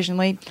out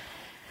occasionally.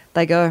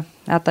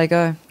 Out they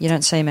go. You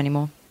don't see them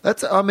anymore.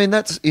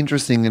 That's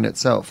interesting in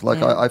itself.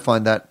 Like, I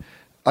find that,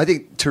 I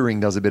think touring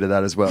does a bit of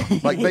that as well.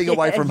 Like being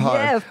away from home.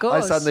 Yeah, of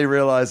course. I suddenly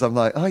realise I'm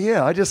like, oh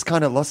yeah, I just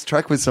kind of lost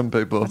track with some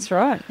people. That's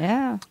right,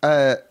 yeah.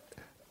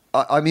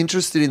 I'm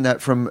interested in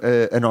that from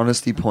an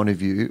honesty point of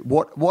view.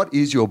 What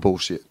is your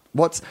bullshit?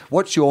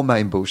 What's your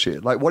main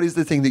bullshit? Like, what is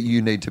the thing that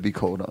you need to be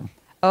called on?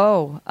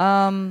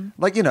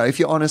 Like, if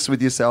you're honest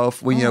with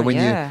yourself,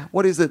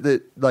 what is it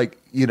that, that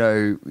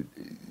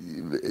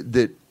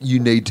you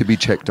need to be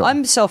checked on?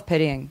 I'm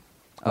self-pitying.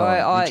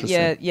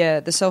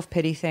 The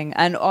self-pity thing.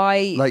 And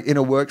like in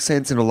a work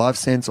sense, in a life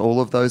sense, all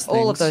of those things?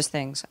 All of those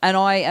things. And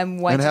I am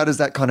waiting. And how does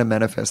that kind of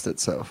manifest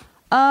itself?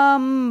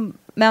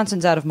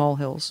 Mountains out of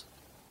molehills.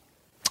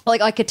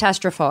 Like, I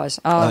catastrophize.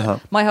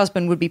 My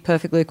husband would be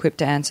perfectly equipped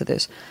to answer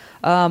this.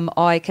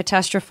 I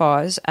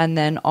catastrophize, and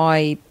then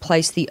I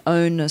place the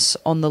onus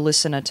on the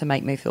listener to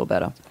make me feel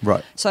better.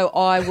 Right. So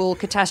I will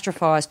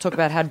catastrophize, talk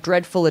about how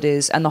dreadful it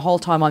is, and the whole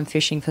time I'm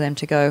fishing for them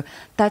to go,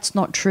 that's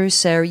not true,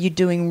 Sarah, you're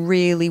doing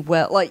really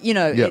well. Like,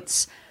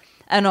 it's...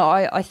 And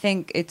I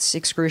think it's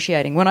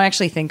excruciating when I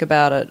actually think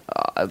about it,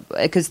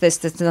 because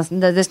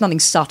there's nothing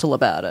subtle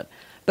about it.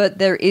 But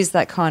there is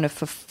that kind of,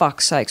 for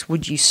fuck's sakes,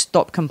 would you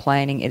stop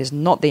complaining? It is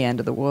not the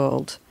end of the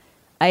world.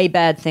 A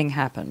bad thing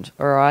happened,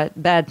 all right?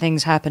 Bad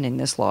things happen in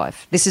this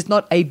life. This is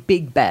not a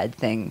big bad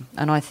thing.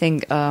 And I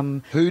think...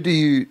 Who do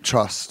you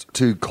trust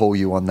to call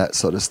you on that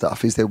sort of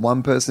stuff? Is there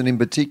one person in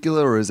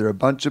particular, or is there a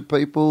bunch of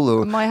people?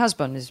 Or my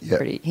husband is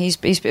pretty...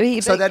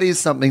 So that is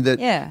something that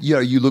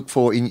you look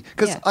for in...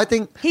 Because I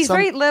think... He's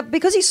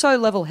because he's so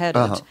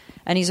level-headed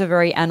and he's a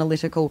very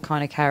analytical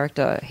kind of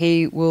character,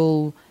 he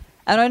will...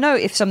 And I know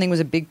if something was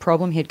a big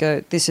problem, he'd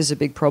go, this is a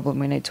big problem,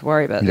 we need to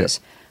worry about this.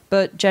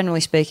 But generally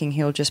speaking,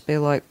 he'll just be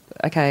like,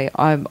 okay,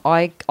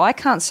 I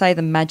can't say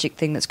the magic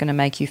thing that's going to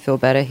make you feel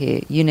better here.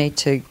 You need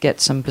to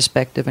get some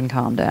perspective and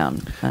calm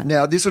down.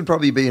 Now, this would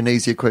probably be an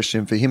easier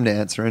question for him to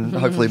answer, and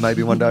hopefully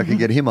maybe one day I can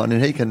get him on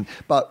and he can.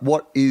 But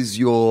what is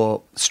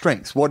your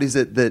strengths? What is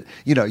it that,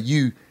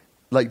 you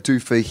do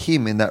for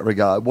him in that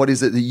regard? What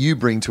is it that you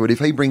bring to it? If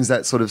he brings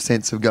that sort of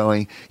sense of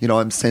going,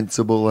 I'm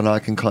sensible and I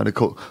can kind of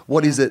call,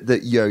 what is it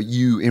that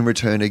you in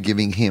return are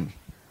giving him?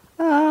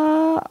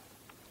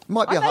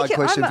 Might be a hard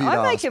question for you to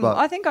ask.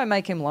 I think I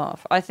make him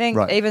laugh. I think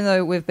even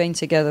though we've been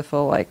together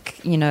for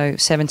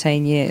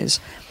 17 years,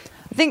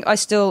 I think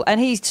and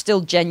he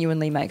still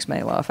genuinely makes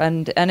me laugh.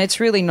 And it's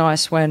really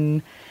nice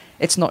when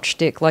it's not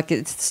shtick. Like,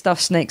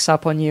 stuff sneaks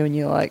up on you and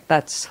you're like,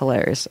 that's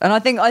hilarious. And I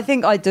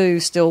think I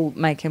do still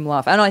make him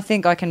laugh. And I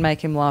think I can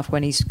make him laugh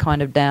when he's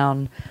kind of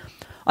down.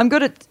 I'm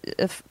good at,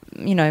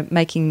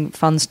 making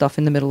fun stuff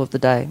in the middle of the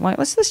day. Like,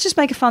 let's just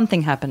make a fun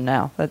thing happen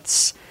now.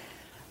 That's...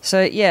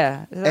 So,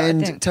 yeah.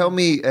 And tell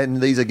me,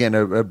 and these again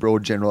are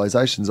broad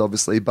generalisations,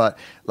 obviously, but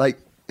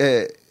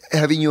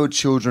having your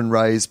children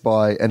raised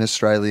by an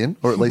Australian,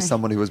 or at least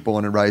someone who was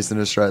born and raised in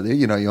Australia,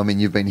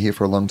 you've been here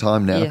for a long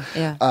time now,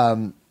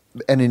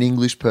 and an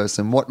English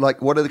person, what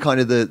are the kind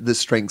of the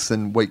strengths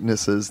and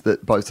weaknesses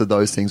that both of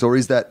those things, or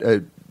is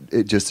that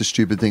just a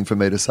stupid thing for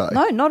me to say?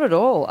 No, not at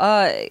all.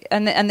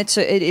 And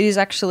it is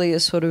actually a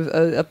sort of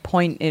a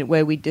point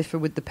where we differ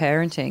with the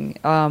parenting.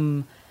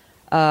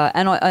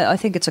 And I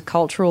think it's a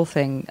cultural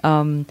thing.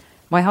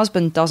 My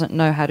husband doesn't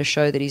know how to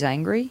show that he's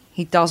angry.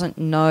 He doesn't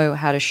know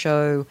how to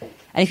show...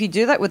 And if you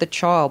do that with a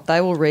child, they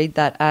will read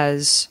that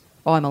as,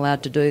 I'm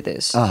allowed to do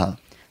this.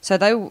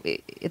 So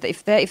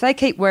if they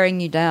keep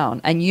wearing you down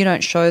and you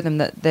don't show them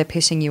that they're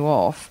pissing you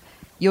off,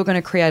 you're going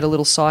to create a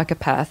little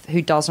psychopath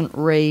who doesn't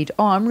read,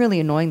 I'm really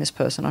annoying this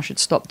person, I should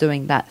stop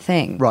doing that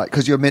thing. Right,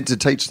 because you're meant to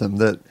teach them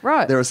that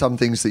there are some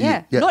things that you...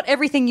 Yeah. Not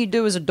everything you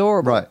do is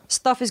adorable. Right.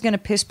 Stuff is going to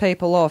piss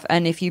people off,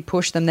 and if you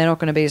push them, they're not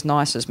going to be as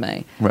nice as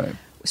me. Right.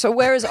 So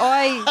whereas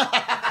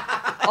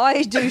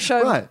I do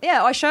show... Right.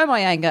 Yeah, I show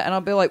my anger, and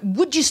I'll be like,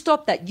 would you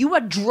stop that? You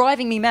are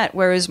driving me mad.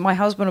 Whereas my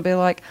husband will be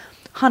like...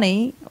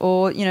 honey,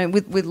 or,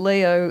 with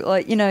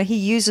Leo, he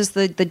uses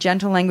the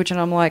gentle language, and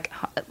I'm like,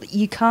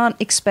 you can't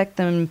expect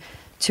them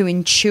to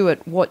intuit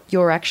what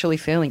you're actually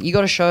feeling. You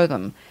got to show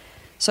them.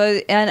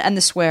 So, and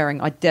the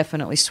swearing, I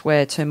definitely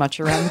swear too much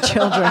around the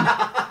children.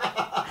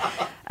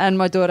 And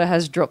my daughter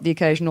has dropped the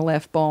occasional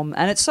F-bomb,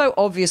 and it's so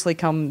obviously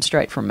come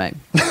straight from me.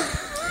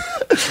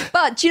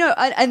 But,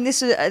 and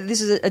this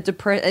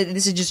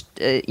is just,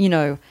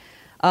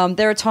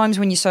 there are times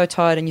when you're so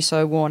tired and you're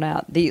so worn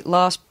out. The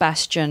last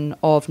bastion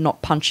of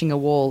not punching a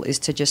wall is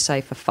to just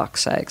say, for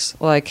fuck's sakes.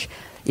 Like,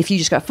 if you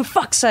just go, for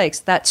fuck's sakes,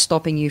 that's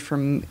stopping you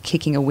from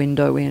kicking a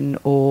window in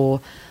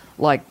or,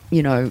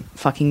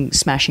 fucking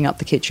smashing up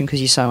the kitchen because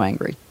you're so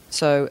angry.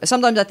 So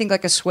sometimes I think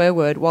a swear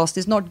word, whilst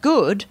is not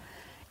good,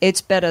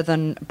 it's better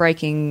than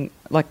breaking,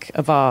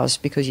 a vase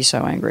because you're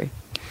so angry.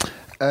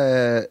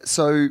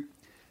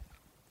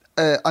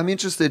 I'm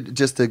interested,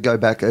 just to go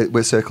back,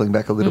 we're circling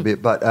back a little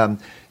bit, but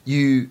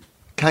you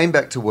came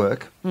back to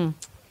work.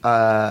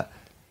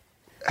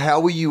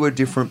 How were you a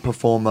different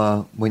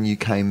performer when you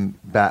came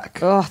back?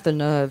 Oh, the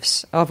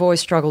nerves. I've always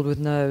struggled with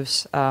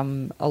nerves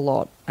a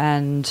lot.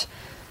 And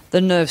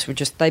the nerves were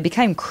they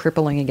became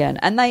crippling again.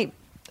 And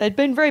They'd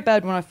been very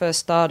bad when I first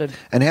started.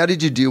 And how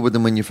did you deal with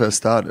them when you first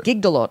started?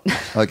 Gigged a lot.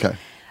 Okay.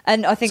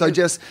 And I think So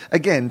just,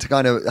 again, to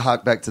kind of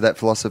hark back to that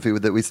philosophy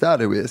that we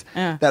started with,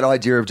 Yeah. that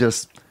idea of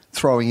just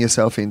throwing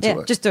yourself into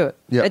it. just do it.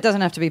 Yeah. It doesn't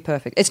have to be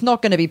perfect. It's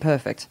not going to be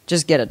perfect.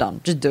 Just get it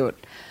done. Just do it.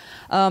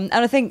 And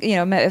I think,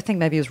 I think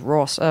maybe it was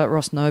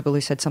Ross Noble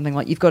who said something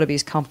like, you've got to be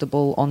as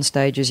comfortable on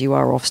stage as you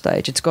are off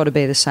stage. It's got to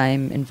be the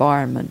same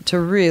environment to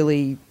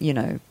really,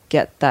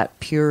 get that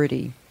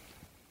purity.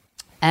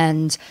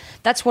 And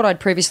that's what I'd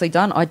previously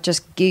done. I'd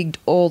just gigged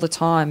all the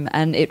time,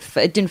 and it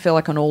didn't feel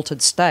like an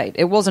altered state.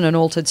 It wasn't an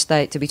altered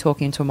state to be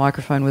talking into a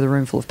microphone with a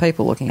room full of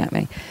people looking at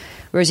me.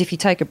 Whereas if you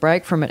take a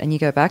break from it and you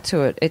go back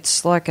to it,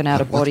 it's like an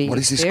out-of-body What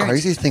is this experience.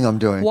 crazy thing I'm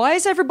doing? Why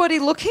is everybody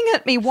looking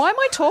at me? Why am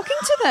I talking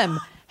to them?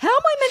 How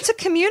am I meant to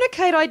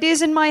communicate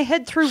ideas in my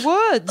head through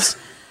words?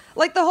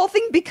 Like the whole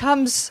thing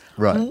becomes,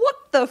 Right. what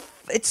the...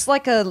 It's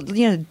like a,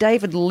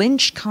 David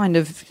Lynch kind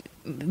of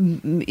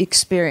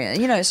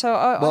experience, so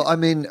Well, I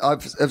mean,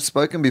 I've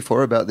spoken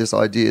before about this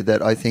idea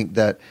that I think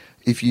that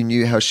if you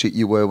knew how shit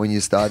you were when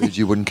you started,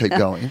 you wouldn't keep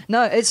going.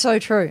 No, it's so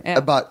true. Yeah.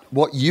 But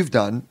what you've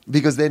done,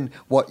 because then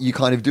what you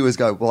kind of do is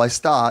go, well, I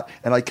start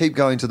and I keep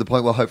going to the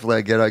point where hopefully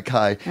I get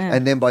okay.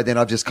 And then by then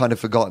I've just kind of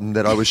forgotten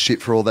that I was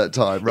shit for all that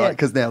time, right? Yeah.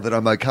 Because now that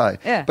I'm okay.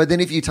 Yeah. But then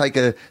if you take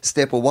a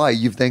step away,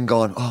 you've then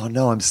gone, oh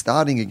no, I'm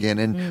starting again.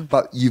 And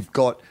But you've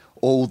got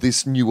all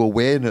this new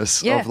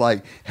awareness Yeah. of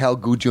like how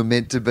good you're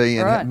meant to be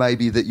and Right.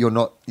 maybe that you're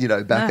not,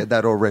 back No. at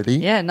that already.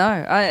 Yeah, no,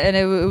 and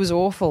it was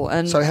awful.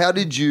 And So how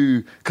did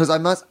you?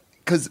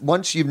 Because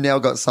once you've now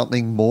got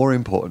something more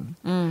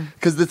important,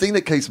 because the thing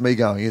that keeps me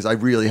going is I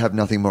really have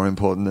nothing more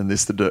important than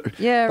this to do.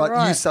 Yeah, but you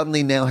right.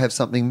 suddenly now have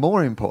something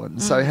more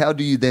important. So how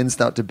do you then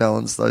start to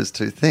balance those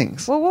two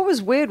things? Well, what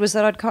was weird was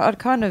that I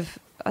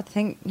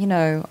think,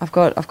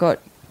 I've got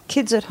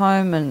kids at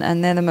home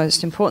and they're the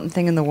most important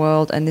thing in the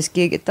world, and this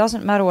gig, it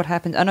doesn't matter what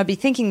happens. And I'd be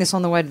thinking this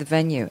on the way to the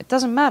venue. It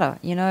doesn't matter,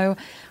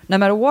 no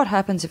matter what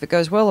happens, if it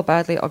goes well or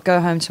badly, I'll go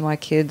home to my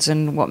kids,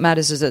 and what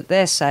matters is that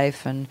they're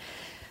safe.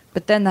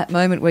 But then that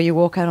moment where you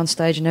walk out on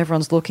stage and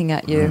everyone's looking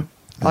at you.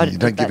 You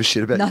don't give a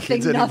shit about your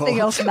kids anymore. Nothing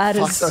else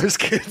matters. Fuck those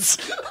kids.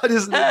 I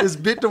just need this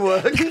bit to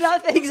work.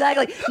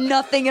 Exactly.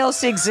 Nothing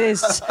else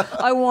exists.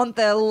 I want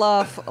their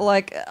laugh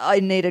like I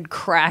needed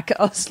crack.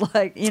 I was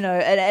like,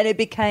 and it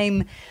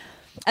became...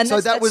 And So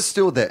that's- that was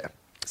still there.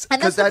 And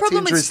Because that's the that's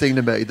problem with- interesting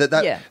to me.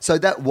 Yeah. So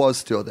that was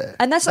still there.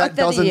 And that's that like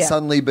that- doesn't yeah.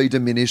 suddenly be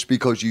diminished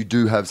because you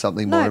do have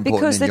something more No,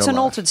 important because in it's your an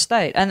life. altered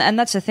state, and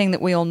that's the thing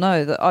that we all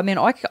know. That I mean,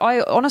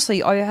 I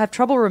honestly I have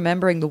trouble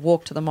remembering the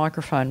walk to the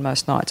microphone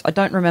most nights. I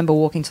don't remember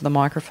walking to the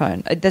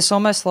microphone. It's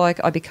almost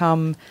like I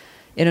become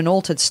in an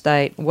altered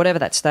state, whatever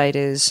that state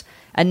is,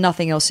 and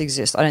nothing else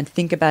exists. I don't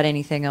think about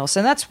anything else,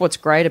 and that's what's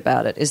great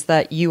about it is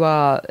that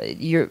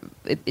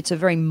it's a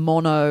very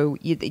mono.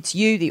 It's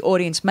you, the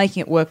audience,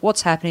 making it work.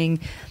 What's happening?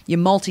 You're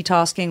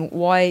multitasking.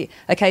 Why?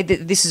 Okay,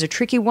 this is a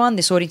tricky one.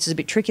 This audience is a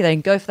bit tricky. They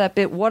can go for that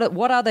bit.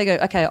 What are they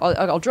going? Okay,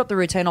 I'll drop the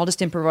routine. I'll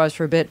just improvise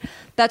for a bit.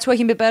 That's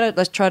working a bit better.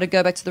 Let's try to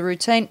go back to the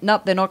routine.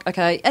 Nope, they're not.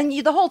 Okay, and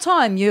the whole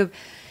time you're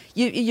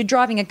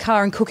driving a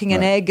car and cooking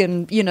an egg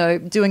and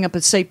doing up a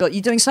seatbelt.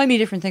 You're doing so many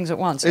different things at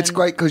once. It's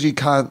great because you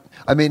can't.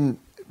 I mean,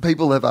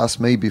 people have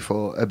asked me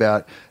before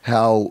about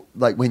how,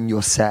 like, when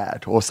you're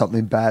sad or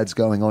something bad's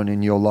going on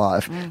in your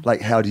life,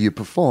 like, how do you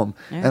perform?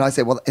 Yeah. And I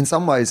said, well, in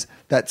some ways,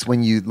 that's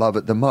when you love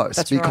it the most.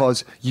 That's right.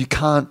 because you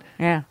can't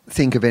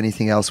think of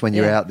anything else when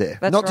you're Yeah. out there.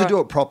 That's Not to right. do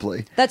it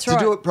properly. That's to right.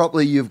 do it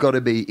properly, you've got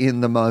to be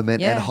in the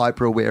moment Yeah. and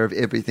hyper aware of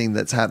everything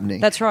that's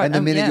happening. That's right. And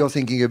the minute yeah. you're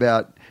thinking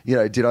about,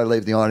 did I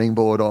leave the ironing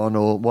board on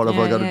or what have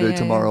I got to do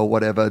tomorrow or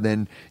whatever,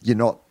 then you're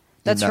not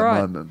That's in that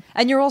right. moment.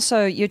 And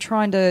you're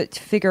trying to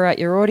figure out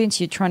your audience.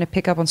 You're trying to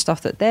pick up on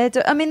stuff that they're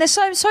doing. I mean, there's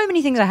so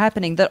many things are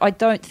happening that I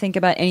don't think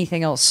about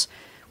anything else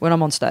when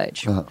I'm on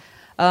stage.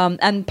 Uh-huh.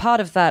 And part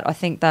of that, I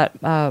think that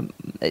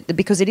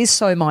because it is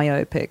so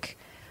myopic,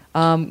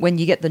 when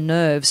you get the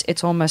nerves,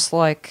 it's almost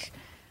like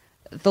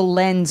the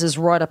lens is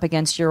right up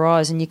against your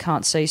eyes and you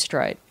can't see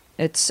straight.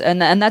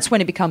 And that's when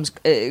it becomes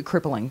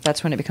crippling.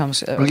 That's when it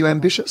becomes. Are you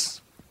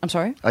ambitious? I'm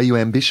sorry? Are you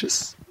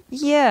ambitious?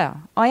 Yeah,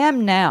 I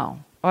am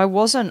now. I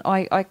wasn't.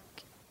 I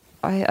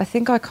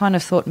think I kind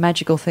of thought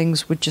magical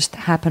things would just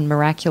happen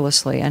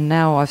miraculously, and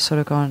now I've sort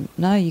of gone,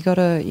 no, you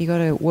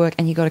gotta work,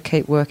 and you gotta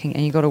keep working,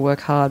 and you gotta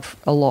work hard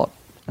a lot.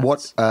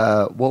 What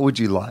would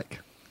you like?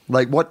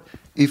 Like, what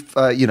if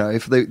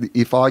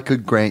if I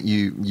could grant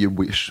you your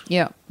wish?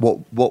 Yeah.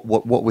 What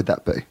would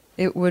that be?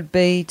 It would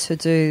be to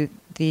do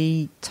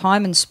the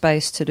time and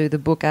space to do the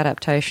book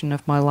adaptation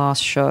of my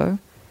last show,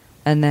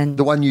 and then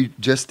The one you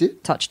just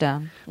did?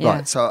 Touchdown. Yeah.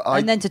 Right, so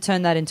and then to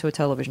turn that into a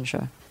television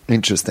show.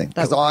 Interesting,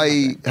 because That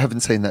would be I haven't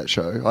seen that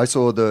show. I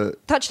saw the.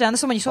 Touchdown.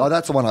 That's the one you saw. Oh,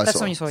 that's the one I That's saw.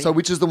 the one you saw. So, yeah.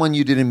 which is the one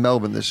you did in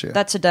Melbourne this year?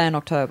 That's a day in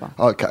October.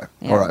 Okay,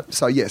 Yeah. all right.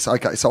 So yes,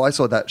 okay. So I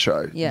saw that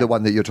show, Yeah. the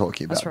one that you're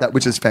talking about, That's right. that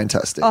which is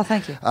fantastic. Oh,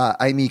 thank you.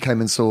 Amy came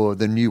and saw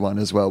the new one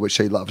as well, which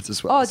she loved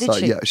as well. Oh, did so,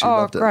 she? Yeah, she Oh,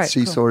 loved it. great,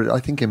 She cool. saw it, I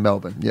think, in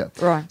Melbourne. Yeah,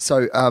 Right.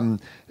 So,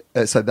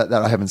 so that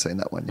I haven't seen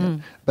that one yet.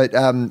 Mm.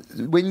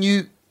 But when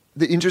you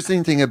the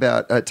interesting thing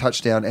about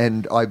Touchdown,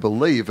 and I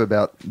believe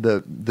about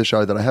the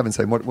show that I haven't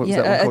seen, what was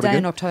that one called A Day again?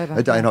 in October.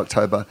 A Day in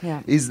October.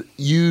 Yeah. Is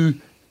you,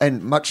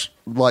 and much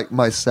like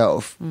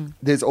myself,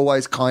 there's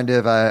always kind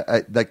of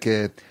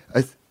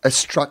a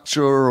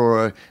structure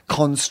or a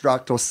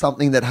construct or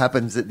something that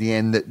happens at the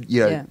end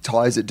that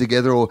ties it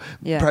together, or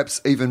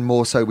perhaps even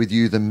more so with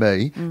you than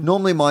me.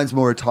 Normally mine's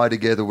more a tie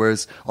together,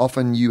 whereas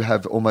often you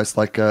have almost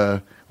like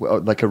a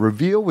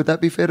reveal. Would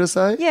that be fair to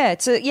say? Yeah,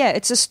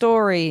 it's a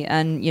story,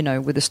 and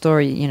with a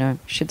story,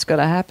 shit's got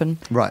to happen.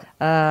 Right.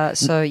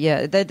 So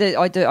yeah,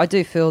 I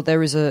do feel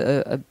there is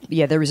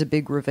there is a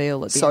big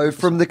reveal at the end. So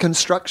from the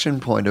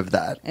construction point of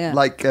that,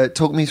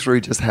 talk me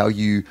through just how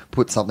you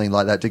put something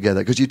like that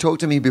together, because you talked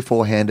to me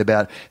beforehand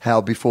about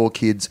how before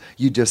kids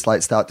you just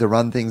like start to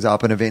run things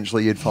up, and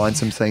eventually you'd find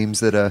some themes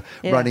that are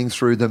running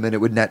through them, and it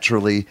would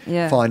naturally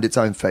find its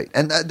own feet.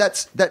 And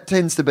that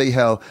tends to be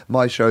how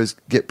my shows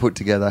get put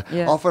together.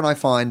 Yeah. Often I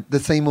find the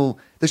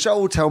show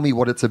will tell me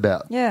what it's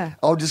about. Yeah.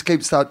 I'll just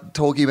start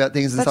talking about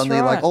things, and That's suddenly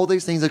right. like all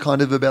these things are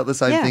kind of about the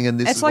same thing, and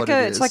this is what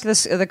it is. It's like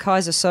the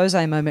Kaiser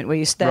Soze moment where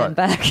you stand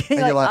back and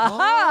you're like,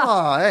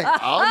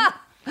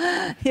 aha!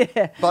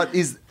 yeah. But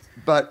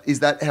is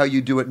that how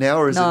you do it now,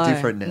 or is it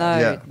different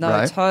now? No,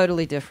 right?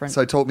 Totally different.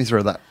 So talk me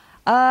through that.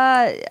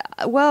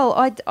 Well,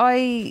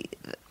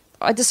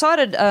 I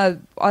decided I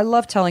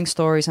love telling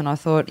stories, and I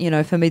thought,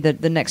 for me,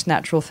 the next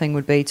natural thing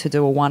would be to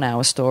do a 1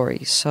 hour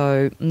story.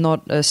 So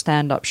not a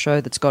stand-up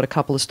show that's got a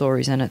couple of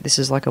stories in it. This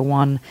is like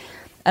a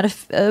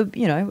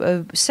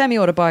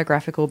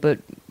semi-autobiographical but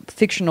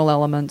fictional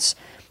elements,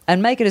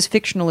 and make it as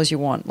fictional as you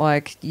want.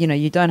 Like,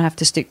 you don't have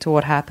to stick to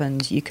what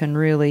happened. You can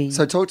really...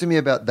 So talk to me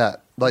about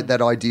that. Like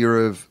that idea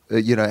of,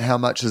 how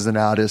much as an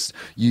artist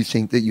you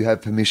think that you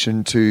have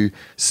permission to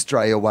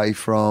stray away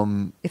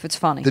from... If it's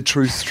funny. The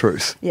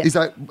truth. Yeah. Is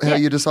that how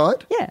you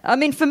decide? Yeah. I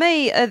mean, for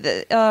me,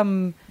 it's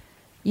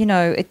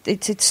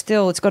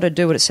got to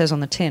do what it says on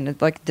the tin.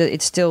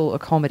 It's still a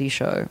comedy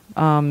show.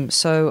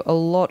 So a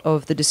lot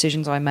of the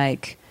decisions I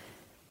make,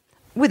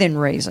 within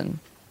reason,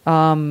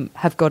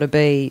 have got to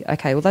be,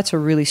 okay, well, that's a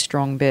really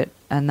strong bit,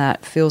 and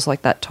that feels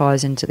like that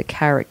ties into the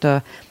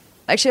character.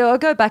 Actually, I'll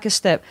go back a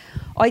step.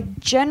 I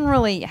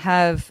generally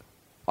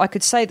I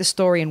could say the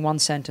story in one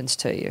sentence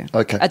to you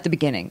at the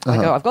beginning. I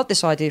go, I've got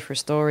this idea for a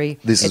story.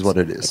 This is what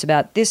it is. It's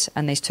about this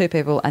and these two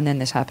people, and then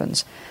this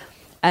happens.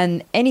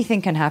 And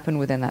anything can happen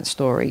within that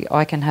story.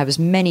 I can have as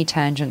many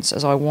tangents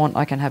as I want.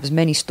 I can have as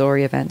many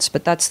story events,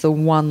 but that's the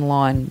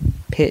one-line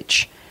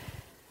pitch.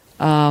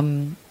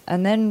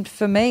 And then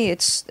for me,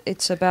 it's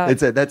about...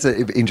 That's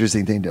an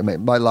interesting thing. I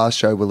mean, my last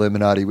show,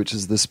 Illuminati, which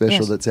is the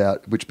special that's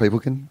out, which people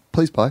can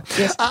please buy.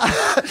 Yes.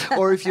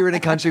 Or if you're in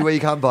a country where you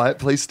can't buy it,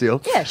 please steal.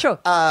 Yeah, sure.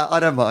 I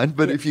don't mind,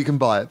 but if you can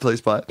buy it,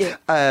 please buy it.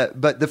 Yeah.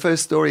 But the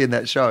first story in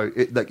that show,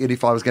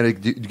 if I was going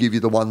to give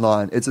you the one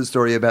line, it's a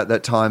story about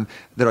that time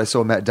that I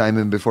saw Matt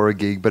Damon before a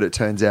gig, but it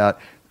turns out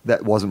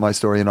that wasn't my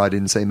story, and I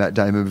didn't see Matt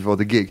Damon before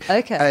the gig.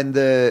 Okay. And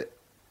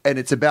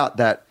it's about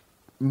that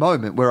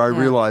moment where I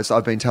realised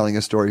I've been telling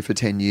a story for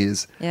 10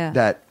 years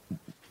that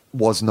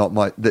was not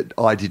that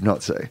I did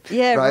not see.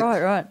 Yeah,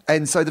 right.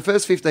 And so the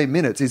first 15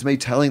 minutes is me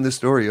telling the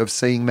story of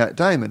seeing Matt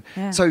Damon.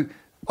 Yeah. So,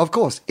 of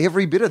course,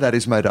 every bit of that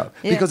is made up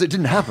because it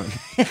didn't happen.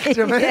 Do you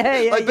know what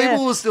I mean?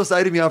 People will still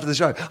say to me after the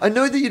show, I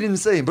know that you didn't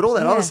see him, but all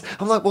that other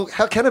I'm like, well,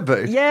 how can it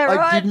be? Yeah,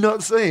 right. I did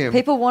not see him.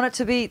 People want it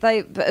to be,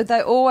 they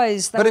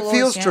always... But it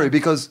feels true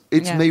because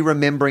it's me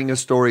remembering a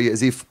story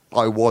as if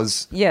I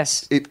was...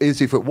 Yes.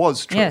 As if it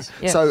was true. Yes.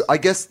 So I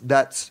guess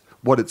that's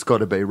what it's got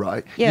to be,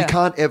 right? Yeah. You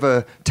can't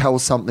ever tell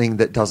something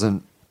that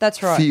doesn't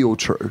feel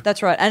true.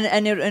 That's right.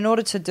 And in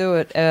order to do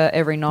it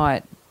every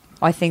night,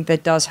 I think there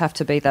does have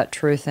to be that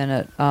truth in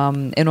it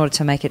in order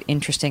to make it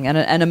interesting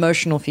and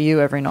emotional for you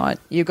every night.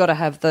 You've got to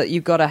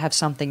have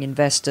something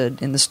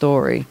invested in the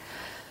story.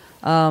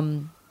 But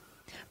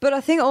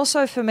I think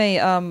also for me,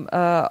 I've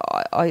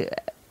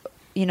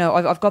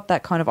got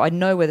that kind of, I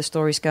know where the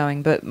story's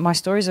going, but my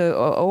stories are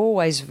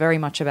always very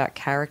much about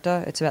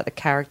character. It's about the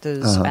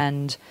characters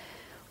and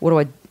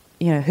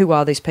who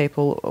are these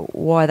people?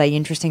 Why are they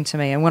interesting to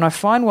me? And when I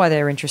find why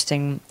they're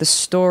interesting, the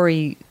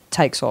story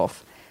takes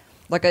off.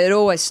 Like, it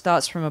always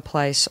starts from a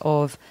place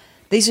of,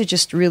 these are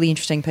just really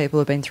interesting people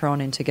who've been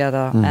thrown in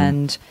together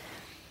and,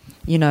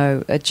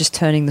 just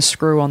turning the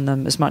screw on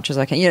them as much as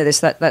I can.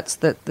 There's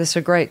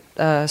a great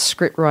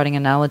script writing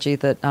analogy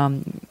that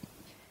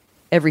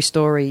every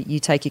story, you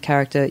take your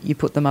character, you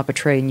put them up a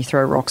tree and you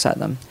throw rocks at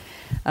them.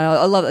 And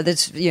I love it.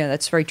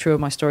 That's very true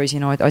of my stories.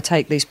 I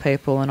take these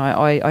people and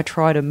I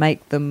try to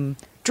make them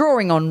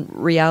drawing on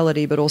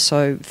reality but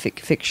also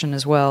fiction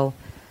as well,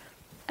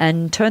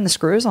 and turn the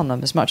screws on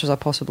them as much as I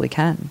possibly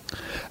can.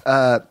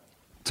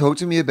 Talk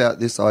to me about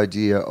this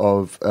idea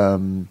of,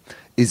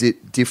 is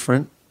it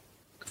different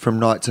from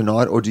night to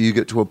night, or do you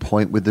get to a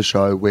point with the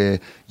show where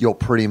you're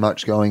pretty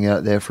much going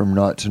out there from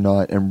night to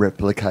night and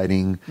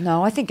replicating?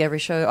 No, I think every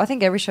show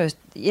is,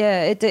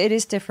 it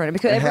is different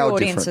because every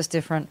audience is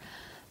different.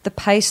 The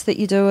pace that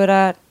you do it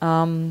at,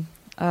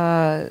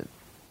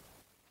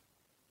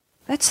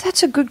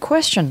 that's a good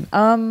question.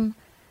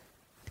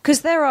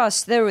 because there are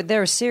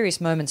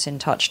serious moments in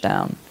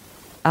Touchdown,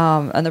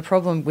 and the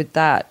problem with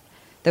that,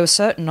 there were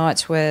certain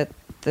nights where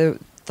the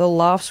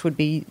laughs would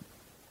be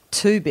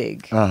too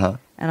big, and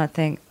I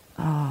think,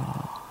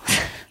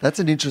 that's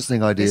an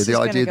interesting idea. The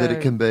idea that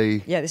it can be,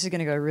 this is going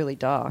to go really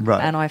dark,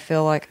 right? And I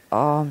feel like,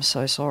 I'm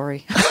so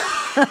sorry.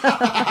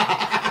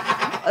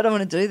 I don't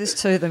want to do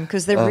this to them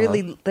because they're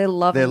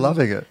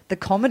loving it, the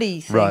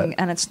comedy thing, right.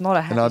 And it's not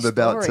a happy story. And I'm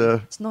about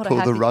to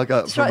pull the rug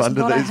up from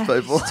under these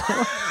people.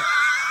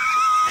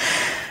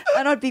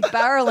 And I'd be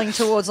barreling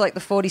towards like the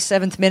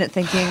 47th minute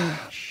thinking,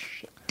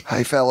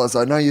 hey fellas,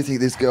 I know you think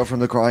this girl from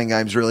the Crying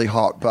Game's really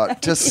hot,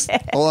 but just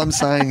all I'm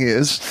saying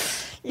is,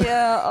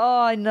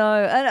 I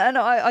know, and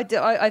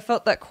I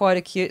felt that quite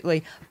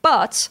acutely,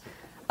 but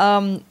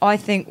I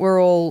think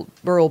we're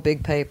all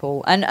big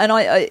people, and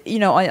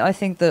I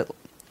think that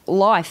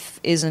life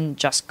isn't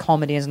just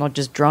comedy, it's not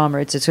just drama,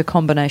 it's a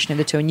combination of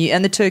the two,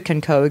 and the two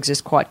can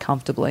coexist quite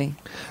comfortably.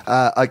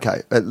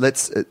 Okay,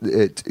 let's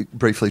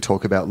briefly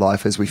talk about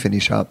life as we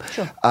finish up.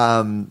 Sure.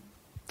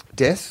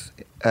 Death,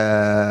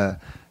 are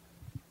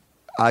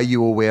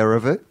you aware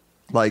of it?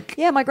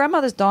 My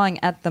grandmother's dying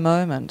at the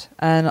moment,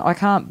 and I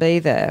can't be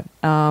there,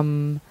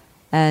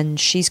 and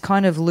she's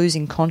kind of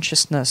losing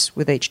consciousness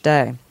with each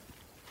day.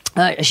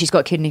 She's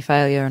got kidney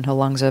failure and her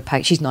lungs are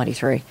packed. She's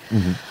 93.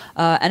 Mm-hmm.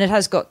 And it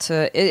has got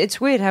to...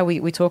 It's weird how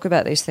we talk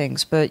about these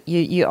things, but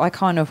I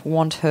kind of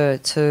want her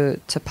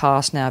to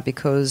pass now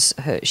because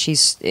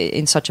she's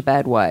in such a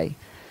bad way.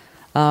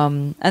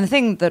 And the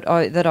thing that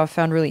I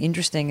found really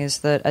interesting is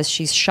that as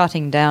she's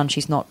shutting down,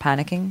 she's not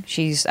panicking.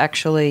 She's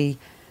actually...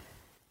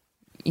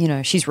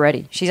 she's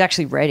ready. She's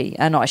actually ready.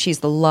 And she's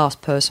the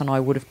last person I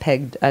would have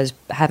pegged as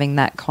having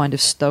that kind of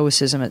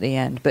stoicism at the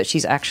end. But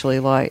she's actually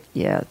like,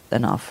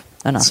 enough.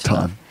 It's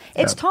time.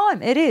 It's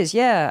time. It is,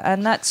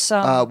 and that's...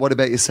 what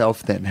about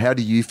yourself then? How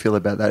do you feel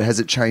about that?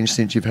 Has it changed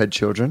since you've had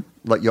children?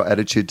 Like your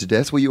attitude to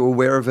death? Were you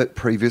aware of it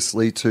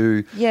previously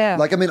to... Yeah.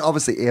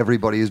 Obviously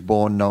everybody is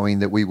born knowing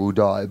that we will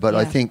die, but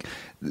I think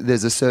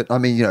there's a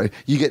certain...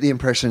 you get the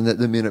impression that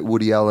the minute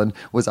Woody Allen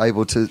was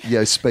able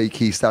to, speak,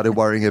 he started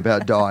worrying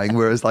about dying,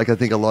 whereas I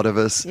think a lot of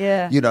us,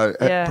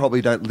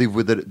 probably don't live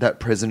with it that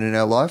present in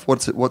our life.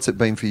 What's it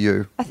been for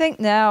you? I think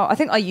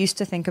I used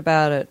to think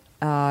about it...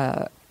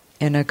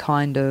 in a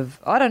kind of...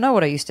 I don't know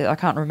what I used to... I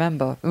can't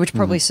remember, which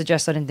probably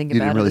suggests I didn't think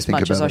about it as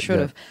much as I should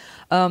have.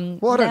 I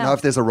don't know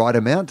if there's a right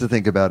amount to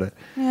think about it.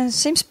 Yeah, it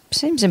seems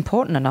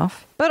important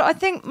enough. But I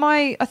think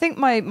my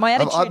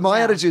attitude... My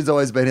attitude's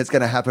always been it's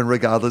going to happen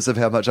regardless of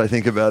how much I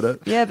think about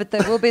it. Yeah, but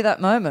there will be that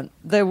moment.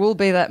 There will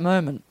be that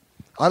moment.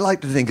 I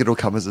like to think it'll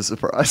come as a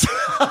surprise.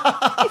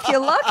 If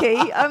you're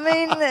lucky. I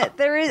mean,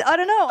 there is... I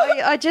don't know.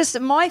 I just...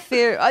 My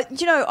fear...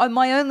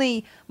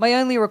 my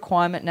only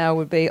requirement now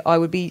would be I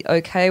would be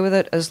okay with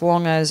it as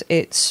long as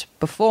it's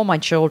before my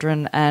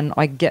children and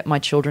I get my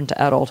children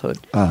to adulthood.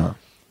 Uh-huh.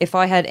 If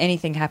I had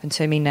anything happen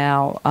to me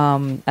now,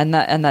 and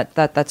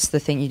that's the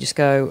thing, you just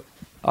go,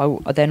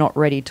 they're not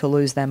ready to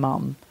lose their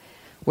mum.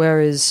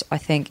 Whereas I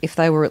think if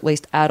they were at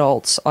least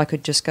adults, I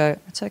could just go,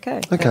 it's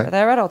okay.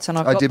 They're adults and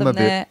I've got them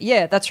there. Bit.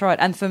 Yeah, that's right.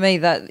 And for me,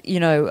 that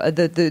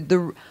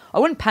I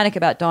wouldn't panic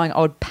about dying.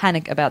 I would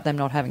panic about them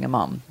not having a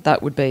mum.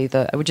 That would be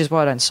which is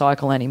why I don't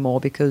cycle anymore,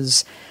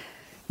 because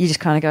you just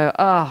kind of go,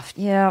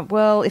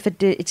 well, if it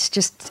did,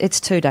 it's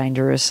too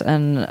dangerous.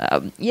 And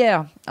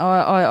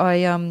I'd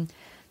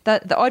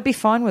be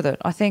fine with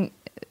it. I think.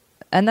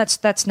 And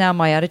that's now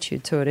my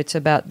attitude to it. It's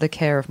about the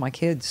care of my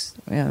kids.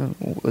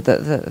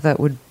 That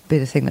would be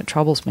the thing that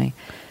troubles me.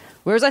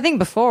 Whereas I think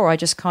before I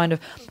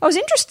was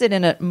interested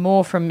in it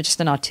more from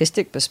just an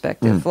artistic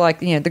perspective.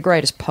 The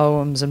greatest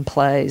poems and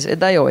plays,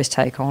 they always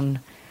take on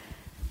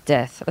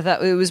death.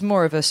 That it was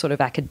more of a sort of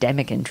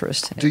academic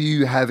interest. Do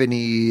you have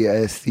any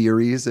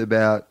theories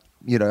about?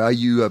 Are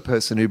you a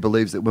person who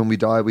believes that when we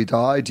die, we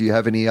die? Do you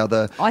have any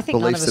other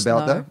beliefs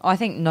about that? I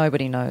think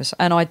nobody knows.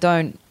 And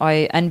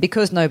and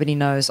because nobody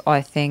knows,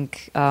 I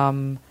think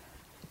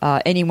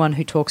anyone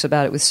who talks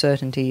about it with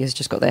certainty has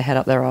just got their head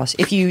up their ass.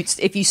 If you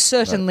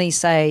certainly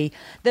say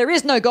there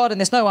is no God and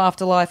there's no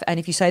afterlife, and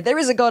if you say there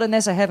is a God and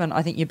there's a heaven,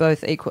 I think you're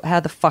both equal. How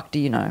the fuck do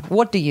you know?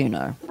 What do you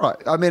know? Right.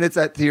 I mean, it's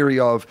that theory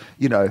of,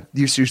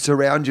 you should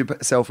surround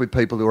yourself with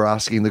people who are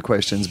asking the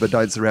questions, but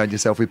don't surround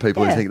yourself with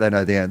people who think they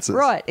know the answers.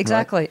 Right,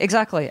 exactly, right?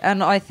 Exactly.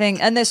 And I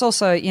think, and there's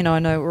also, I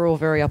know we're all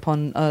very up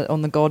on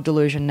the God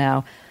delusion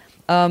now.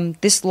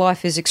 This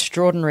life is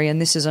extraordinary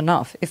and this is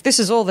enough. If this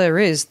is all there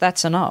is,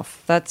 that's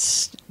enough.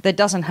 There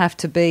doesn't have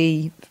to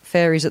be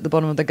fairies at the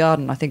bottom of the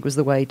garden, I think was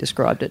the way he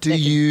described it.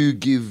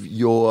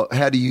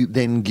 How do you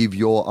then give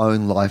your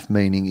own life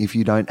meaning if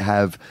you don't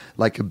have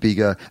like a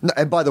bigger...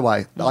 And by the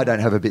way, I don't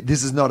have a bit...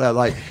 This is not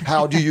a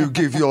how do you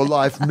give your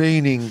life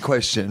meaning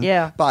question.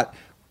 Yeah. But...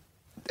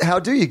 how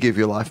do you give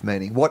your life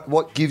meaning?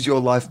 What gives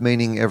your life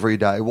meaning every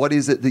day? What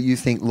is it that you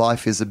think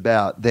life is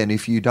about then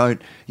if you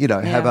don't,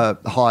 have a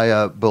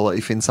higher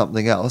belief in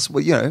something else?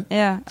 Well,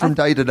 from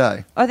day to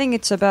day. I think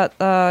it's about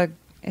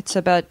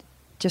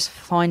just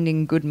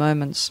finding good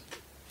moments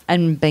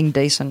and being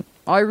decent.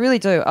 I really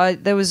do.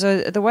 There was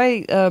the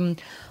way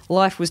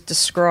life was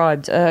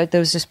described. There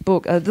was this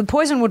book, The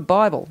Poisonwood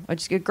Bible,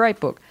 which is a great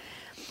book.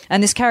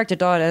 And this character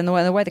died, and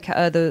the way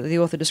the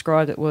author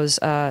described it was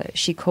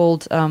she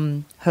called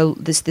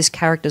this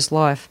character's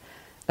life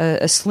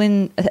a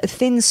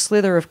thin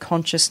slither of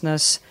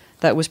consciousness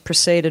that was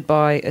preceded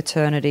by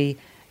eternity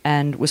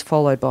and was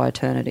followed by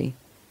eternity.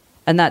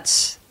 And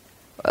that's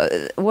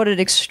what an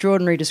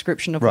extraordinary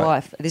description of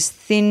life. This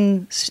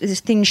thin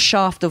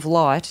shaft of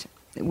light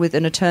with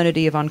an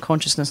eternity of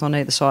unconsciousness on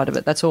either side of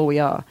it. That's all we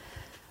are.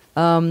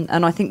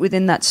 And I think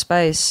within that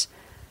space,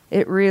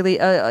 it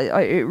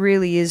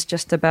really is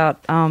just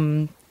about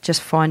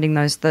just finding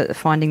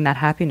that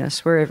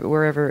happiness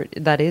wherever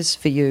that is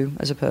for you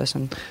as a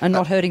person, and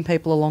not hurting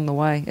people along the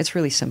way. It's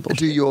really simple.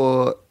 Do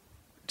your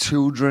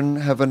children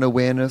have an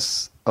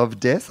awareness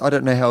of death? I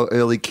don't know how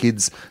early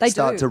kids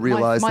start to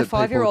realise that people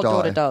die. My 5-year-old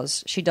daughter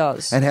does. She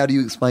does. And how do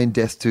you explain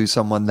death to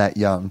someone that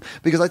young?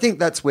 Because I think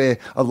that's where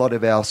a lot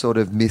of our sort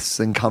of myths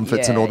and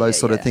comforts and all those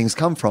sort of things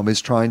come from, is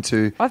trying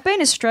to... I've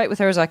been as straight with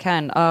her as I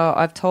can.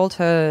 I've told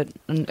her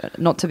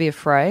not to be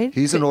afraid.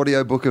 Here's an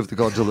audio book of The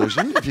God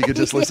Delusion, if you could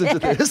just listen to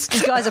this.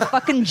 This guy's a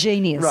fucking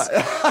genius. Right.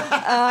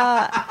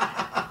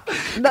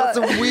 Got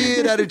some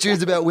weird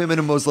attitudes about women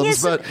and Muslims.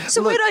 Yes, but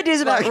some weird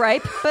ideas about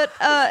rape. But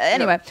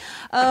anyway,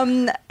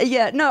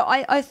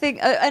 I think,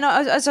 and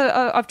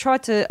I've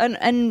tried to,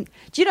 and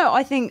do you know,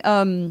 I think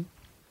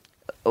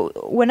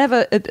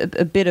whenever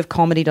a bit of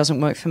comedy doesn't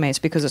work for me, it's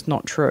because it's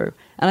not true.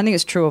 And I think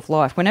it's true of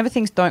life. Whenever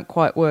things don't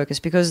quite work, it's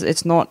because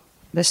it's not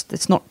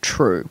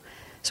true.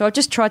 So I've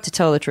just tried to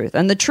tell the truth.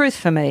 And the truth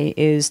for me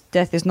is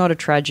death is not a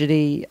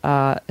tragedy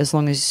as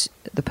long as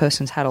the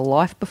person's had a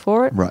life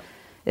before it. Right.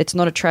 It's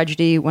not a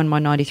tragedy when my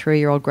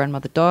 93-year-old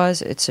grandmother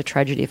dies. It's a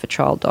tragedy if a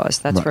child dies.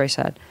 That's very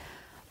sad.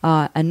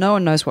 And no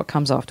one knows what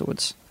comes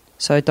afterwards.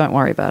 So don't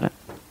worry about it.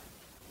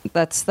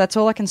 That's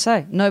all I can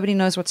say. Nobody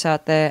knows what's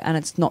out there, and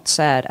it's not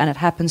sad, and it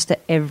happens to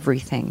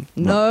everything.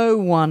 Right. No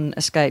one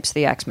escapes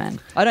the Axeman.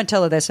 I don't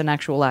tell her there's an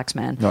actual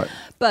Axeman. No.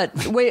 But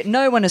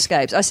no one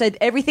escapes. I said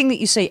everything that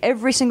you see,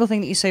 every single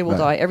thing that you see will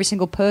die. Every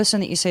single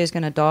person that you see is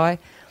going to die.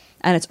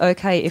 And it's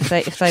okay if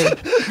they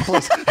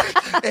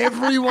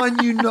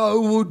everyone you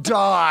know will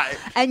die,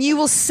 and you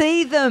will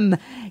see them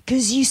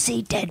because you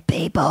see dead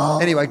people.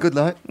 Anyway, good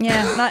night.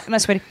 Yeah, no,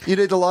 sweetie. You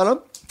need the light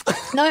on?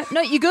 No,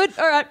 you good?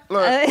 All right.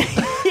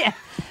 Yeah,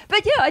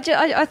 but yeah, I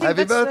think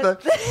happy birthday.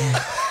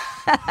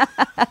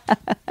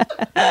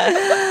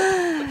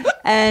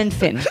 And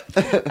Finn.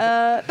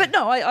 But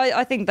no,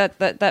 I think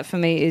that for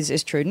me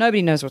is true.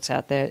 Nobody knows what's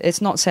out there.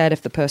 It's not sad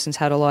if the person's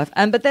had a life.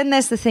 But then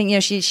there's the thing,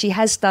 she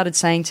has started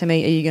saying to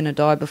me, are you going to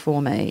die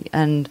before me?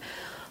 And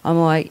I'm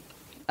like,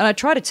 and I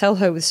try to tell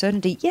her with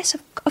certainty, yes,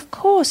 of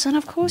course, and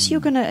of course you're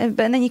going to, and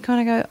then you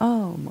kind of go,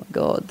 oh my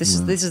God, this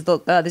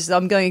is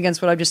I'm going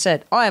against what I've just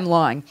said. I am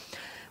lying.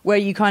 Where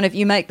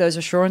you make those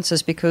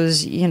assurances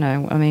because,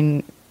 I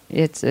mean,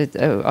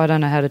 I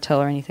don't know how to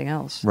tell her anything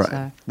else. Right.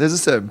 So. There's a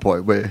certain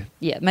point where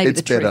maybe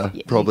it's better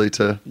probably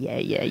to... Yeah,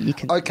 you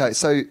can... Okay,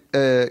 so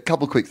a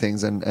couple of quick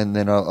things and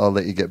then I'll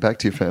let you get back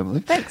to your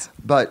family. Thanks.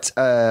 But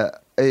how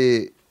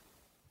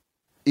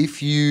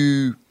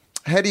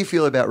do you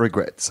feel about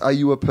regrets? Are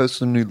you a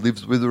person who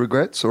lives with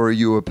regrets, or are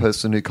you a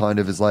person who kind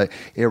of is like,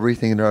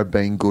 everything that I've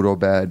been, good or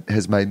bad,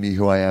 has made me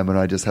who I am and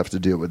I just have to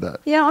deal with that?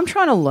 Yeah, I'm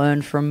trying to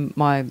learn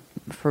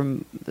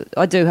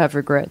I do have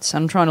regrets.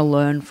 I'm trying to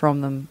learn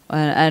from them.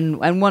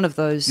 And one of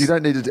those... You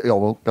don't need to... Oh,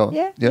 well, go on.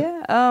 Yeah.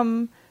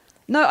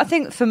 No, I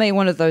think for me,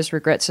 one of those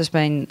regrets has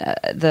been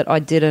that I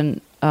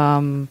didn't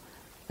run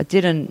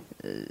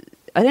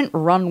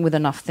with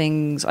enough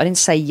things. I didn't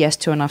say yes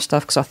to enough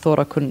stuff because I thought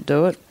I couldn't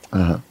do it.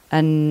 Uh-huh.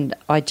 And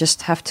I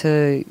just have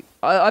to...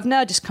 I've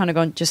now just kind of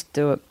gone, just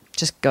do it.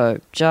 Just go.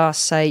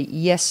 Just say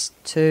yes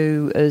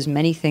to as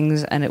many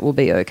things and it will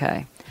be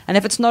okay. And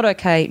if it's not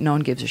okay, no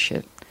one gives a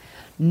shit.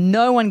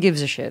 No one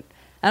gives a shit.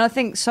 And I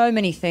think so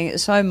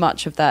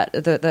much of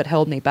that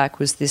held me back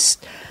was this,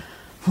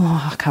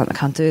 I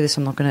can't do this,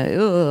 I'm not going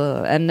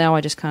to, and now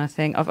I just kind of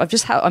think,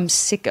 I'm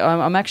sick,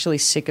 I'm actually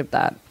sick of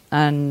that.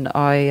 And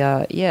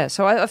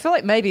so I feel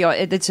like maybe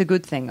it's a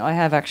good thing. I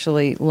have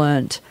actually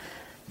learnt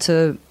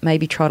to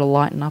maybe try to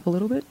lighten up a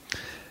little bit.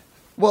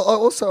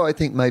 Well, I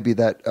think maybe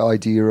that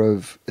idea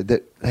of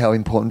that how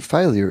important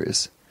failure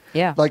is.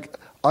 Yeah. Like,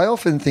 I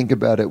often think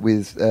about it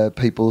with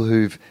people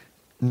who've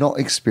not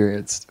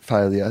experienced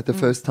failure. The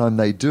first time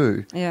they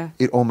do,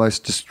 it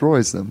almost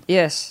destroys them.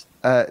 Yes.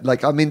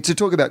 To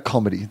talk about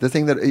comedy, the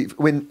thing that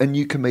when a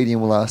new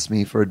comedian will ask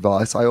me for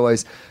advice, I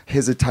always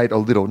hesitate a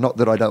little. Not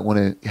that I don't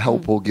want to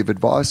help or give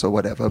advice or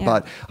whatever,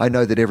 but I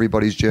know that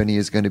everybody's journey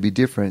is going to be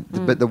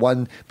different. But the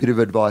one bit of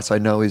advice I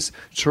know is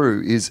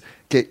true is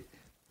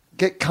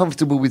get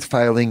comfortable with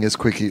failing as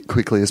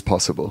quickly as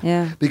possible.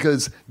 Yeah.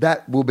 Because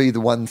that will be the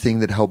one thing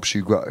that helps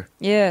you grow.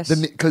 Yes.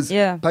 Because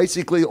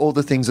basically all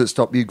the things that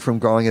stop you from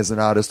growing as an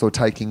artist or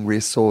taking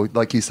risks or,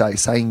 like you say,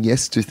 saying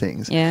yes to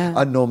things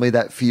are normally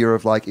that fear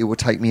of like, it will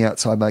take me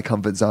outside my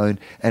comfort zone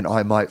and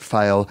I might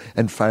fail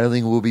and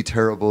failing will be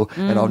terrible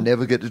and I'll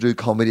never get to do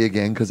comedy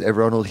again because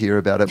everyone will hear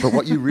about it. But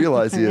what you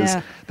realise is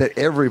that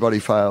everybody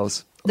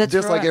fails. That's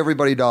just like right.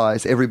 everybody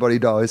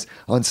dies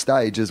on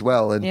stage as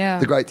well. And Yeah.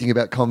 the great thing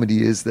about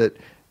comedy is that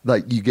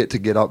like you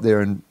get up there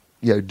and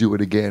do it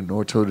again,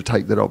 or to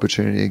take that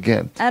opportunity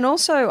again. And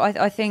also,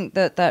 I think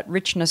that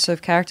richness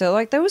of character,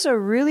 like there was a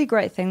really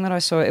great thing that I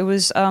saw. It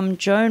was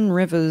Joan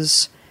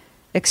Rivers'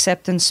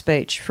 acceptance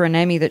speech for an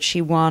Emmy that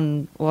she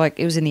won, like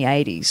it was in the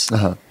 80s.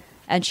 Uh-huh.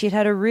 And she'd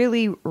had a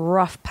really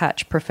rough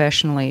patch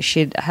professionally.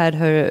 She'd had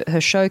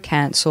her show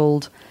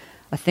cancelled.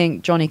 I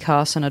think Johnny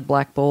Carson had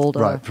blackballed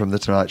her. Right, from The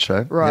Tonight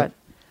Show. Right.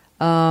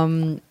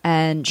 Yep.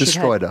 And she'd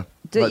Destroyed her.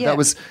 Like, that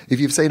was, if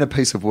you've seen A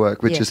Piece of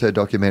Work, which Yeah. is her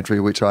documentary,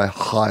 which I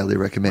highly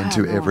recommend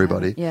to Wow, no, I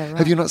everybody. haven't. Yeah, right.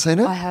 Have you not seen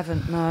it? I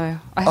haven't, no.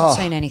 I haven't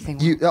seen anything.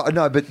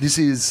 No, but this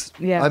is,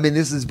 Yeah. I mean,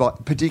 this is,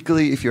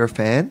 particularly if you're a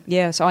fan.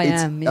 Yes, I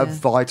it's am. a Yeah.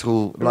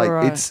 vital, like,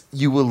 Right.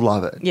 you will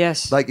love it.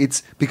 Yes. Like,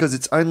 it's, because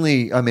it's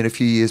only, I mean, a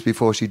few years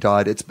before she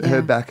died, it's her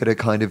Yeah. back at a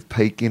kind of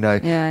peak,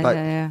 Yeah, but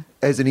yeah.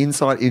 as an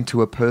insight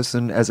into a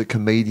person, as a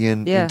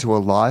comedian, Yeah. into a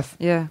life,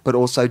 Yeah. but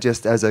also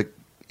just as a,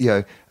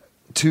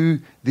 to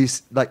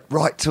this, like,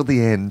 right till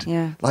the end.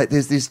 Yeah. Like,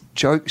 there's this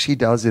joke she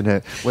does in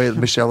it where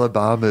Michelle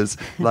Obama's,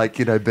 like,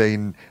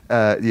 been,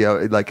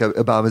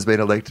 Obama's been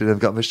elected and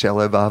got Michelle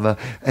Obama.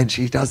 And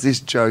she does this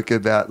joke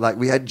about, like,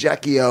 we had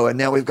Jackie O and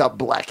now we've got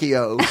Blackie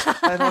O.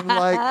 And I'm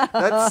like,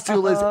 that's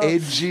still as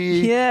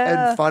edgy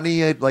Yeah. and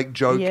funny, like,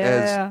 joke Yeah.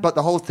 as. But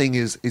the whole thing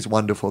is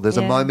wonderful. There's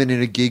a Yeah. moment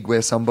in a gig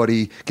where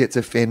somebody gets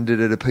offended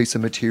at a piece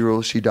of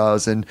material she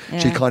does, and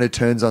she Yeah. kind of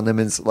turns on them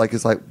and is like,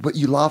 but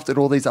you laughed at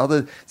all these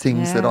other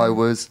things that Yeah. I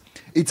was.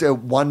 It's a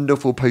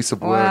wonderful piece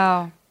of work.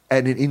 Wow.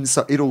 And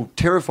it'll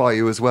terrify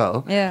you as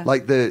well. Yeah.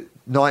 Like the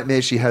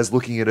nightmare she has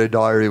looking at her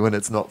diary when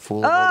it's not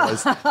full. And all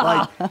those.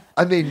 Like,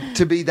 I mean,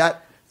 to be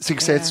that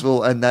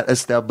successful and that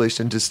established,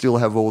 and to still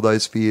have all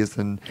those fears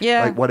and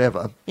Yeah. like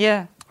whatever.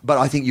 Yeah. But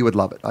I think you would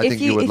love it. I think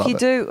you would love it.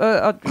 If you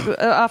do,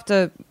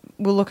 after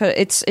we'll look at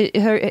it,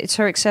 it's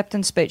her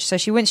acceptance speech. So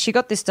she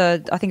got this, I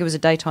think it was a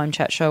daytime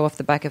chat show off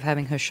the back of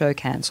having her show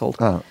cancelled.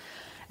 Oh.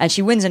 And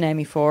she wins an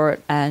Emmy for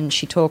it, and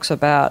she talks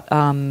about,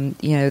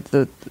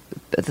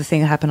 the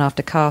thing that happened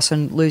after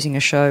Carson losing a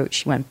show.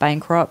 She went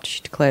bankrupt. She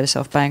declared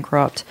herself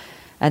bankrupt,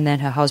 and then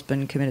her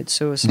husband committed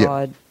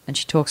suicide. Yeah. And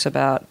she talks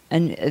about,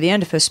 and at the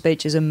end of her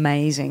speech is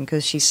amazing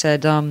because she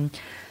said,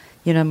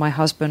 my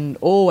husband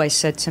always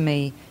said to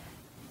me,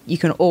 you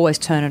can always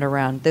turn it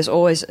around. There's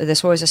always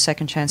a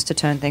second chance to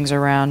turn things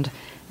around.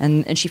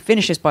 And she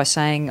finishes by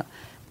saying,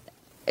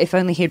 if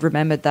only he'd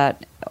remembered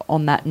that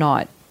on that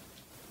night.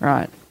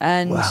 Right.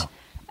 And Wow.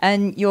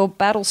 and your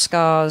battle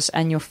scars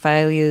and your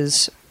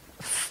failures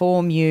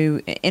form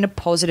you in a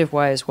positive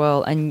way as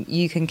well, and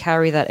you can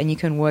carry that and you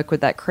can work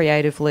with that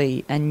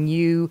creatively, and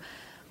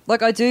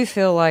I do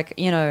feel like,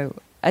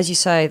 as you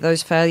say,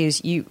 those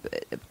failures,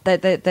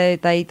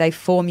 they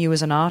form you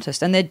as an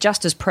artist, and they're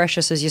just as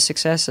precious as your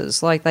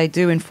successes. Like, they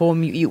do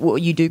inform you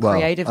what you do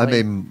creatively. I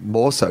mean,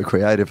 more so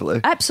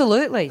creatively.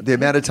 Absolutely. The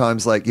amount of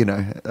times,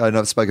 and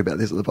I've spoken about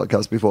this on the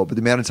podcast before, but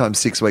the amount of times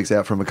 6 weeks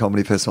out from a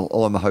comedy festival,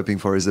 all I'm hoping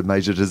for is a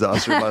major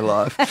disaster in my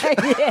life.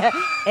 Yeah,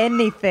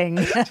 anything.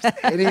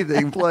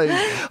 Anything, please.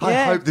 I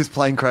Yeah. hope this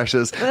plane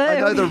crashes. I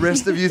know the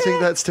rest of you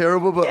think that's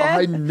terrible, but Yeah.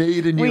 I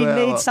need a new We hour.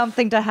 need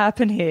something to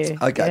happen here.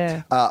 Okay.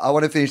 Yeah. I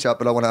want to finish up,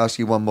 but I want to ask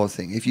you one more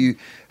thing. If you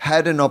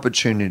had an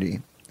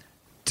opportunity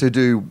to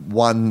do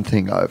one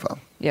thing over,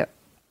 Yep.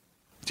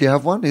 do you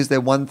have one? Is there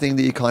one thing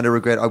that you kind of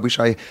regret? I wish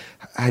I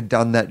had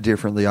done that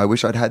differently. I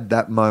wish I'd had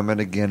that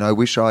moment again. I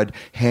wish I'd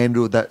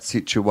handled that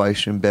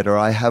situation better.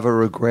 I have a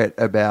regret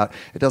about,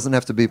 it doesn't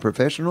have to be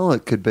professional.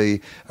 It could be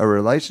a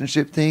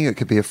relationship thing. It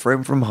could be a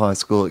friend from high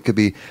school. It could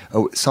be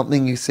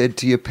something you said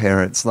to your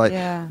parents. Like,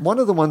 Yeah. one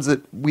of the ones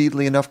that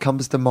weirdly enough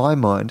comes to my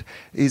mind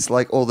is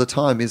like all the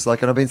time is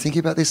like, and I've been thinking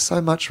about this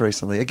so much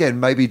recently. Again,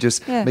 maybe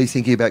just Yeah. me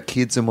thinking about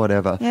kids and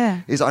whatever.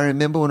 Yeah. Is I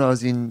remember when I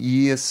was in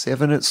year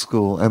 7 at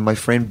school and my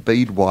friend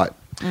Bede White,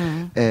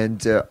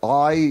 and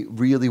I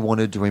really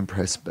wanted to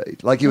impress Bede.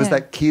 Like, he was Yeah.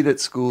 that kid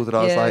at school that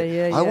I was Yeah, like,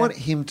 yeah, I yeah. want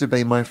him to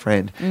be my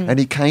friend. And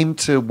he came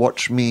to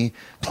watch me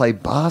play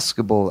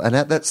basketball. And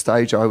at that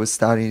stage, I was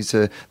starting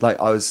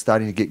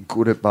to get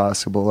good at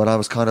basketball. And I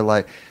was kind of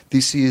like,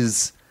 this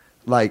is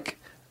like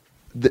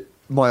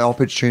my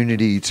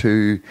opportunity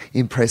to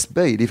impress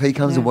Bede. If he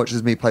comes and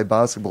watches me play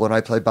basketball and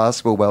I play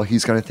basketball well,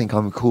 he's going to think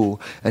I'm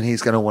cool and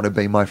he's going to want to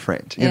be my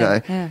friend, you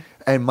know? Yeah.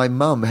 And my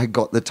mum had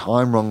got the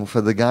time wrong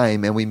for the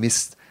game and we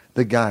missed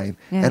the game.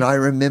 Yeah. And I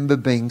remember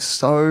being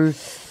so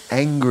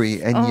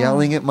angry and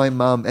yelling at my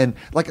mum, and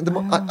like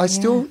I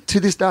still to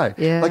this day,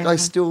 Yeah. like I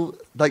still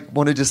like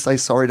want to just say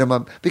sorry to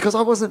mum because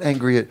I wasn't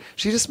angry at,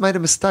 she just made a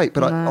mistake,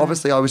 but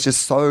obviously I was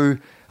just so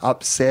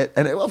upset,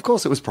 and of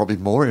course it was probably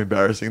more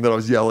embarrassing that I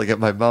was yelling at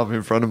my mum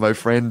in front of my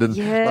friend, and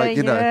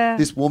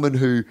this woman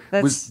who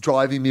was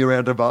driving me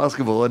around to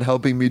basketball and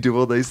helping me do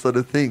all these sort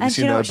of things. And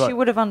you know what she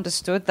would have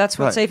understood? That's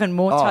what's Right. even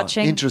more Oh,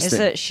 touching. interesting. Is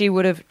that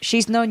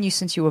she's known you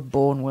since you were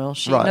born, Will.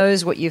 She Right.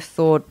 knows what you've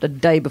thought the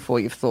day before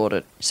you've thought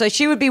it. So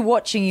she would be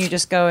watching you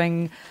just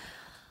going,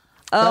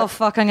 oh,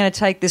 fuck, I'm going to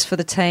take this for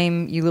the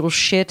team, you little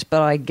shit,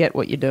 but I get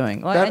what you're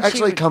doing. Like, That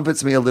actually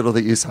comforts me a little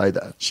that you say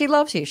that. She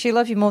loves you. She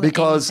loves you more than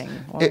Because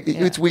anything. Like,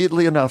 it's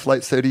weirdly enough,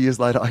 like 30 years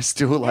later, I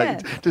still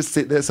just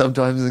sit there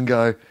sometimes and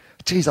go,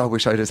 geez, I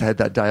wish I just had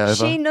that day over.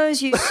 She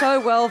knows you so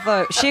well,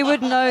 though. She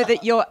would know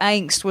that your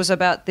angst was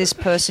about this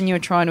person you were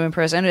trying to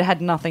impress, and it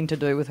had nothing to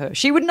do with her.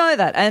 She would know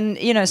that. And,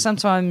 you know,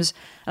 sometimes,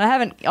 and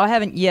I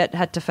haven't yet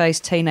had to face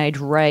teenage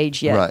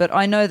rage yet, but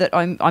I know that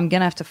I'm going to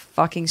have to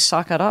fucking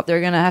suck it up. There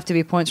are going to have to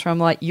be points where I'm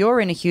like,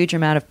 you're in a huge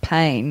amount of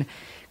pain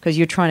because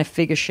you're trying to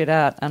figure shit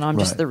out, and I'm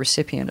just the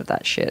recipient of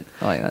that shit.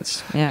 Like, that's,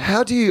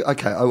 How do you,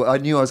 okay, I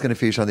knew I was going to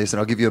finish on this, and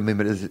I'll give you a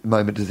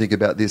moment to think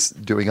about this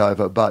doing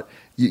over, but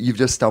you've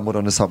just stumbled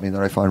onto something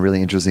that I find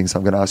really interesting, so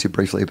I'm going to ask you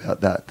briefly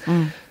about that.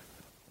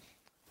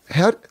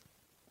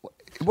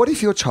 What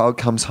if your child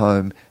comes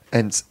home,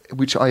 and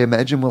which I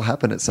imagine will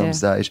happen at some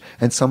stage,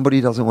 and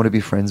somebody doesn't want to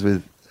be friends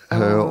with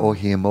her or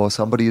him, or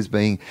somebody is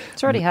being...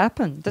 It's already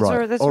happened. That's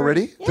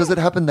already? Yeah. Does it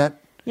happen that...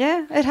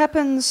 Yeah, it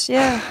happens.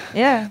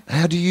 Yeah.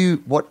 How do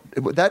you,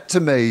 that to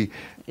me,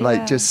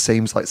 just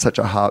seems like such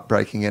a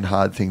heartbreaking and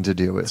hard thing to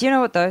deal with. Do you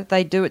know what, though?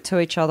 They do it to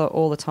each other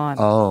all the time.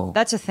 Oh.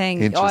 That's a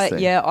thing.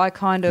 Interesting. I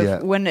kind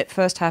of, when it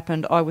first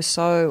happened, I was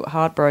so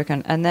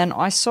heartbroken. And then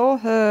I saw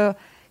her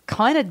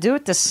kind of do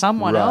it to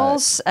someone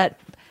else I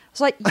was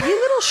like, you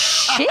little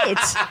shit.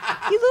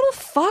 You little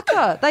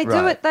fucker. They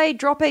do it. They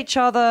drop each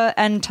other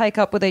and take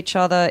up with each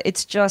other.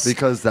 It's just...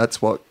 Because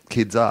that's what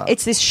kids are.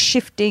 It's this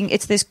shifting,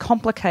 it's this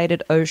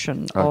complicated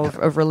ocean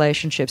of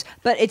relationships.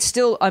 But it's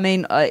still, I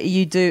mean,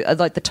 you do,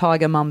 like the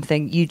tiger mum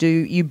thing,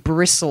 you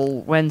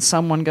bristle when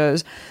someone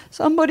goes,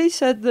 somebody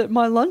said that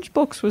my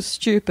lunchbox was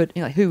stupid.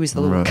 You're like, who is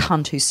the little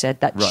cunt who said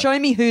that? Show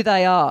me who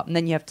they are. And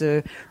then you have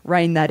to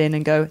rein that in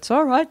and go, it's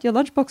all right, your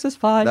lunchbox is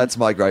fine. That's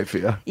my great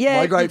fear. Yeah,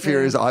 my great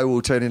fear is I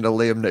will turn into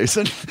Liam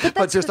Neeson,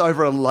 but just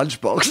over a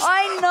lunchbox.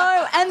 I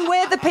know, and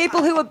we're the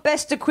people who are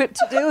best equipped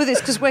to deal with this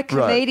because we're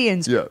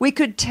comedians. Yeah. We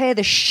could tear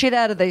the shit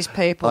out of these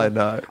people. I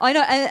know,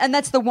 and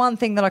that's the one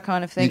thing that I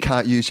kind of think. You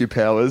can't use your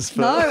powers.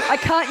 No, I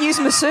can't use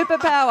my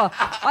superpower.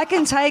 I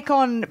can take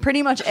on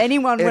pretty much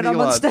anyone when I'm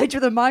on stage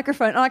with a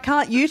microphone, and I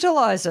can't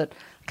utilise it.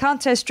 Can't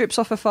tear strips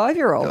off a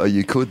 5-year-old. Oh,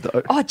 you could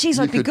though. Oh, geez,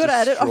 I'd be good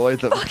at it. I'd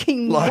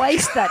fucking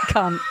waste that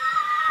cunt.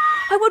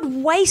 I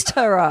would waste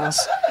her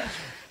ass.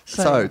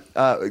 So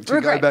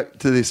to go back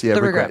to this,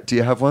 regret. Do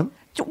you have one?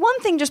 One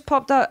thing just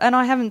popped up, and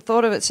I haven't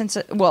thought of it since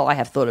it... Well, I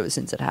have thought of it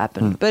since it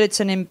happened, but it's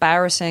an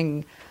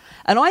embarrassing...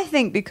 And I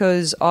think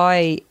because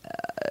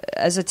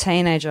as a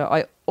teenager,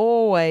 I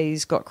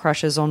always got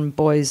crushes on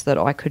boys that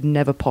I could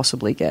never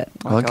possibly get.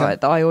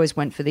 Like I always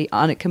went for the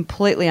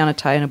completely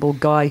unattainable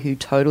guy who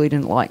totally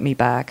didn't like me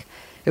back.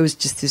 It was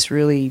just this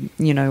really,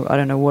 I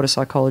don't know what a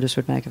psychologist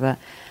would make of that.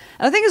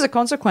 And I think as a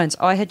consequence,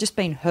 I had just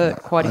been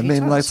hurt quite a few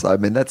times.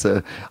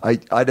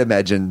 I'd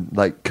imagine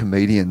like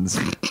comedians,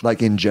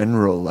 like in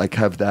general, like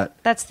have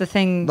that. That's the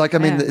thing. Like, I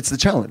mean, it's the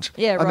challenge.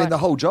 Yeah, right. I mean, the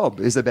whole job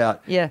is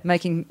about. Yeah, I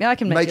can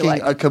make you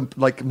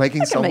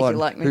making someone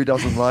who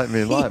doesn't like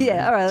me like me.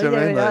 Yeah, all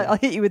right. I'll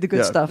hit you with the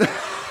good stuff.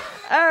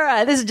 All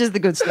right, this is just the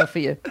good stuff for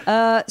you.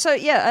 And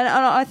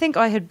I think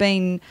I had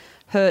been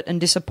hurt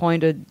and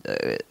disappointed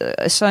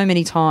so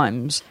many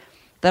times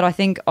that I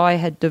think I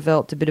had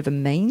developed a bit of a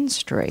mean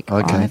streak.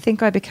 Okay. I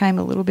think I became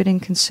a little bit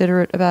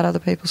inconsiderate about other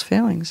people's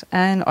feelings.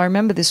 And I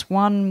remember this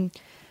one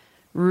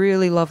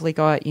really lovely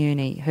guy at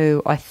uni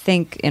who I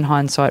think, in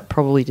hindsight,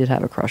 probably did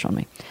have a crush on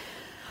me.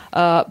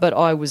 But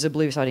I was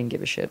oblivious. I didn't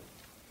give a shit.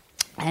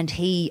 And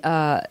he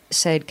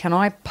said, can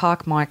I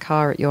park my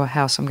car at your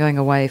house? I'm going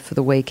away for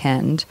the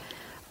weekend.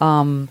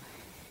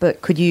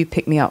 But could you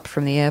pick me up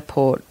from the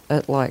airport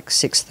at like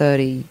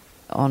 6:30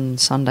 on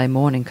Sunday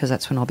morning, because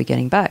that's when I'll be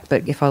getting back.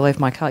 But if I leave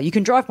my car, you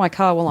can drive my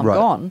car while I'm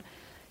gone.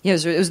 Yeah,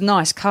 it was a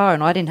nice car,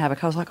 and I didn't have a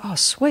car. I was like, oh,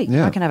 sweet.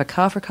 Yeah. I can have a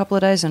car for a couple of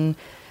days. And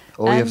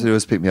all you have to do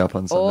is pick me up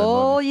on Sunday morning.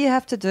 All you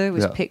have to do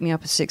is pick me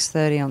up at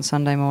 6:30 on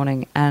Sunday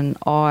morning. And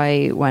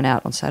I went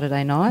out on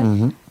Saturday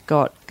night,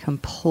 got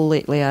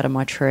completely out of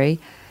my tree.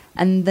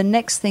 And the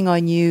next thing I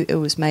knew, it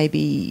was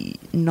maybe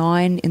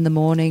 9 in the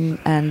morning,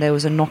 and there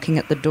was a knocking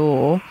at the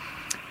door.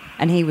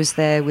 And he was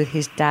there with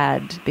his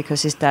dad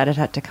because his dad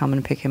had to come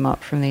and pick him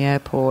up from the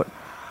airport.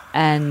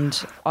 And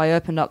I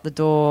opened up the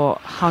door,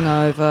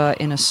 hungover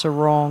in a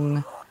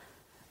sarong,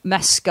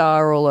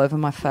 mascara all over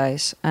my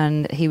face.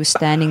 And he was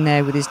standing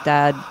there with his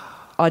dad.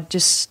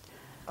 It's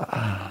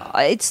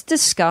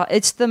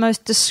the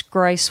most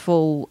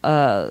disgraceful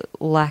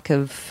lack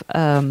of...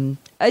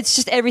 it's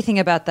just everything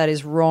about that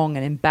is wrong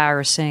and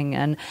embarrassing.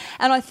 And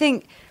I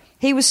think...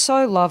 He was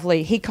so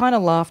lovely. He kind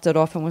of laughed it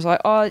off and was like,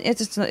 oh,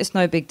 it's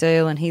no big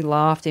deal. And he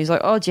laughed. He's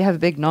like, oh, do you have a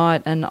big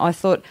night? And I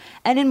thought,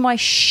 and in my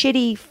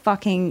shitty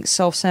fucking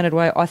self-centered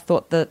way, I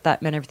thought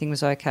that meant everything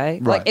was okay.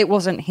 Right. Like, it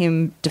wasn't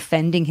him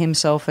defending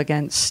himself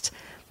against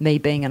me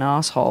being an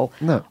asshole.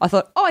 No. I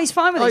thought, oh, he's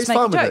fine with it. He's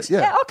making jokes.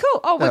 Yeah, oh, cool.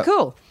 Oh, we're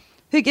cool.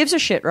 Who gives a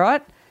shit,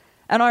 right?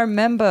 And I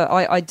remember,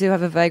 I do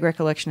have a vague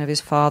recollection of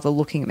his father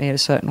looking at me in a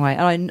certain way.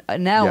 And I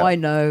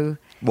know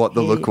what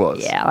the look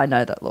was. Yeah, I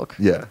know that look.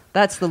 Yeah.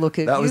 That's the look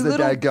of That was you the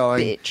little dad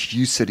going, bitch.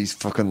 you said his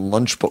fucking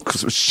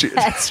lunchbox was shit.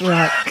 That's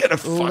right. I'm going to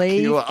fuck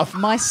Leave you up.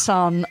 my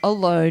son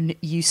alone,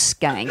 you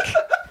skank.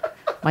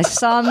 My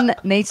son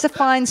needs to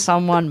find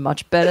someone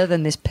much better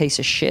than this piece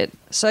of shit.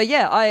 So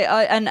yeah,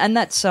 and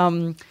that's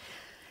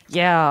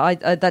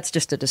that's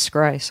just a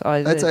disgrace.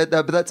 Thank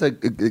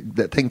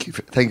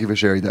you for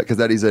sharing that, because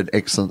that is an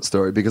excellent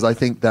story, because I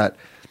think that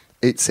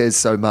it says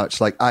so much,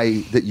 like,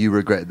 A, that you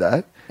regret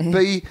that,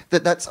 B,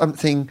 that's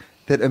something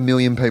that a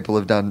million people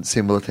have done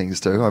similar things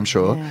to, I'm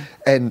sure,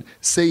 and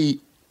C,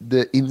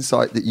 the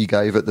insight that you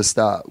gave at the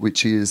start,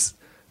 which is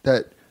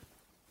that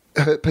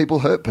hurt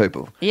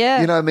people.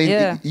 Yeah. You know what I mean?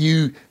 Yeah.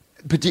 You,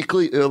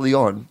 particularly early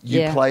on,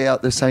 you play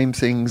out the same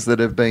things that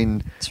have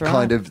been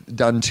kind of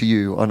done to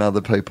you on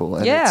other people.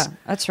 And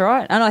that's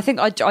right. And I think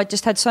I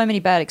just had so many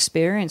bad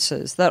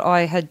experiences that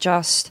I had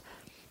just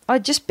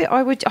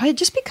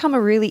become a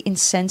really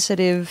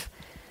insensitive,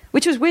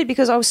 which was weird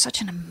because I was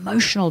such an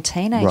emotional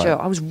teenager.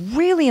 Right. I was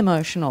really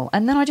emotional.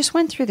 And then I just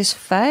went through this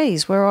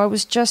phase where I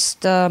was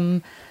just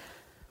I'd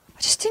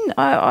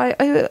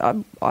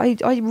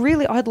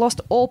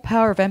lost all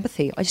power of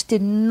empathy. I just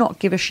did not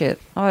give a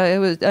shit. It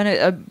was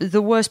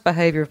the worst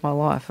behaviour of my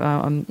life.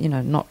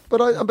 Not.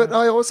 But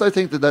I also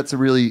think that that's a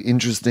really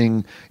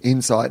interesting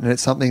insight, and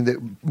it's something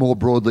that more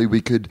broadly we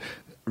could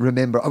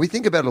remember. We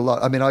think about it a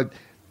lot. I mean,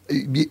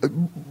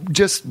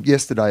 just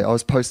yesterday I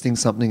was posting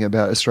something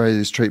about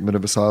Australia's treatment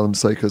of asylum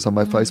seekers on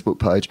my Facebook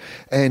page,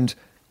 and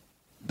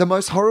the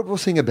most horrible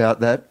thing about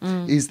that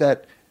is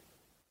that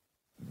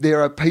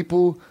there are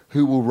people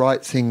who will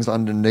write things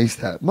underneath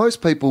that.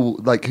 Most people,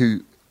 like,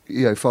 who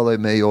follow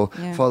me or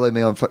follow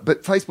me on,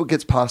 but Facebook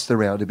gets passed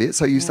around a bit,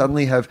 so you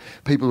suddenly have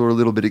people who are a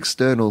little bit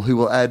external who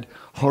will add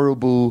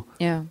horrible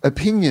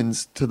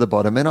opinions to the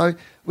bottom. And I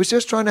was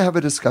just trying to have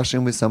a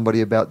discussion with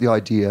somebody about the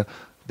idea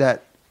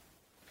that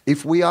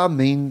if we are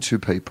mean to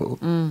people,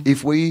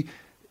 if we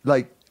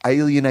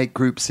alienate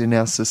groups in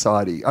our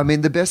society. I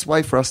mean, the best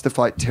way for us to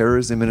fight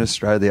terrorism in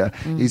Australia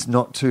is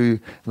not to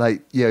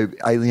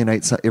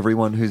alienate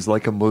everyone who's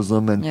like a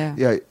Muslim and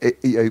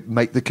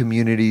make the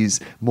communities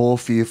more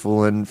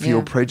fearful and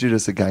feel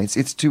prejudice against.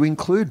 It's to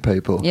include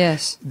people.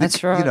 Yes,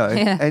 that's right.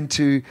 And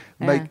to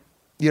make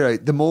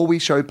the more we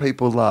show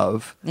people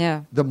love,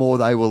 the more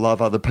they will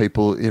love other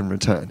people in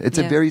return. It's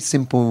a very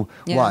simple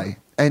way.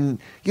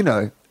 And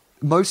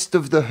most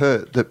of the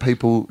hurt that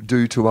people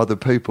do to other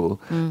people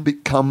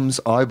becomes,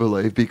 I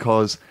believe,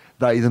 because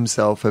they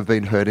themselves have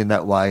been hurt in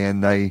that way,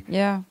 and they,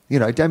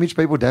 damage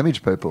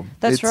people.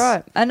 That's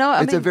right.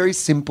 It's a very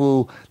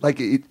simple,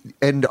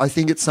 and I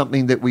think it's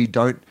something that we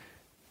don't,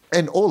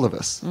 and all of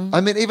us. I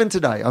mean, even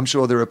today, I'm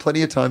sure there are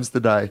plenty of times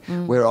today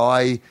where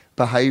I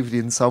behaved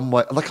in some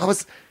way, like I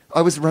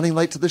was running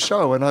late to the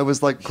show and I was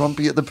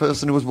grumpy at the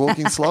person who was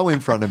walking slow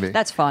in front of me.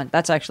 That's fine.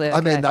 That's actually okay.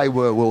 I mean, they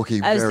were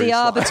walking very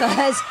slow.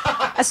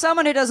 As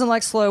someone who doesn't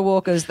like slow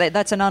walkers,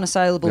 that's an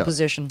unassailable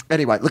position.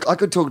 Anyway, look, I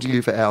could talk to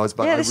you for hours,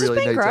 but I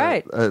really need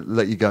to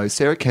let you go.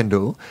 Sarah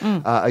Kendall,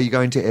 are you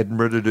going to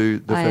Edinburgh to do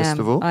the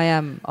festival? I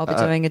am. I'll be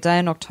doing a day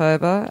in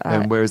October.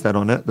 And where is that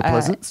on it? The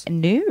Pleasance?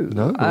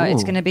 No.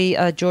 It's going to be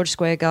George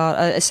Square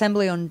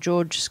Assembly on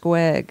George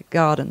Square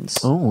Gardens.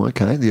 Oh,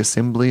 okay. The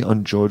Assembly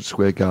on George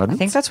Square Gardens. I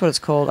think that's what it's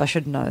called. I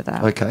should know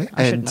that. Okay.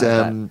 I should know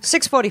that.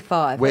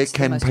 6:45. Where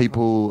can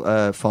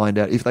people find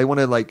out if they want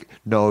to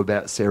know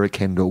about Sarah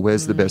Kendall?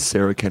 Where's the best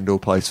Sarah Kendall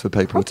place for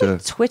people Probably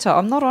to? Twitter.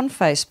 I'm not on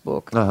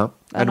Facebook.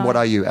 And what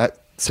are you at?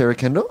 Sarah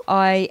Kendall?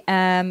 I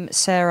am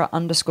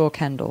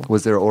Sarah_Kendall.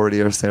 Was there already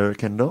a Sarah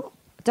Kendall?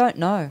 Don't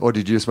know. Or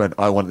did you just went,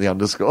 I want the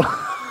underscore?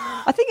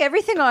 I think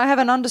everything I have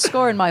an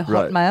underscore in my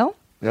Hotmail.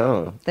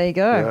 Oh. There you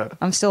go. Yeah.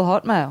 I'm still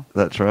Hotmail.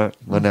 That's right.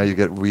 Well, now you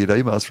get weird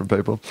emails from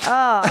people.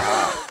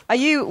 Are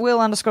you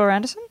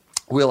Will_Anderson?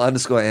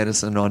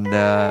 Will_Anderson on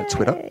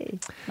Twitter.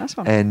 Nice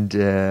one. And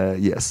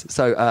yes.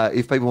 So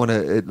if people want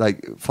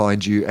to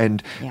find you,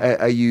 and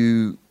are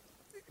you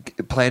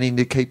planning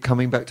to keep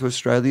coming back to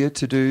Australia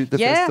to do the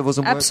festivals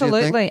and work?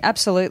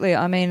 Absolutely.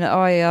 I mean,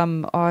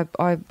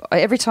 I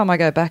every time I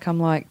go back, I'm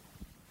like,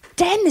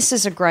 Dan, this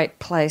is a great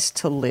place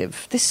to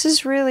live. This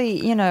is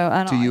really,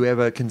 And do you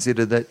ever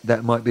consider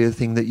that might be a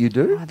thing that you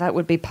do? That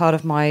would be part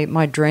of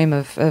my dream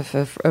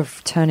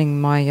of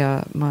turning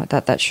my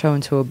that show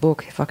into a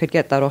book. If I could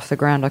get that off the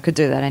ground, I could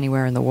do that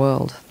anywhere in the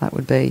world. That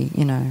would be,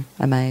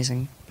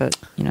 amazing. But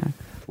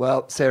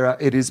Well, Sarah,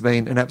 it has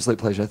been an absolute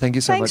pleasure. Thank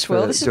you so much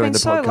for This doing the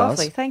has been podcast. so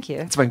lovely. Thank you.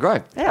 It's been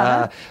great.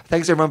 Yeah,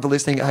 thanks, everyone, for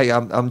listening. Hey,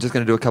 I'm just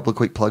going to do a couple of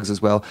quick plugs as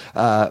well.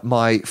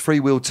 My Free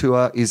Will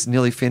tour is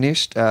nearly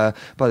finished. By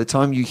the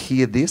time you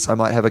hear this, I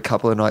might have a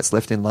couple of nights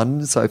left in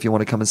London. So if you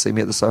want to come and see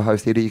me at the Soho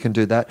Theatre, you can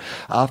do that.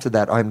 After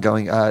that, I'm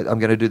going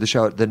to do the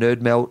show at the Nerd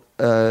Melt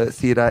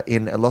Theatre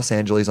in Los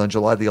Angeles on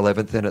July the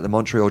 11th, and at the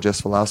Montreal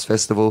Just for Laughs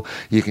Festival.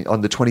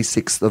 On the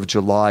 26th of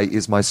July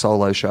is my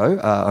solo show.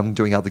 I'm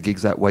doing other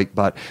gigs that week,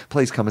 but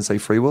please come and see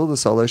Free Will, the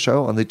solo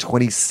show, on the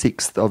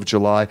 26th of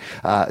July.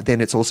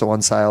 Then it's also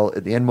on sale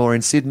at the Enmore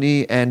in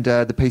Sydney and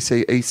the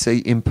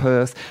PCEC in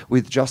Perth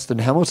with Justin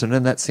Hamilton,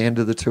 and that's the end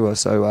of the tour.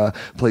 So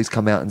please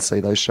come out and see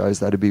those shows.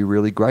 That'd be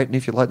really great. And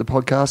if you like the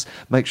podcast,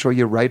 make sure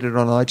you rate it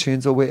on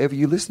iTunes or wherever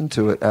you listen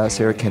to it.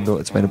 Sarah Kendall,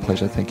 it's been a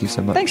pleasure. Thank you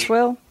so much. Thanks,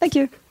 Will. Thank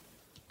you.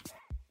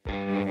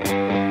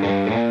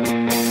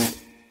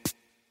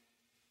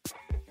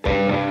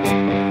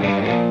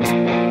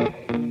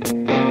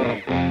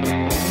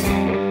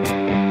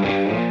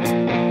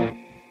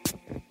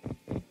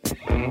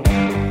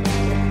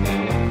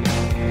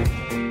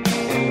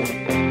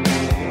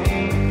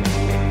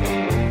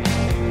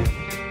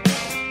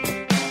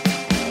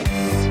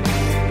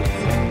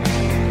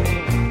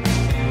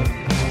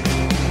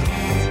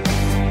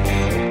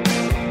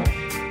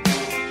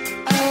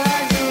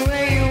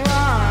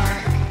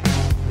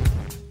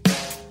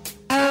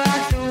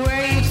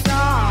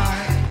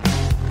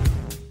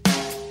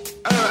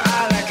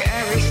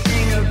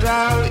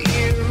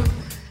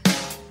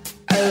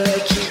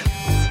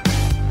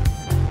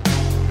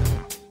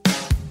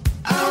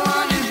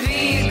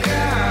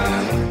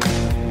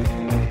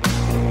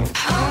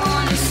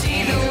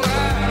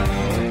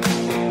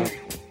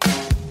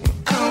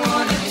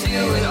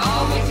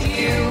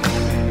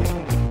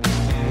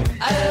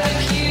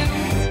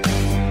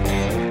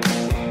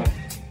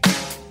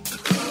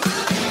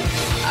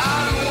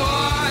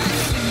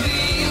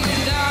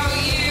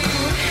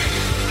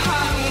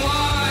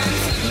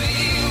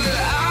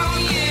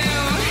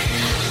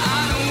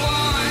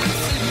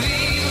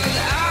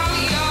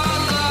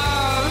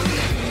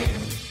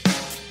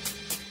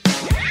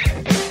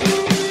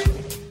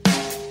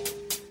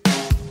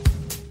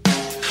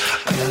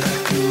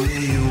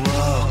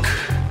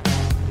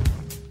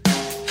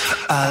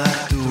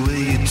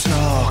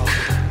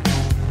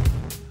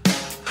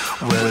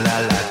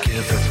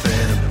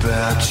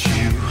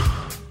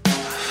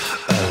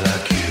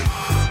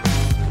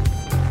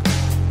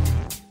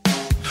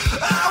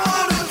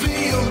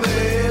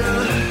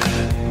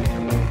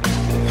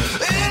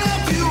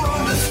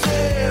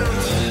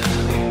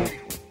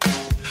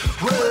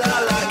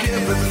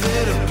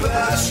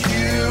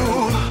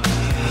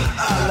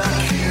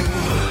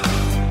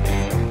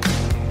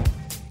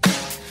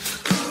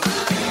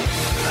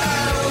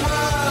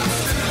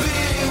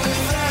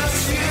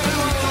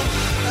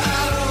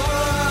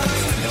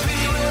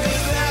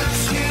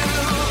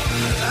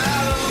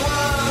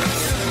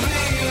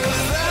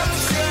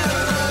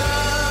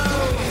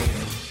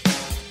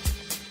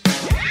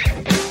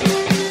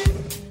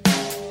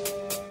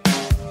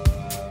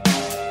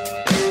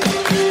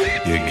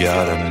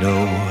 gotta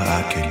know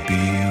I can't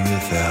be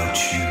without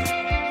you.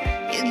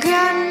 You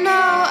gotta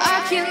know I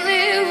can't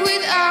live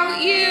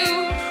without you.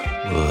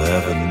 Well,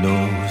 heaven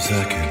knows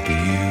I can't be